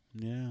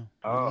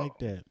 I like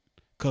that.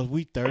 Because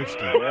we thirsty.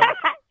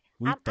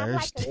 We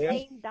thirsty. I'm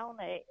like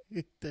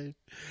a donut.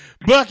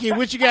 Bucky,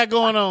 what you got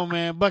going on,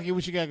 man? Bucky,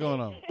 what you got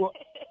going on? Well,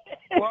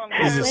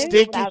 is it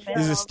sticky?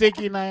 Is it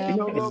sticky now? You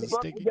know, Lil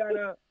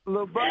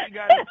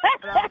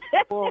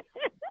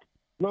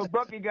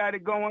Bucky got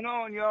it going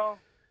on, y'all.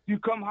 You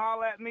come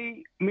holler at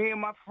me and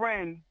my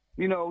friend.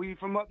 You know, he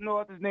from up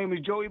north. His name is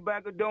Joey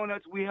Bag of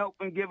Donuts. We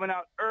helping giving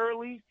out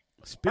early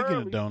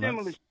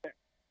stimulus checks.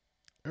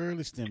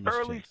 Early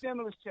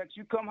stimulus checks.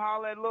 You come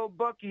holler at Lil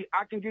Bucky,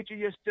 I can get you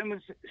your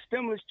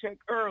stimulus check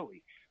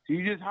early. So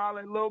you just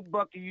holler at Lil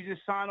Bucky. You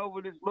just sign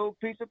over this little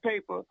piece of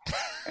paper,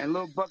 and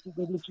Lil Bucky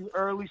can get you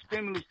early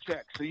stimulus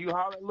checks. So you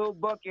holler at Lil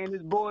Bucky and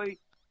his boy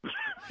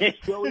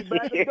Joey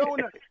Bag of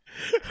Donuts.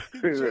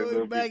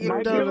 Joey Bag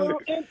of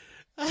Donuts.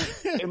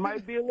 It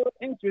might be a little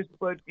interest,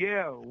 but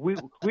yeah, we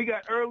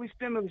got early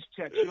stimulus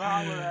checks. You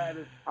holler at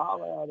us. All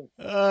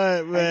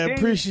right, man.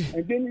 Appreciate.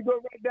 And then you go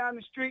right down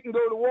the street and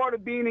go to Water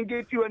Bean and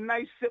get you a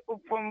nice sip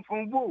from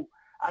Woo.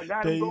 I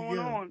got it going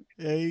on.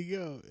 There you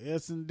go.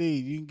 Yes,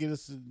 indeed. You can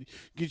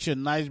get you a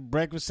nice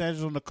breakfast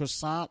sandwich on a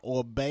croissant or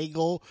a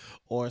bagel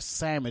or a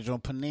sandwich on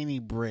panini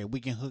bread. We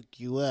can hook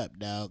you up,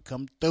 dog.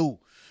 Come through.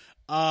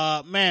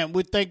 Man,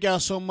 we thank y'all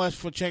so much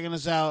for checking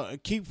us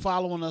out. Keep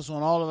following us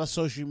on all of our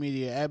social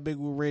media, at Big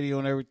Woo Radio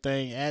and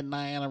everything, at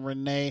Niana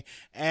Renee,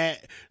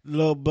 at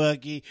Lil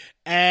Bucky,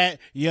 at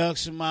Yung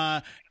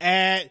Semaj,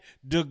 at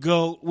The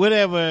GOAT,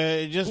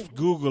 whatever. Just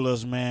Google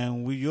us,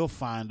 man. You'll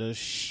find us.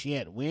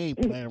 Shit, we ain't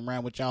playing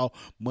around with y'all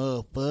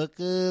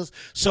motherfuckers.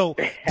 So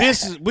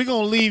we're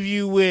going to leave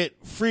you with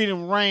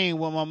Freedom Reign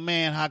with my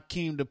man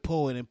Hakeem the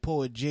Poet and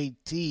Poet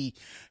JT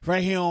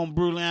right here on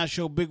Brew Lounge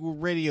Show, Big Woo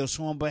Radio.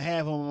 So on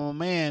behalf of my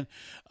man,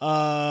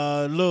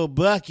 Lil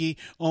Bucky,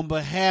 on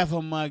behalf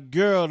of my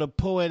girl, the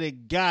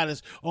Poetic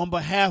Goddess, on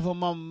behalf of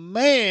my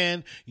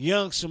man,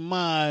 Yung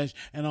Semaj,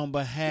 and on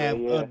behalf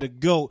of the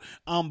GOAT,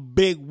 I'm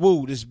Big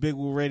Woo. This is Big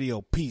Woo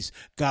Radio. Peace.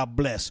 God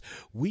bless.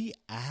 We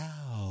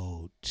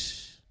out.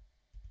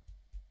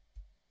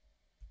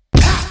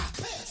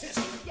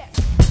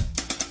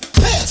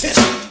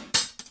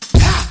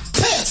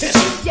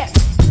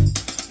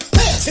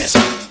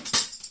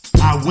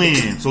 I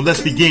win, so let's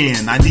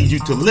begin. I need you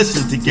to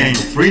listen to gain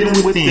freedom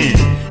within.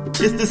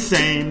 It's the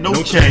same, no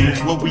change.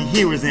 What we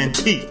hear is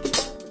antique.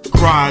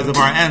 Cries of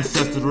our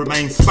ancestors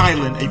remain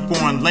silent. A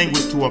foreign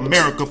language to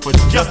America for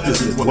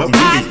justice is what we need.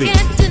 I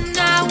can't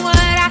deny what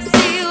I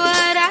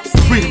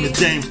see, Freedom is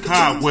James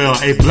Caldwell,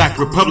 a black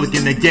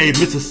Republican that gave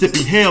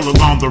Mississippi hell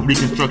along the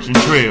Reconstruction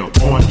Trail.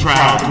 On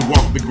trial to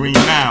walk the Green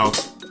Mile.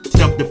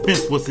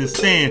 Self-defense was his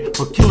stand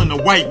for killing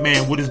a white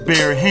man with his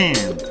bare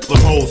hand. The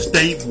whole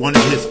state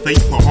wanted his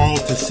fate for all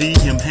to see.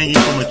 Him hanging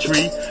from a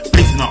tree,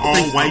 facing an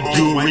all-white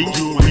jury.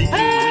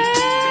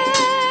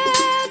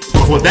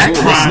 For that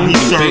crime, he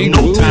served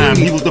no time.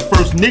 He was the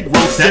first Negro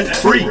set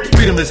free.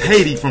 Freedom is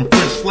Haiti from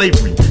French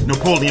slavery.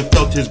 Napoleon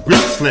felt his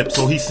grip slip,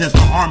 so he sent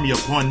the army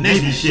upon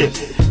Navy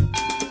ships.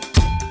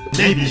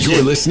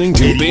 You're listening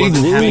to Big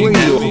Woo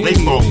Radio. They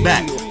fought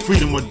back.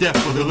 Freedom or death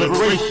for the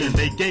liberation.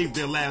 They gave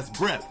their last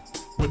breath.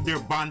 With their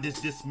bondage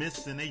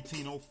dismissed in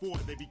 1804,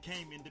 they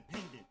became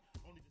independent.